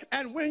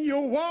 And when you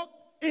walk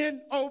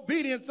in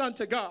obedience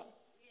unto God,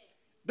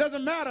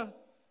 doesn't matter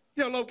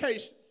your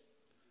location.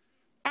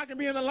 I can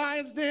be in the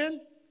lion's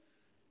den.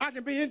 I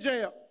can be in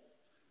jail.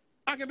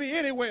 I can be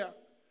anywhere.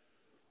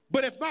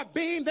 But if my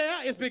being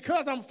there is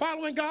because I'm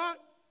following God,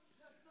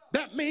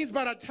 that means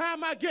by the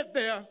time I get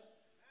there,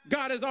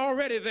 God is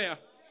already there.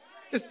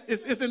 It's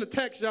in the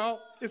text,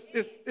 y'all. It's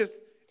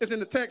in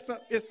the text.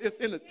 It's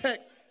in the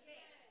text.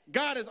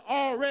 God is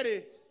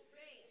already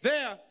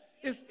there.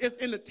 It's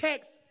in the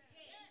text.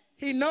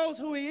 He knows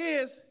who he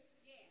is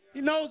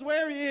He knows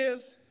where he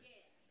is.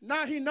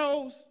 Now he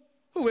knows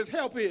who his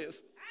help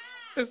is.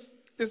 It's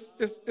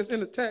in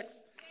the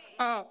text.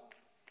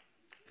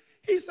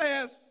 He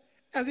says,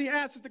 as he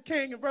answers the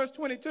king in verse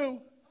 22,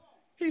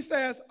 he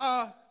says,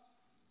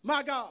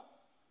 my God.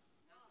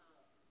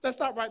 Let's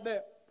stop right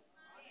there.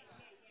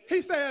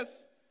 He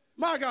says,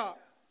 my God,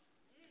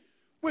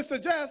 which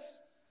suggests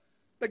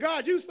the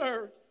God you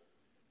serve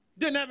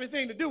didn't have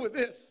anything to do with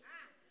this.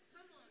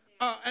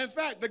 In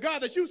fact, the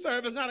God that you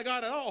serve is not a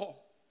God at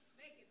all,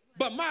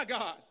 but my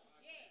God,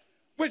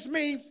 which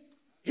means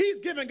he's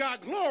giving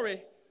God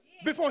glory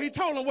before he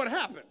told him what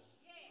happened.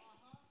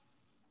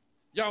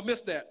 Y'all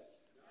missed that.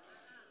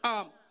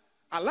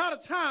 A lot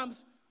of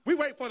times we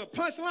wait for the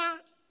punchline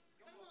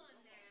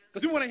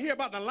because we want to hear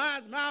about the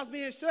lion's mouths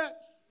being shut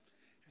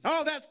and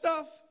all that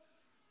stuff.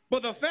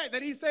 But the fact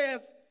that he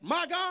says,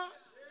 my God,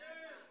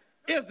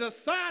 is the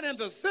sign and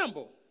the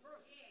symbol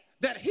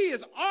that he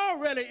is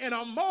already in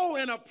a mode,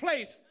 in a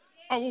place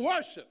of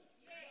worship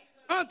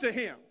unto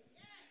him.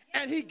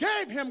 And he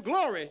gave him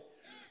glory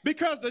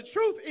because the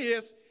truth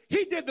is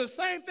he did the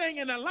same thing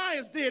in the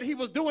lion's den he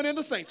was doing in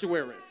the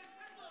sanctuary.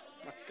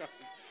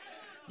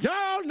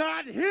 Y'all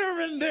not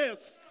hearing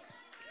this.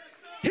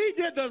 He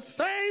did the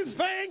same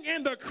thing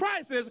in the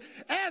crisis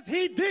as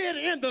he did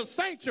in the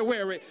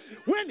sanctuary.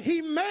 When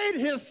he made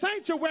his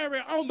sanctuary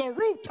on the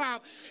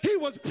rooftop, he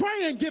was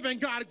praying, giving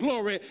God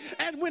glory.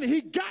 And when he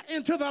got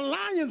into the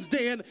lion's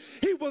den,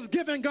 he was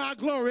giving God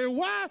glory.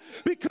 Why?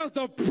 Because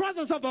the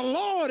presence of the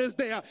Lord is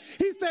there.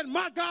 He said,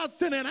 my God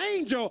sent an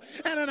angel,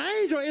 and an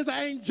angel is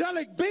an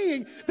angelic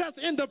being that's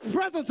in the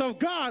presence of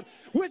God,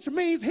 which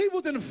means he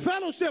was in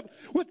fellowship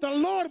with the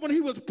Lord when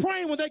he was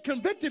praying when they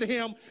convicted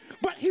him,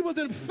 but he was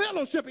in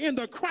fellowship in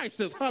the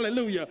crisis.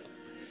 Hallelujah.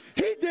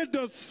 He did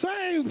the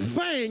same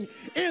thing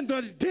in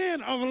the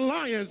den of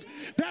lions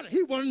that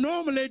he would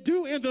normally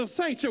do in the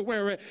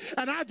sanctuary.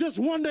 And I just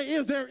wonder,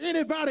 is there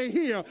anybody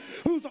here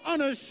who's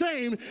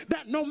unashamed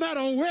that no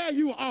matter where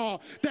you are,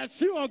 that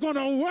you are going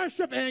to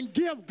worship and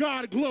give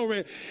God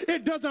glory?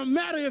 It doesn't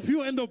matter if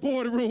you're in the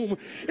boardroom.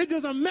 It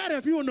doesn't matter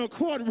if you're in the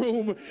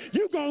courtroom.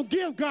 You're going to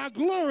give God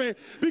glory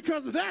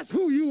because that's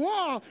who you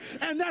are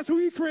and that's who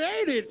he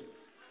created.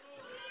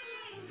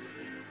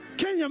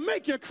 Can you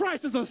make your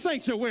crisis a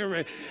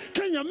sanctuary?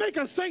 Can you make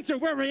a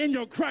sanctuary in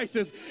your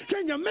crisis?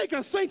 Can you make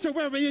a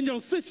sanctuary in your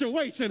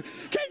situation?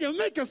 Can you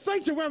make a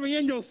sanctuary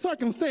in your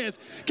circumstance?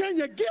 Can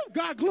you give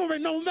God glory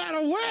no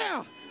matter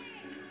where?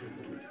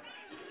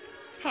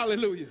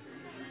 Hallelujah.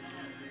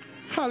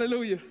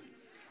 Hallelujah.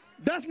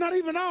 That's not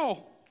even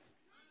all.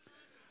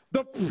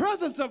 The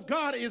presence of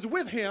God is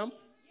with him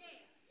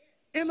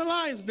in the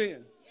lion's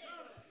den.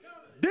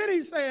 Then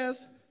he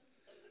says,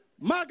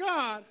 my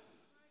God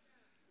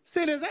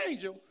sent his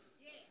angel,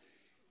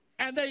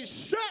 and they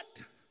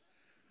shut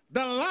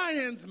the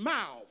lions'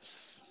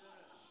 mouths.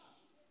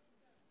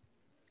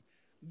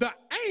 The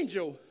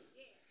angel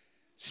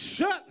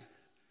shut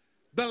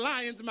the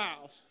lions'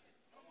 mouths.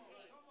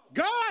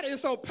 God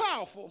is so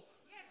powerful,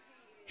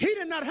 he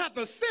did not have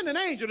to send an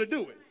angel to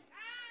do it.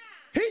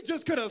 He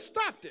just could have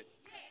stopped it.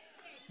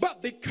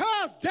 But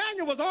because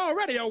Daniel was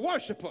already a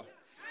worshiper,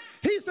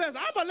 he says,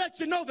 I'm going to let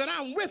you know that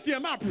I'm with you,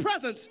 and my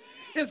presence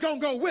is going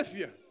to go with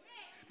you.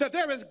 That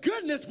there is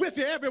goodness with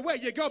you everywhere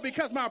you go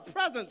because my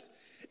presence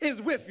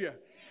is with you.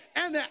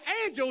 And the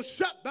angel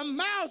shut the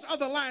mouths of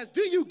the lions.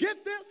 Do you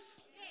get this?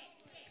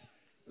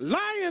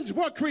 Lions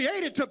were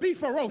created to be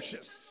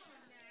ferocious.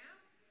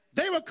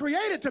 They were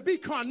created to be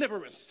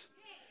carnivorous.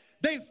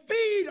 They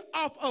feed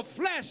off of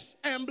flesh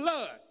and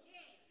blood.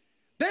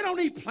 They don't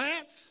eat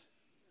plants.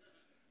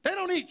 They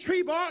don't eat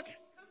tree bark.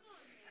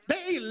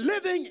 They eat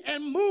living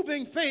and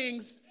moving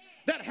things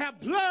that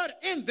have blood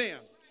in them.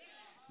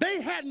 They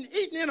hadn't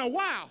eaten in a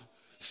while.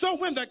 So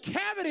when the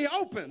cavity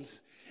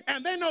opens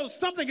and they know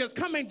something is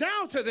coming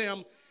down to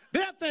them,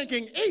 they're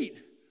thinking,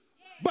 eat.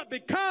 But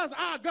because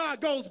our God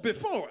goes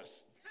before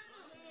us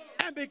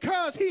and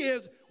because he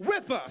is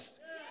with us,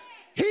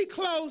 he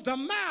closed the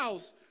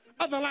mouths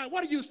of the lion.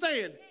 What are you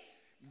saying?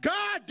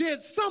 God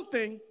did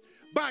something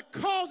by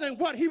causing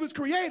what he was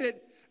created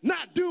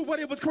not do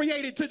what it was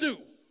created to do.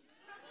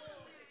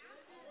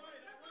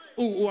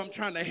 Ooh, I'm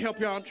trying to help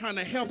y'all. I'm trying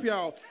to help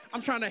y'all.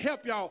 I'm trying to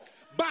help y'all.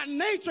 By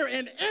nature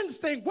and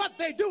instinct, what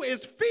they do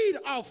is feed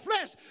off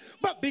flesh.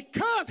 But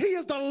because he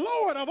is the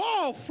Lord of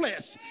all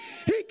flesh,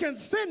 he can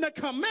send a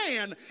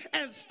command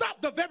and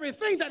stop the very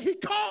thing that he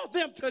called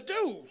them to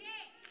do.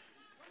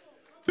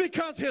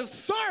 Because his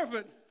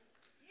servant,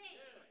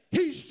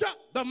 he shut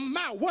the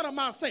mouth. What am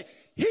I saying?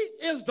 He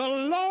is the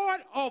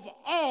Lord of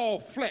all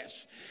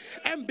flesh.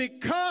 And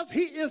because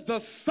he is the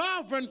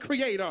sovereign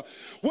creator,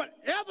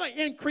 whatever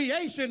in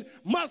creation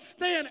must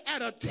stand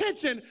at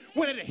attention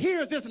when it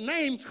hears his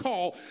name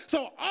called.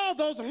 So all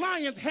those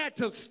lions had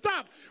to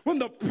stop when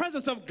the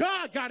presence of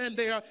God got in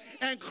there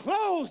and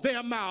close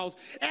their mouths,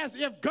 as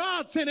if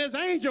God sent his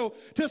angel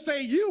to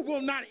say, you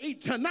will not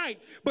eat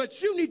tonight,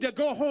 but you need to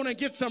go home and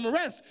get some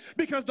rest,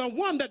 because the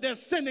one that they're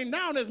sending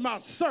down is my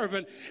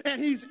servant,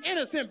 and he's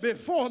innocent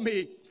before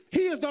me.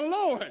 He is the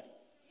Lord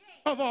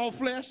of all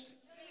flesh.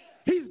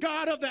 He's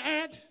God of the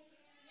ant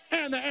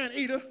and the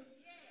anteater.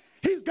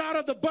 He's God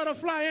of the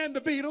butterfly and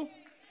the beetle.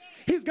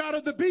 He's God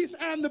of the beast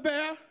and the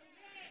bear.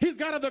 He's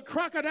God of the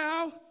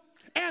crocodile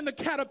and the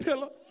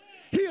caterpillar.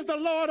 He is the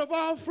Lord of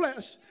all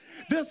flesh.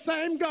 This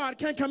same God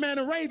can command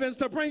the ravens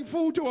to bring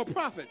food to a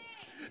prophet.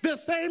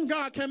 This same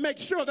God can make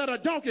sure that a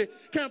donkey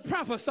can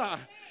prophesy.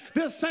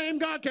 This same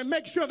God can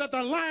make sure that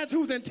the lions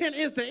whose intent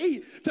is to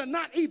eat, to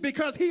not eat,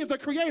 because he is the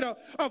creator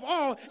of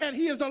all and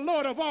he is the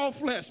Lord of all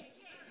flesh.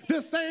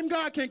 This same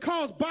God can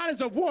cause bodies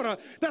of water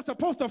that's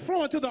supposed to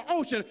flow into the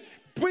ocean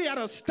be at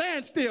a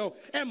standstill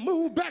and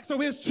move back so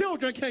his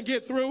children can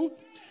get through.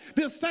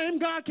 This same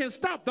God can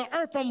stop the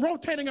earth from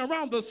rotating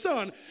around the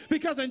sun,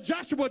 because in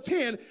Joshua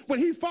 10, when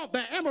he fought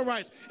the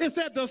Amorites, it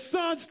said the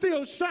sun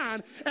still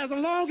shine as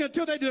long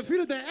until they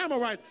defeated the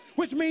Amorites,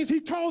 which means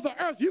he told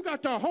the earth, you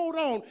got to hold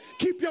on,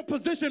 keep your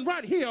position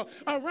right here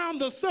around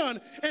the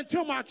sun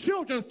until my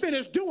children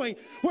finish doing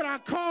what I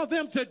call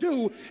them to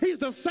do. He's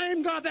the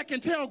same God that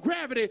can tell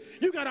gravity,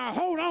 you got to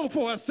hold on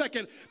for a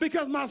second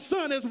because my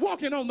son is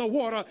walking on the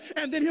water,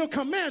 and then he'll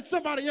command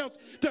somebody else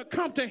to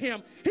come to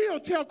him. He'll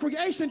tell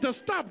creation to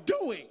stop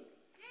doing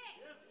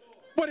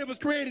what it was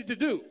created to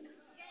do,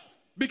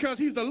 because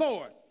he's the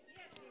Lord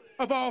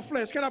of all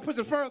flesh. Can I push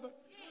it further?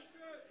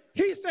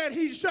 He said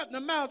he's shutting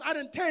the mouths. I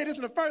didn't tell you this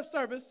in the first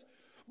service,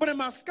 but in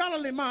my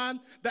scholarly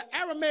mind, the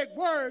Aramaic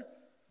word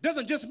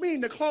doesn't just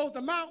mean to close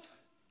the mouth,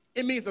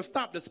 it means to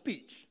stop the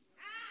speech.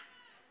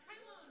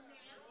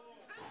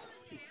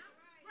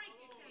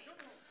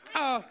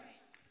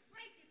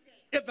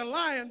 If the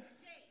lion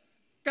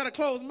got a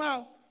closed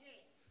mouth,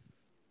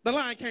 the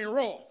lion can't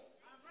roar.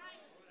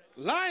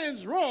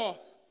 Lion's roar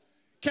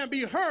can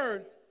be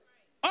heard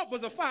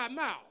upwards of 5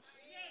 miles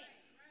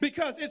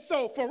because it's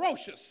so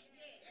ferocious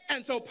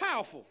and so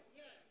powerful.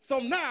 So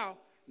now,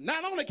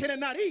 not only can it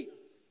not eat,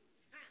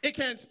 it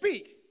can't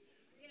speak.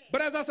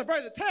 But as I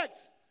subvert the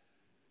text,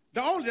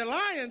 the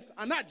lions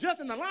are not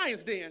just in the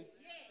lion's den.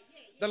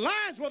 The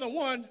lions were the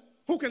one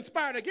who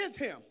conspired against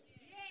him.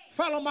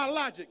 Follow my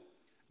logic.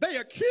 They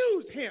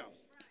accused him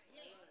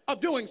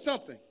of doing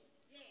something.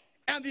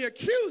 And the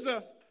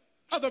accuser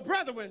of the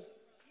brethren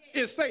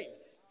is Satan.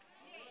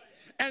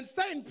 And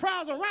Satan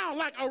prowls around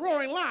like a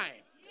roaring lion,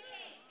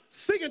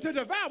 seeking to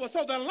devour.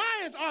 So the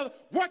lions are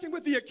working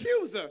with the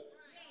accuser,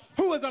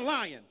 who is a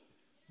lion.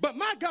 But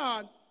my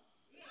God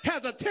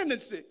has a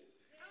tendency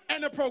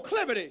and a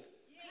proclivity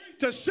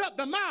to shut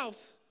the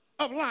mouths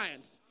of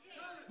lions,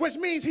 which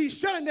means he's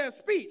shutting their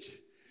speech,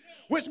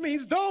 which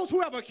means those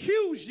who have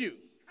accused you,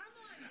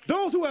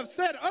 those who have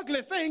said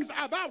ugly things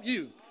about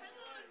you,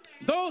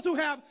 those who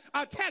have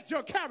attacked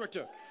your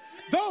character,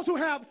 those who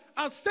have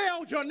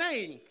assailed your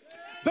name,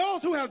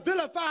 those who have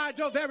vilified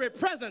your very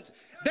presence,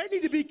 they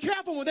need to be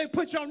careful when they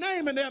put your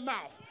name in their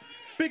mouth,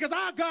 because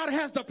our God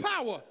has the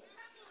power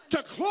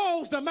to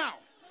close the mouth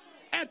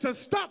and to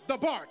stop the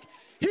bark.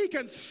 He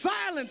can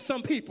silence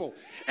some people.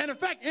 And in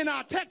fact, in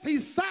our text, he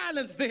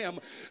silenced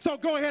them. So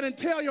go ahead and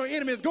tell your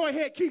enemies, go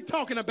ahead, keep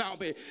talking about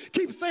me.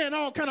 Keep saying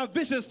all kind of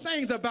vicious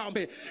things about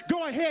me.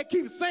 Go ahead,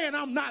 keep saying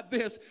I'm not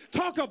this.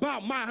 Talk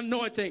about my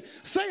anointing.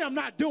 Say I'm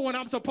not doing what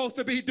I'm supposed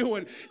to be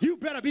doing. You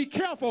better be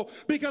careful,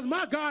 because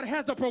my God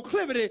has the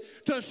proclivity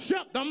to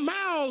shut the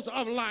mouths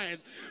of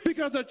lions.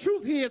 Because the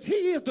truth is,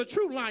 he is the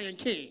true Lion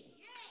King.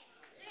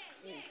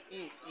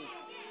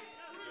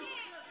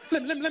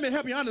 Let me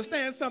help you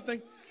understand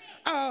something.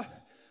 I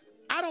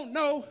don't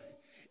know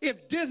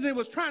if Disney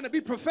was trying to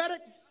be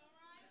prophetic,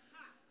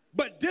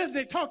 but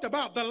Disney talked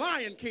about the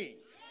Lion King,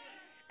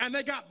 and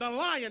they got the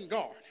Lion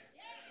Guard.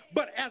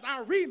 But as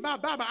I read my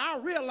Bible, I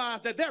realize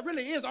that there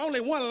really is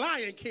only one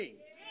Lion King,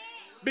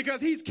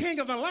 because he's king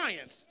of the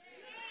lions,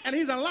 and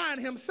he's a lion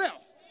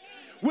himself,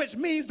 which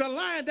means the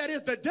lion that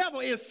is the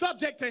devil is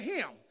subject to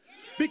him.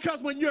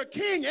 Because when you're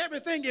king,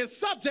 everything is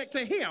subject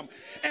to him.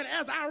 And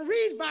as I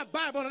read my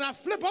Bible and I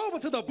flip over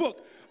to the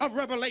book of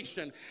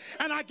Revelation,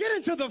 and I get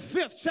into the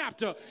 5th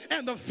chapter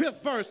and the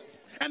 5th verse,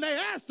 and they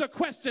asked the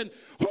question,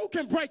 who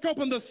can break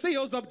open the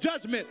seals of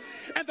judgment?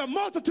 And the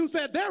multitude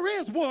said, there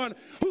is one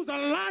who's a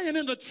lion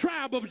in the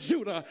tribe of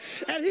Judah,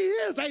 and he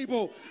is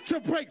able to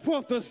break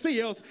forth the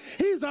seals.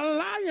 He's a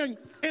lion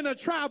in the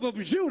tribe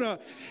of Judah.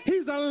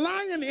 He's a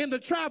lion in the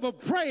tribe of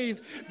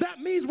praise. That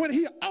means when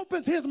he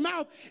opens his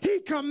mouth, he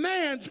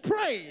commands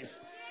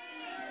praise.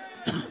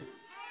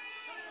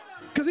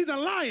 Because he's a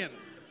lion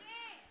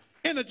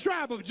in the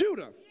tribe of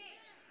Judah.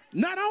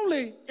 Not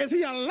only is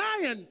he a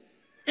lion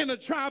in the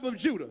tribe of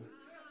Judah,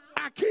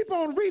 I keep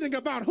on reading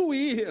about who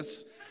he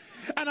is.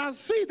 And I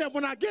see that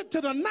when I get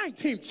to the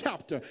 19th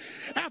chapter,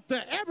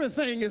 after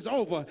everything is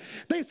over,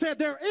 they said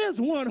there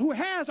is one who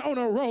has on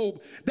a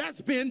robe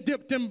that's been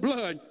dipped in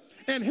blood.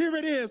 And here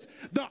it is.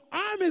 The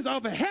armies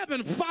of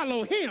heaven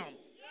follow him.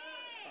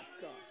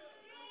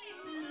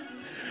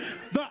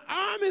 The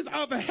armies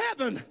of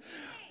heaven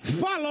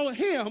follow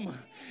him.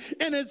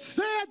 And it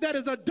said that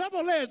is a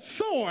double-edged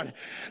sword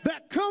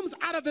that comes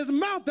out of his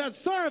mouth that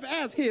serve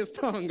as his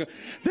tongue.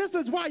 This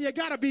is why you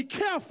got to be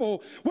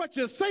careful what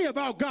you say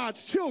about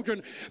God's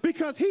children,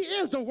 because he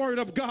is the word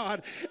of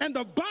God. And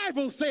the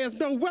Bible says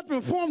no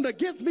weapon formed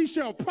against me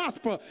shall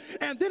prosper.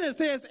 And then it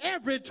says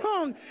every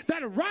tongue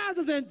that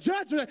rises in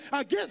judgment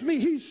against me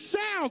he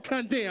shall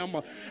condemn.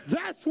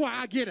 That's why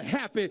I get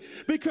happy,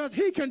 because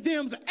he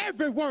condemns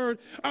every word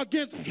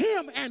against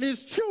him and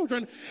his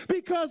children,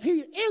 because he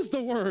is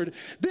the word.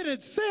 Then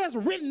it says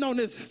written on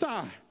his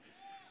thigh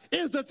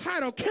is the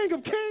title King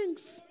of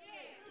Kings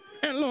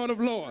and Lord of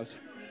Lords.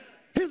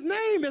 His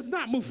name is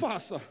not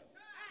Mufasa.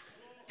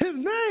 His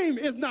name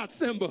is not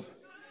Simba.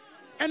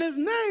 And his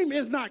name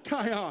is not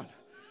Kion.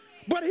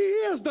 But he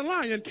is the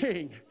Lion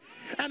King.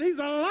 And he's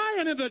a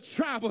lion in the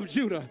tribe of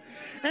Judah.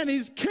 And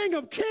he's King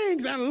of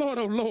Kings and Lord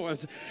of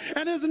Lords.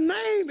 And his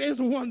name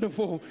is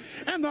Wonderful.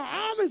 And the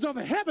armies of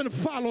heaven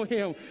follow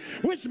him,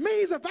 which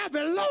means if I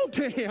belong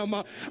to him,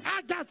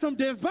 I got some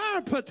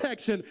divine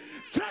protection.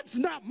 Touch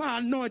not my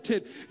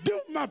anointed. Do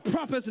my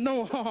prophets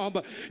no harm.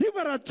 You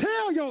better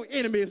tell your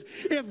enemies,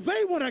 if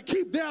they want to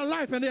keep their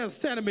life and their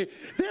sanity,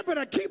 they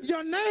better keep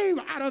your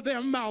name out of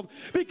their mouth,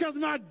 because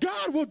my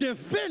God will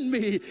defend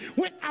me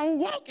when I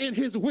walk in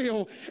his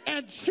will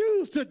and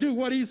choose to do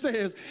what he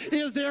says.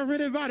 Is there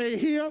anybody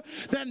here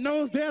that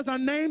knows there's a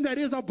name that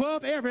is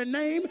above every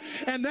name,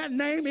 and that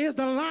name is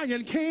the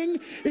Lion King?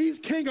 He's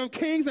King of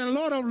Kings and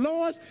Lord of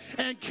Lords,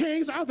 and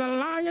kings are the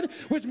lion,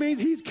 which means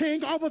he's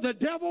king over the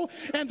devil,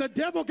 and the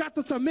devil got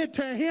to submit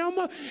to him.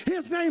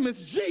 His name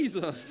is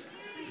Jesus.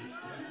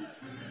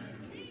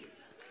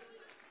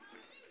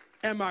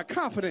 And my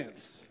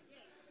confidence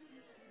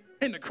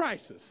in the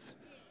crisis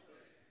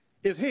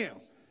is him,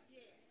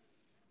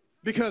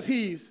 because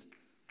he's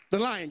the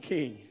Lion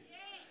King.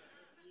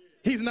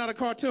 He's not a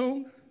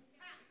cartoon.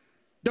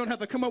 Don't have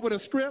to come up with a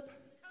script.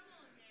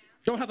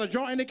 Don't have to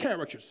draw any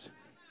characters.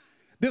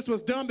 This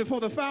was done before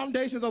the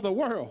foundations of the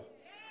world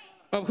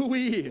of who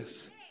he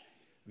is.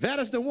 That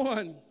is the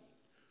one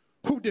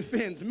who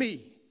defends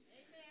me.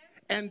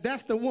 And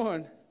that's the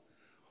one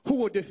who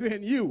will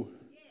defend you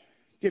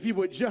if you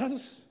would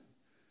just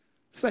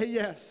say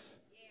yes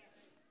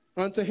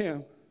unto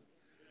him.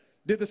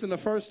 Did this in the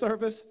first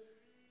service.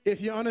 If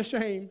you're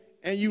unashamed,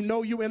 and you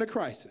know you're in a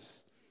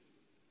crisis.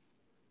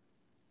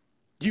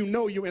 You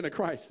know you're in a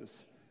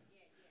crisis.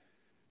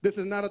 This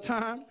is not a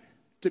time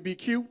to be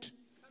cute.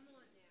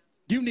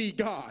 You need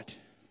God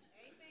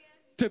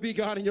to be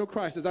God in your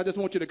crisis. I just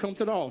want you to come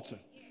to the altar.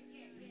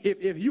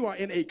 If you are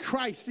in a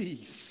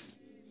crisis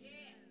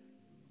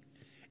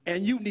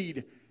and you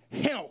need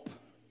help,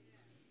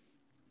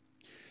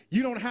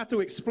 you don't have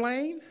to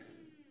explain.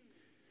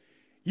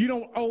 You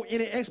don't owe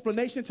any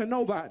explanation to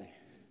nobody.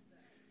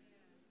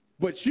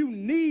 But you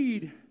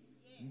need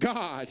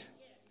God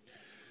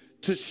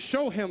to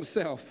show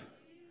himself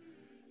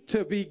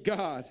to be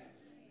God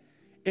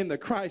in the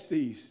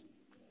crises.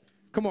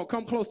 Come on,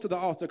 come close to the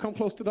altar. Come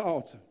close to the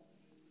altar.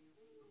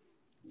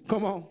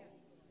 Come on.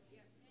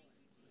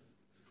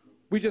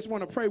 We just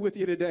want to pray with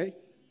you today.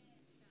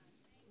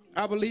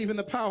 I believe in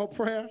the power of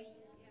prayer.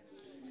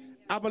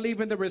 I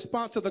believe in the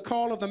response to the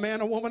call of the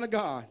man or woman of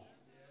God,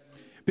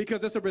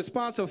 because it's a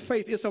response of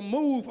faith. It's a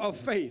move of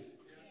faith.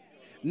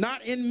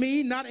 Not in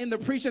me, not in the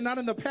preacher, not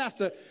in the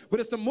pastor, but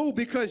it's a move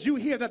because you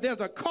hear that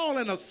there's a call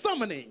and a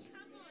summoning.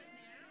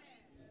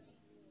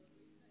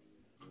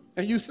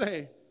 And you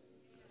say,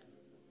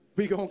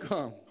 we gonna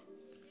come.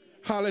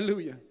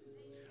 Hallelujah.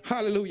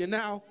 Hallelujah.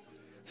 Now,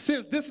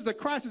 since this is a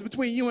crisis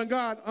between you and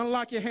God,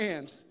 unlock your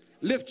hands.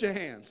 Lift your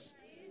hands.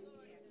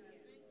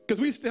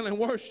 Because we still in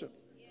worship.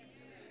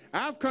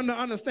 I've come to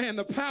understand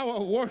the power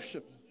of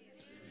worship.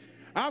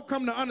 I've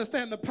come to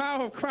understand the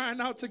power of crying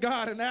out to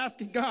God and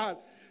asking God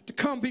to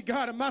come be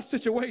God in my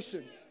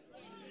situation.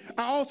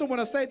 I also want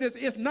to say this.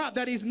 It's not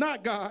that he's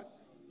not God.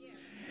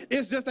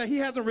 It's just that he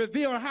hasn't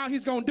revealed how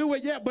he's going to do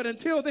it yet. But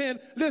until then,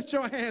 lift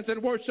your hands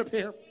and worship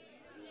him.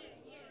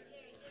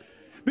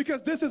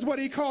 Because this is what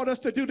he called us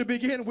to do to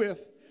begin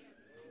with.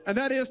 And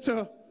that is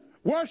to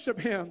worship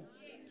him.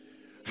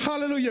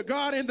 Hallelujah.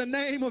 God, in the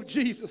name of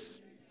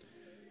Jesus,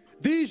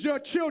 these your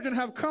children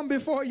have come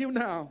before you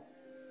now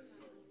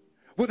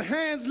with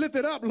hands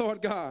lifted up,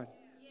 Lord God.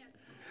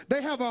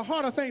 They have a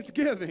heart of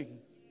thanksgiving.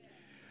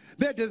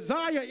 Their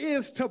desire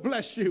is to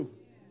bless you.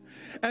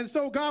 And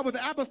so, God, with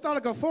the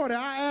apostolic authority,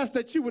 I ask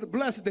that you would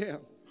bless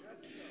them.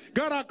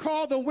 God, I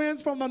call the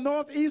winds from the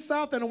north, east,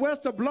 south, and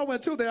west to blow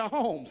into their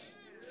homes.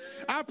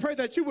 I pray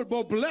that you would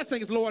blow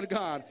blessings, Lord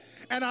God,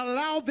 and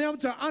allow them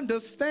to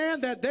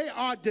understand that they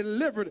are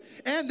delivered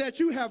and that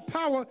you have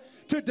power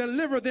to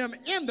deliver them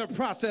in the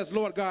process,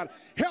 Lord God.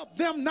 Help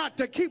them not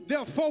to keep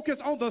their focus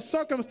on the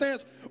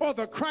circumstance or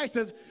the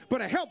crisis,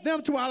 but help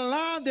them to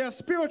align their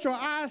spiritual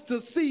eyes to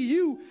see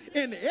you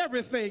in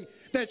everything,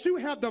 that you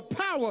have the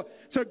power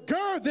to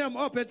gird them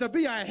up and to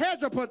be a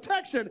hedge of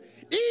protection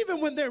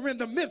even when they're in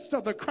the midst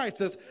of the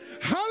crisis.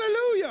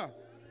 Hallelujah.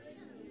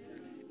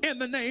 In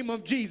the name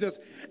of Jesus.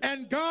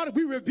 And God,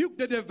 we rebuke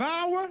the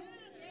devourer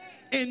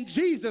in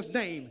Jesus'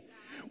 name.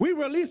 We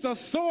release the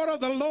sword of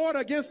the Lord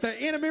against the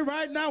enemy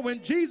right now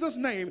in Jesus'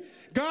 name.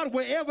 God,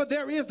 wherever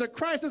there is the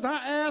crisis, I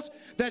ask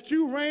that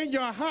you rain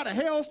your hot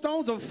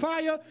hailstones of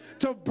fire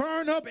to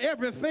burn up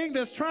everything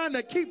that's trying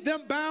to keep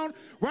them bound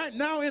right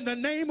now in the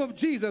name of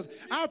Jesus.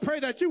 I pray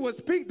that you would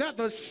speak, that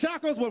the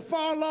shackles would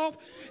fall off.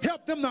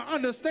 Help them to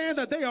understand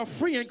that they are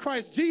free in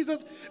Christ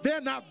Jesus.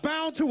 They're not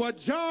bound to a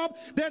job.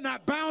 They're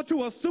not bound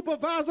to a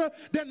supervisor.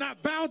 They're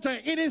not bound to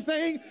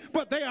anything,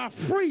 but they are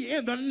free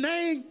in the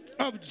name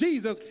of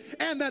Jesus,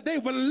 and that they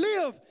will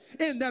live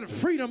in that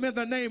freedom in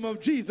the name of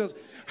Jesus.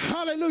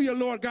 Hallelujah,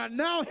 Lord God.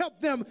 Now help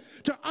them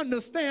to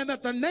understand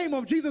that the name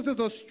of Jesus is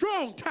a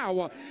strong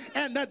tower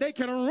and that they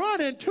can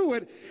run into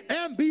it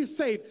and be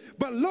safe.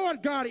 But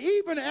Lord God,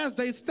 even as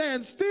they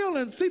stand still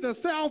and see the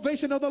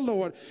salvation of the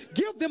Lord,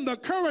 give them the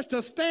courage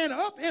to stand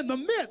up in the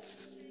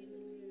midst.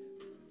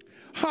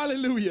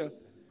 Hallelujah.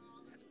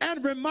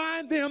 And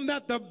remind them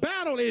that the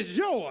battle is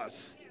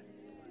yours.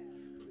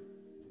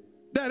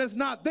 That is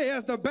not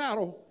theirs, the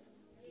battle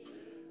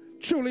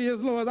truly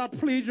is Lord. I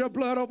plead your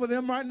blood over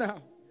them right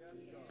now.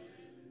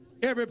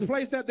 Every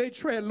place that they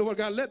tread, Lord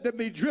God, let them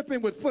be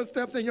dripping with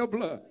footsteps in your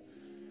blood.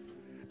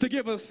 To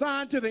give a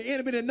sign to the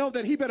enemy to know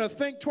that he better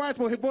think twice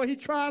before he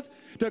tries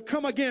to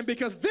come again,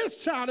 because this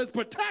child is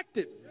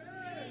protected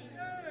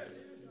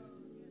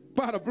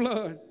by the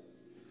blood.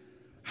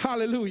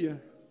 Hallelujah.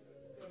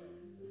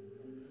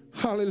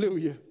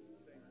 Hallelujah.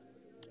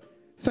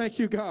 Thank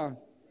you, God.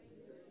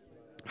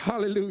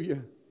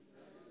 Hallelujah.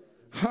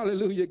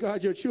 Hallelujah.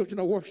 God, your children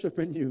are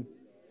worshiping you.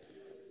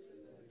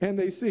 And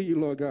they see you,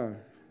 Lord God.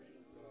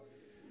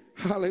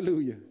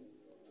 Hallelujah.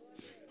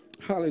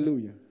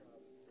 Hallelujah.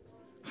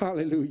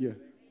 Hallelujah.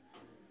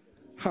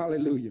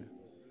 Hallelujah.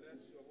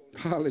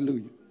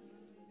 Hallelujah.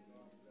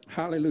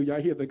 Hallelujah.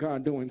 I hear the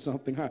God doing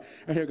something.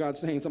 I hear God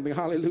saying something.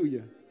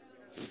 Hallelujah.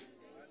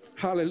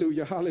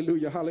 Hallelujah.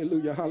 Hallelujah.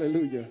 Hallelujah.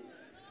 Hallelujah.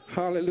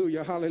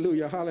 Hallelujah.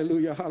 Hallelujah. Hallelujah.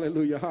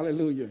 Hallelujah. Hallelujah.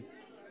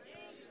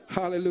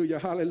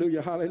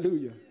 Hallelujah. Hallelujah.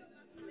 Hallelujah.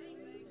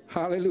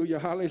 Hallelujah.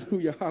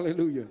 Hallelujah.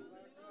 Hallelujah.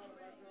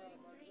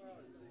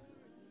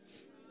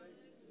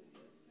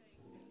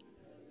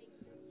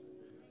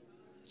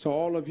 So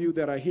all of you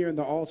that are here in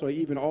the altar,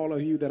 even all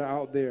of you that are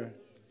out there,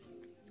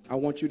 I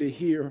want you to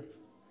hear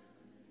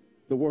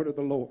the word of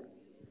the Lord.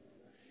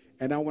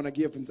 And I want to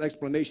give an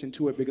explanation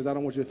to it, because I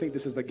don't want you to think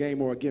this is a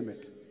game or a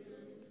gimmick.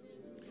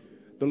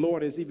 The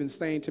Lord is even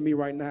saying to me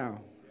right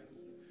now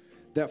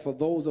that for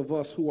those of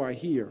us who are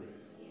here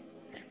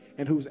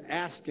and who's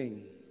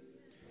asking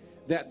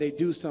that they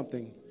do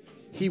something,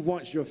 he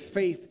wants your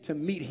faith to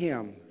meet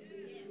him,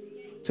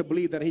 to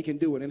believe that he can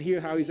do it. And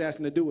hear how he's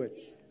asking to do it.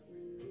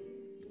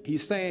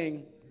 He's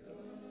saying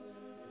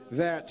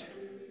that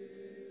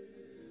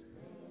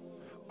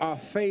our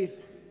faith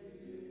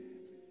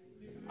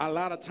a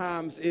lot of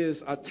times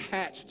is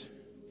attached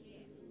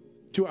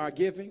to our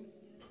giving,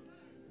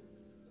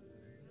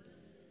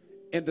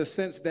 in the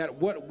sense that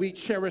what we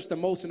cherish the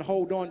most and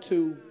hold on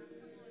to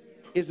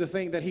is the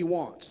thing that he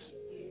wants.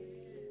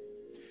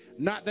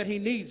 Not that he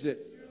needs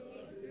it,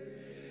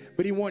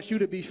 but he wants you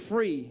to be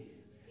free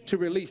to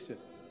release it.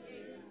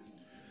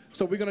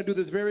 So we're going to do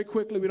this very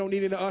quickly. We don't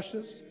need any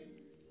ushers.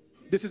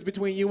 This is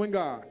between you and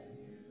God.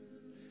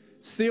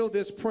 Seal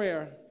this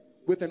prayer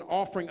with an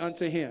offering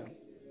unto him.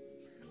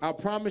 I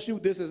promise you,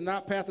 this is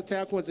not Pastor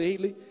Taft Quincey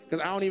Heatley, because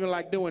I don't even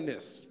like doing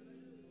this.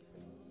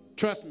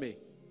 Trust me.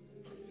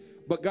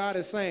 But God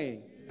is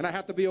saying, and I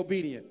have to be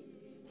obedient.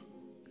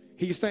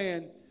 He's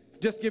saying,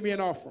 just give me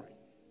an offering.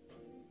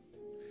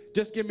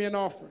 Just give me an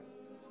offering.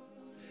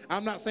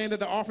 I'm not saying that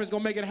the offering is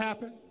going to make it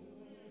happen.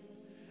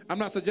 I'm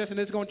not suggesting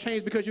it's going to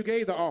change because you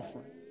gave the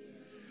offering.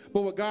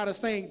 But what God is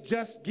saying,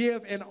 just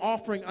give an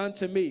offering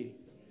unto me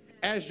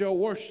as your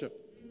worship.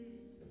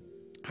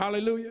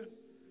 Hallelujah.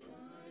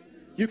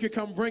 You can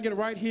come bring it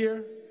right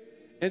here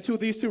into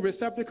these two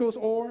receptacles,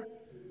 or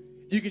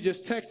you can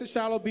just text it,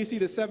 Shiloh, BC,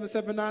 to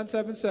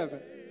 77977.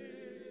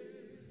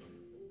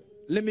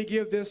 Let me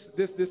give this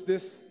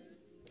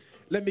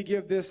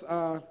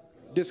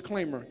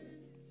disclaimer.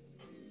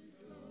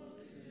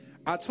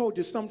 I told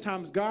you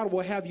sometimes God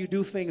will have you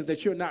do things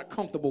that you're not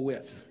comfortable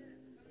with,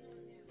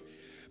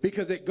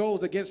 because it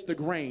goes against the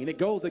grain. It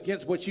goes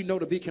against what you know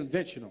to be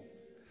conventional.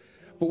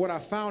 But what I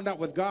found out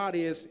with God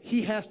is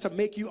he has to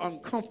make you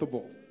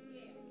uncomfortable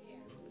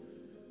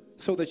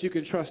so that you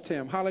can trust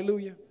him.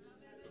 Hallelujah.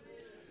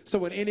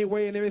 So in any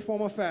way, in any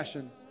form or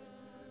fashion,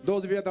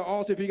 those of you at the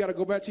altar, if you got to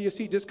go back to your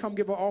seat, just come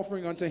give an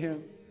offering unto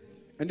him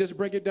and just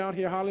bring it down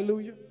here.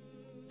 Hallelujah.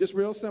 Just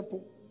real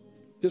simple.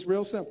 Just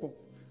real simple.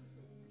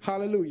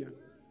 Hallelujah.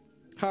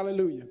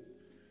 Hallelujah.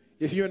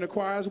 If you're in the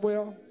choir as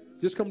well,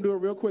 just come do it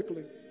real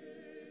quickly.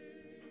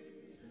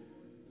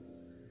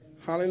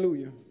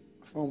 Hallelujah.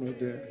 My phone is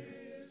dead.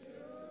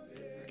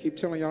 I keep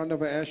telling y'all I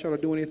never ask y'all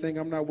to do anything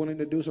I'm not willing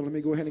to do, so let me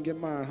go ahead and get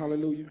mine.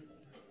 Hallelujah.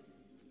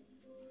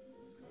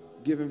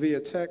 Giving via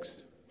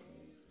text,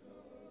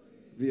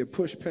 via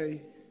push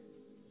pay.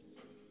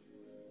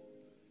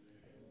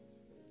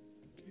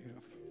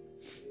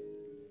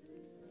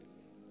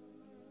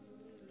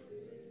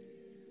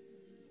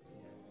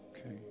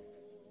 Okay.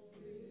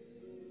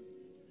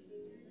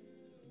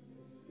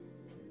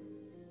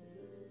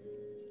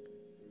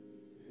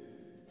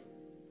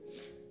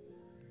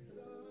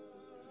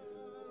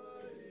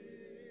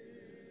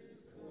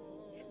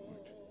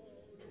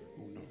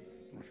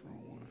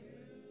 Wrong one.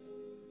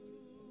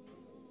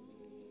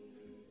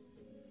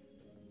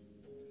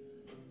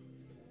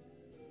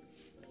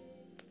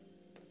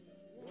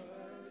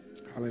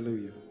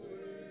 Hallelujah.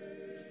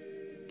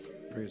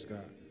 Praise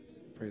God.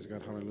 Praise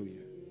God.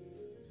 Hallelujah.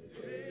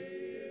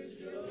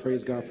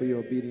 Praise God for your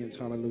obedience.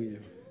 Hallelujah.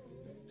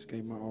 Just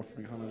gave my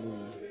offering.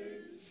 Hallelujah.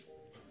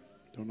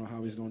 Don't know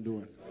how he's going to do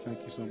it.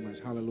 Thank you so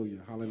much. Hallelujah.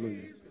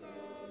 Hallelujah.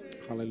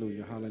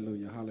 Hallelujah.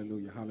 Hallelujah.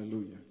 Hallelujah.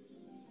 Hallelujah.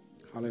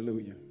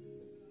 Hallelujah.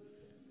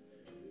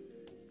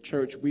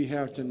 Church, we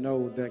have to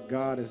know that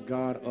God is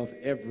God of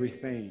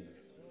everything.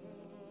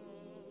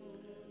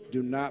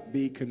 Do not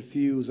be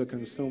confused or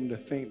consumed to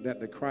think that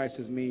the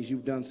crisis means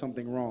you've done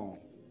something wrong.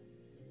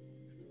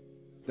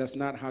 That's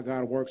not how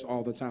God works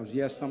all the time.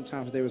 Yes,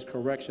 sometimes there is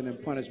correction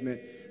and punishment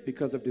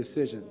because of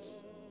decisions.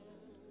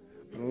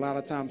 But a lot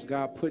of times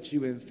God puts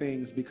you in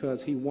things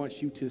because he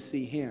wants you to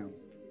see him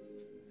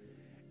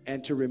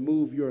and to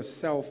remove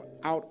yourself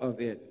out of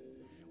it,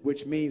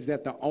 which means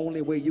that the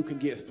only way you can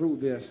get through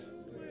this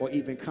or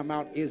even come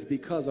out is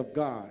because of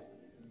God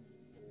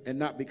and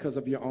not because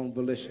of your own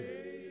volition.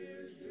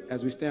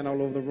 As we stand all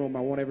over the room,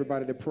 I want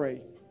everybody to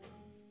pray.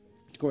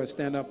 Go ahead,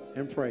 stand up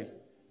and pray.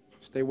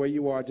 Stay where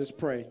you are, just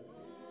pray.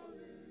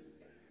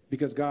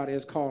 Because God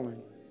is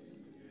calling.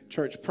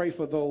 Church, pray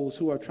for those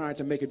who are trying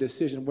to make a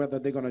decision whether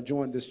they're going to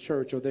join this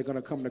church or they're going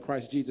to come to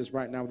Christ Jesus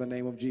right now in the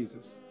name of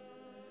Jesus.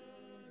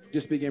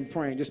 Just begin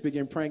praying. Just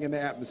begin praying in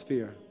the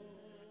atmosphere.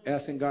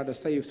 Asking God to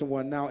save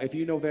someone. Now, if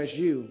you know that's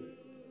you,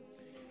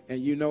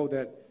 and you know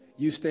that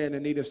you stand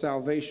in need of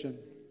salvation,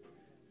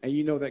 and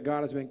you know that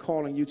God has been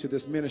calling you to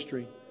this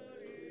ministry,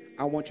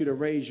 I want you to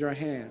raise your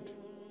hand.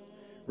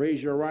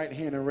 Raise your right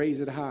hand and raise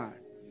it high.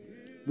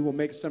 We will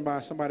make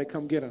somebody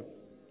come get him.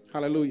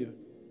 Hallelujah.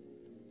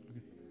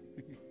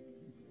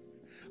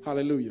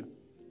 Hallelujah.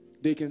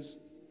 Deacons,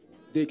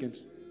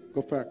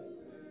 go back.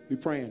 Be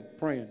praying.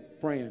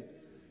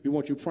 We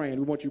want you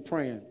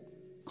praying.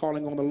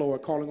 Calling on the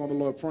Lord,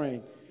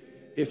 praying.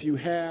 If you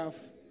have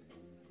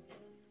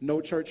no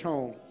church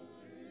home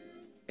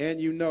and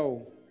you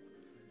know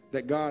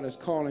that God is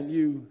calling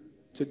you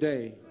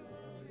today,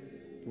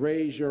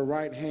 raise your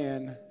right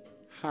hand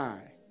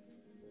high.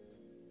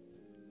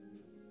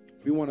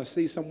 We want to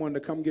see someone to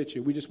come get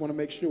you. We just want to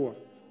make sure.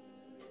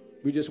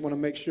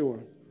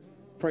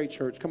 Pray,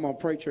 church. Come on,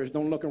 pray, church.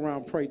 Don't look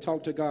around. Pray.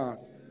 Talk to God.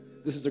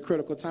 This is a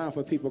critical time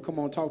for people. Come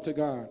on, talk to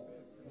God.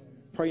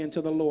 Pray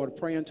into the Lord.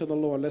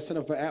 Let's set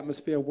up an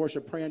atmosphere of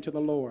worship. Pray into the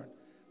Lord.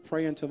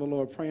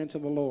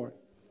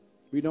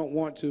 We don't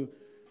want to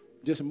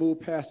just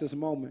move past this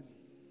moment.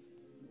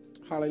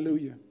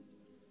 Hallelujah.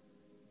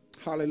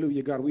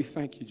 Hallelujah, God. We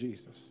thank you,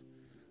 Jesus.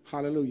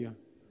 Hallelujah.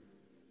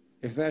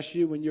 If that's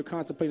you and you're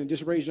contemplating,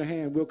 just raise your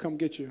hand. We'll come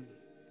get you.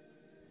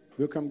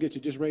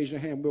 Just raise your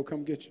hand. We'll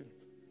come get you.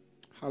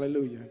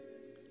 Hallelujah.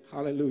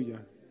 Hallelujah.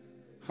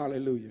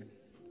 Hallelujah.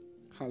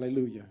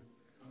 Hallelujah.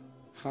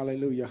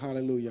 Hallelujah.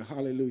 Hallelujah.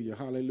 Hallelujah.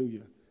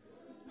 Hallelujah.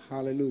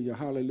 Hallelujah.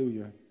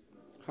 Hallelujah.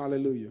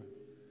 Hallelujah.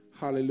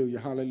 Hallelujah.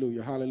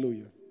 Hallelujah.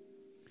 Hallelujah.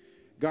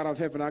 God of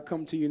heaven, I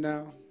come to you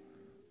now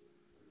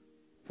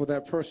for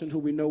that person who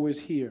we know is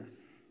here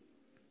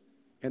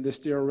and they're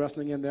still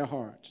wrestling in their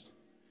hearts.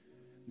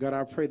 God,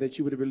 I pray that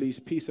you would release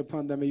peace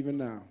upon them even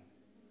now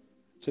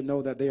to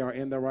know that they are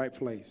in the right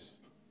place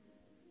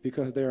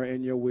because they are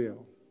in your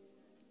will.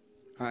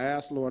 I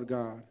ask, Lord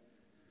God,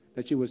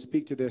 that you would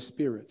speak to their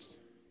spirits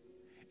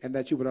and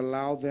that you would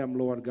allow them,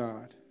 Lord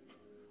God,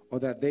 or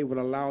that they would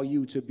allow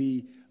you to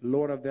be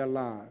Lord of their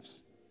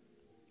lives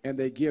and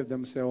they give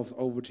themselves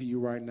over to you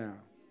right now.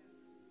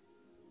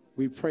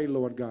 We pray,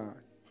 Lord God,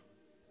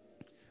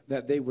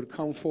 that they would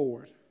come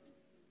forward,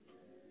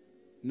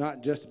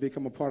 not just to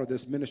become a part of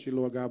this ministry,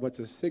 Lord God, but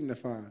to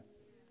signify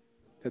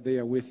that they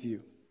are with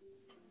you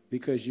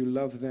because you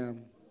love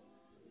them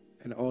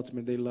and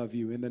ultimately they love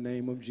you in the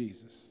name of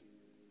Jesus.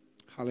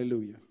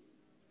 Hallelujah.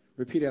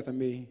 Repeat after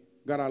me.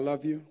 God, I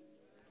love you.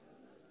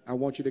 I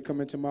want you to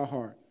come into my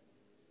heart.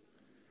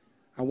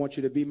 I want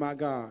you to be my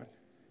God.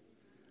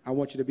 I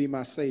want you to be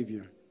my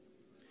Savior.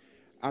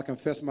 I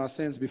confess my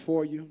sins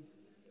before you,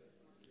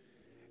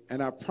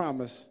 and I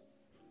promise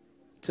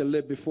to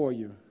live before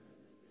you.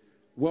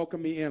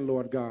 Welcome me in,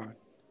 Lord God,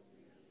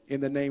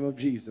 in the name of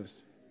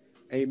Jesus.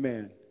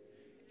 Amen.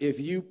 If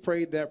you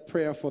prayed that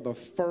prayer for the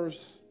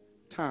first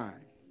time,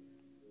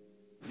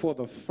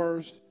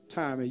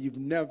 and you've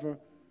never,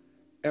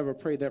 ever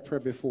prayed that prayer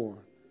before,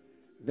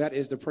 that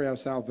is the prayer of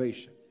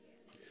salvation.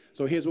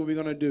 So here's what we're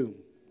going to do.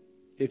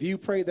 If you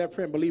prayed that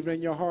prayer and believe it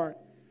in your heart,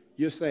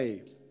 you're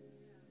saved.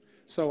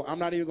 So I'm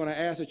not even going to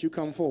ask that you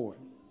come forward.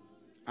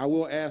 I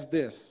will ask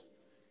this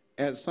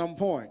at some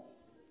point,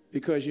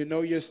 because you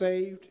know you're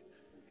saved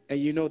and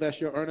you know that's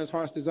your earnest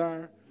heart's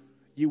desire,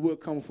 you will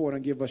come forward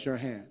and give us your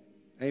hand.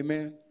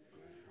 Amen.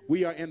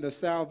 We are in the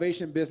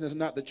salvation business,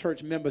 not the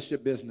church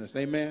membership business.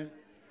 Amen.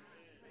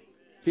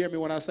 Hear me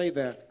when I say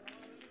that.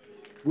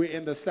 We're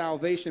in the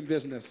salvation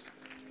business.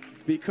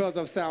 Because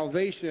of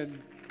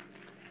salvation,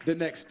 the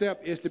next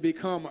step is to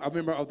become a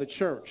member of the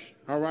church.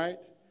 All right?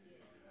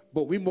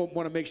 But we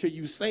want to make sure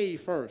you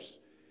save first.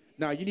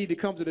 Now, you need to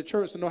come to the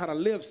church to know how to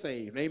live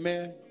saved,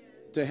 amen,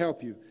 to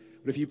help you.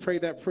 But if you pray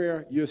that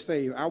prayer, you're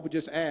saved. I would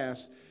just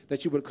ask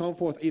that you would come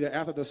forth either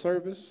after the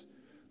service,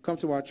 come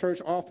to our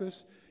church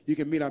office. You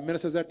can meet our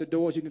ministers at the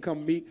doors. You can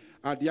come meet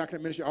our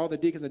diaconate ministry. All the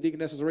deacons and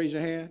deaconesses, raise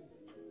your hand.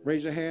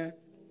 Raise your hand.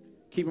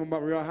 Keep them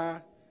up real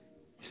high.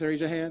 So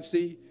raise your hand.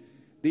 See,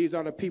 these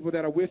are the people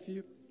that are with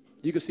you.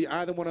 You can see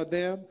either one of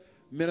them.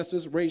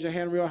 Ministers, raise your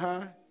hand real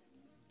high.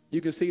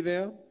 You can see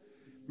them.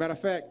 Matter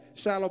of fact,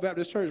 Shiloh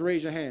Baptist Church,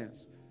 raise your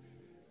hands.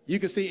 You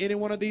can see any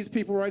one of these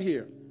people right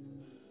here,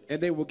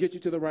 and they will get you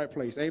to the right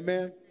place.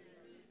 Amen.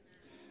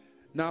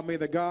 Now may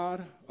the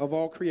God of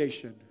all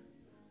creation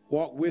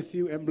walk with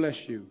you and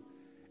bless you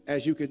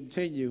as you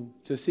continue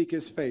to seek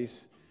his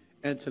face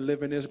and to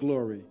live in his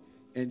glory.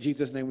 In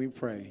Jesus' name we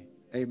pray.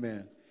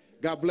 Amen.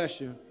 God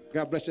bless you.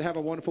 God bless you. Have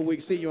a wonderful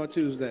week. See you on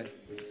Tuesday.